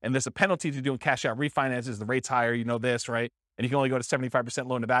anymore and there's a penalty to doing cash out refinances, the rate's higher, you know this, right? And you can only go to 75%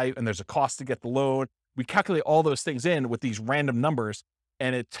 loan to value and there's a cost to get the loan. We calculate all those things in with these random numbers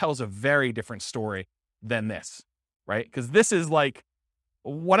and it tells a very different story than this, right? Because this is like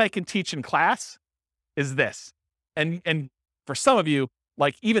what I can teach in class is this. And for some of you,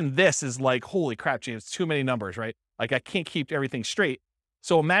 like even this is like, holy crap, James, too many numbers, right? Like I can't keep everything straight.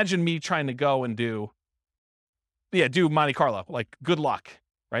 So imagine me trying to go and do Monte Carlo, like good luck,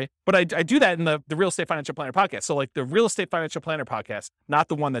 right? But I do that in the Real Estate Financial Planner podcast. So like the Real Estate Financial Planner podcast, not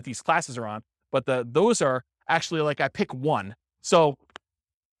the one that these classes are on, but those are actually like I pick one. So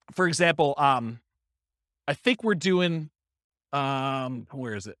for example, I think we're doing,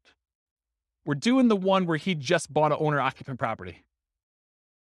 where is it? We're doing the one where he just bought an owner occupant property.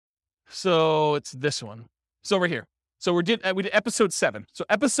 So it's this one. So we're here. So we did episode 7. So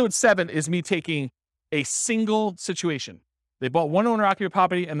episode 7 is me taking a single situation. They bought one owner occupant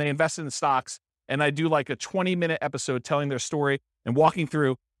property and they invested in stocks. And I do like a 20-minute episode telling their story and walking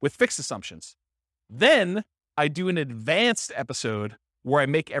through with fixed assumptions. Then I do an advanced episode where I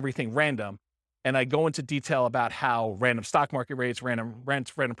make everything random. And I go into detail about how random stock market rates, random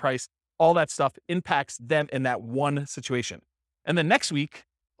rent, random price, all that stuff impacts them in that one situation. And then next week,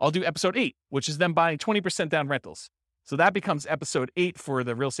 I'll do episode 8, which is them buying 20% down rentals. So that becomes episode 8 for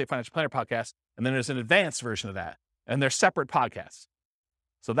the Real Estate Financial Planner podcast. And then there's an advanced version of that. And they're separate podcasts.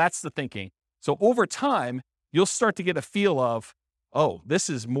 So that's the thinking. So over time, you'll start to get a feel of, oh,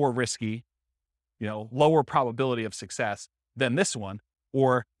 this is more risky, you know, lower probability of success than this one.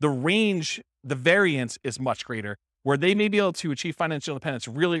 Or the range, the variance is much greater, where they may be able to achieve financial independence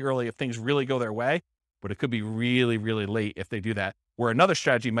really early if things really go their way, but it could be really, really late if they do that. Where another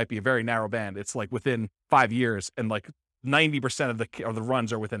strategy might be a very narrow band. It's like within 5 years and like 90% of the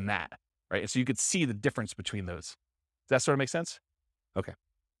runs are within that, right? And so you could see the difference between those. Does that sort of make sense? Okay.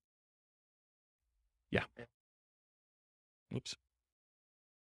 Yeah. Oops.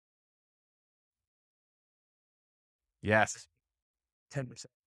 Yes. 10%.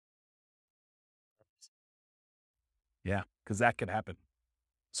 Yeah, because that could happen.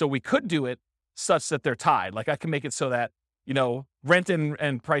 So we could do it such that they're tied. Like I can make it so that, you know, rent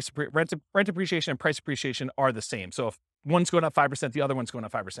appreciation and price appreciation are the same. So if one's going up 5%, the other one's going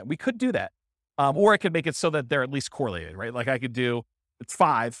up 5%. We could do that. Or I could make it so that they're at least correlated, right? Like I could do, it's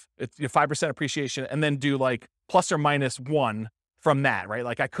 5% appreciation, and then do like plus or minus 1 from that, right?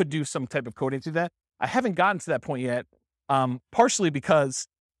 Like I could do some type of coding to that. I haven't gotten to that point yet, partially because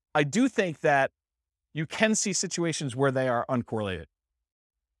I do think that you can see situations where they are uncorrelated.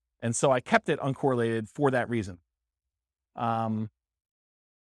 And so I kept it uncorrelated for that reason.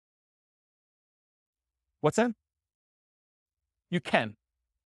 What's that? You can.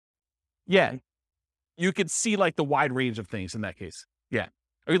 Yeah. You could see like the wide range of things in that case. Yeah.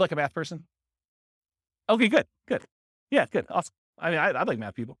 Are you like a math person? Okay, good. Good. Yeah, good. Awesome. I mean, I like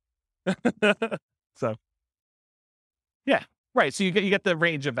math people. So, yeah. Right. So you get the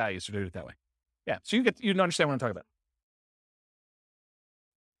range of values to do it that way. Yeah. So you understand what I'm talking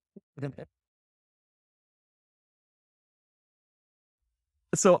about.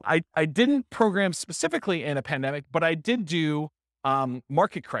 So I didn't program specifically in a pandemic, but I did do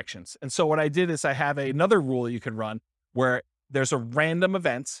market corrections. And so what I did is I have another rule you can run where there's a random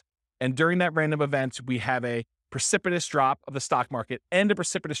event. And during that random event, we have a precipitous drop of the stock market and a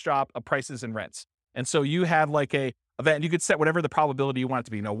precipitous drop of prices and rents. And so you have like a event, you could set whatever the probability you want it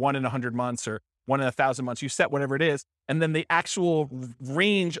to be, 1 in 100 months or 1 in 1,000 months, you set whatever it is. And then the actual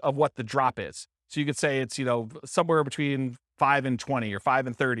range of what the drop is. So you could say it's, somewhere between 5 and 20 or 5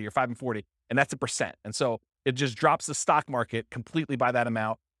 and 30 or 5 and 40, and that's a percent. And so it just drops the stock market completely by that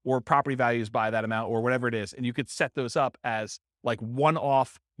amount, or property values by that amount, or whatever it is. And you could set those up as like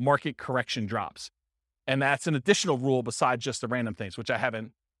one-off market correction drops. And that's an additional rule besides just the random things, which I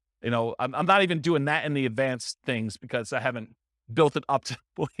haven't, I'm not even doing that in the advanced things because I haven't built it up to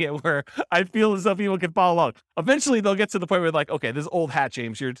where I feel as though people can follow along. Eventually they'll get to the point where like, okay, this is old hat,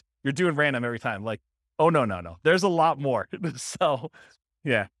 James, you're doing random every time. Like, oh, no. There's a lot more. So,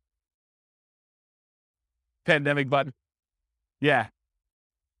 yeah. Pandemic button. Yeah.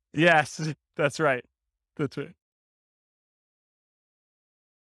 Yes, that's right. That's right.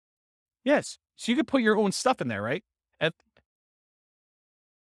 Yes. So you could put your own stuff in there, right? And,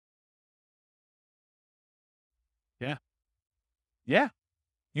 yeah. Yeah.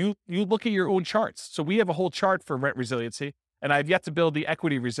 You look at your own charts. So we have a whole chart for rent resiliency, and I've yet to build the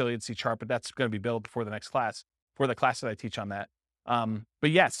equity resiliency chart, but that's going to be built before the next class, for the class that I teach on that.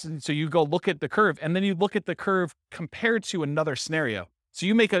 But yes, so you go look at the curve, and then you look at the curve compared to another scenario. So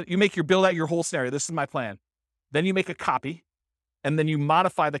you build out your whole scenario. This is my plan. Then you make a copy, and then you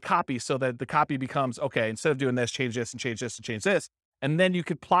modify the copy so that the copy becomes, okay, instead of doing this, change this and change this and change this. And then you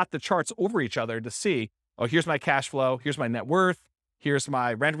could plot the charts over each other to see, oh, here's my cash flow, here's my net worth, here's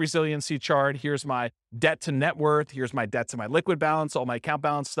my rent resiliency chart, here's my debt to net worth, here's my debt to my liquid balance, all my account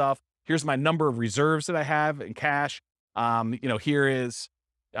balance stuff, here's my number of reserves that I have in cash. Here is,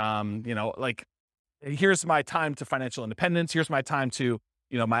 here's my time to financial independence, here's my time to,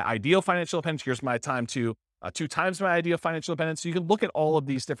 my ideal financial independence, here's my time to 2 times my ideal financial independence. So you can look at all of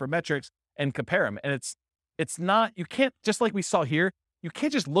these different metrics and compare them. And it's not, you can't, just like we saw here, you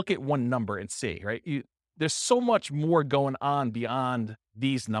can't just look at one number and see, right? There's so much more going on beyond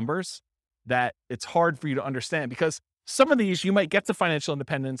these numbers that it's hard for you to understand, because some of these you might get to financial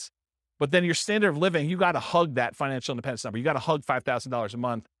independence, but then your standard of living, you got to hug that financial independence number. You got to hug $5,000 a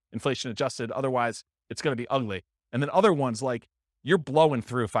month, inflation adjusted. Otherwise it's going to be ugly. And then other ones, like, you're blowing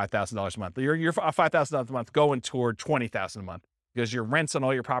through $5,000 a month. You're $5,000 a month going toward $20,000 a month, because your rents on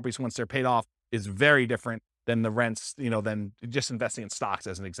all your properties once they're paid off is very different than the rents, than just investing in stocks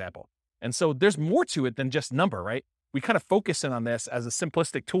as an example. And so there's more to it than just number, right? We kind of focus in on this as a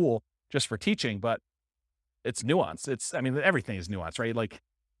simplistic tool just for teaching, but it's nuanced. Everything is nuanced, right? Like,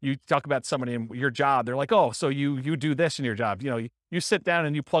 you talk about somebody in your job, they're like, oh, so you do this in your job. You sit down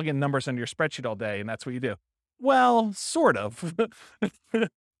and you plug in numbers into your spreadsheet all day, and that's what you do. Well, sort of.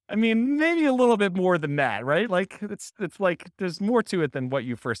 Maybe a little bit more than that, right? Like, it's like there's more to it than what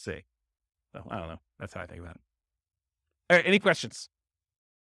you first see. So I don't know. That's how I think about it. All right. Any questions?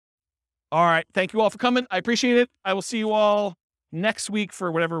 All right. Thank you all for coming. I appreciate it. I will see you all next week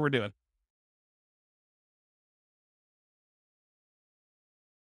for whatever we're doing.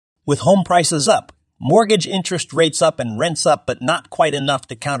 With home prices up, mortgage interest rates up, and rents up, but not quite enough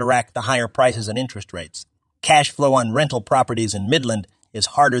to counteract the higher prices and interest rates, cash flow on rental properties in Midland is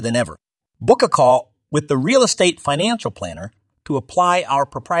harder than ever. Book a call with the Real Estate Financial Planner to apply our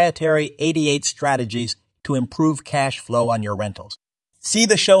proprietary 88 strategies to improve cash flow on your rentals. See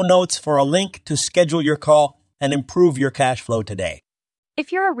the show notes for a link to schedule your call and improve your cash flow today.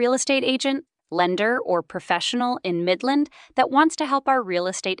 If you're a real estate agent, lender, or professional in Midland that wants to help our real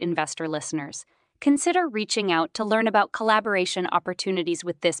estate investor listeners, consider reaching out to learn about collaboration opportunities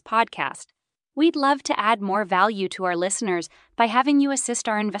with this podcast. We'd love to add more value to our listeners by having you assist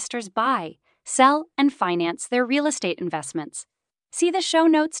our investors buy, sell, and finance their real estate investments. See the show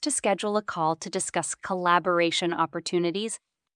notes to schedule a call to discuss collaboration opportunities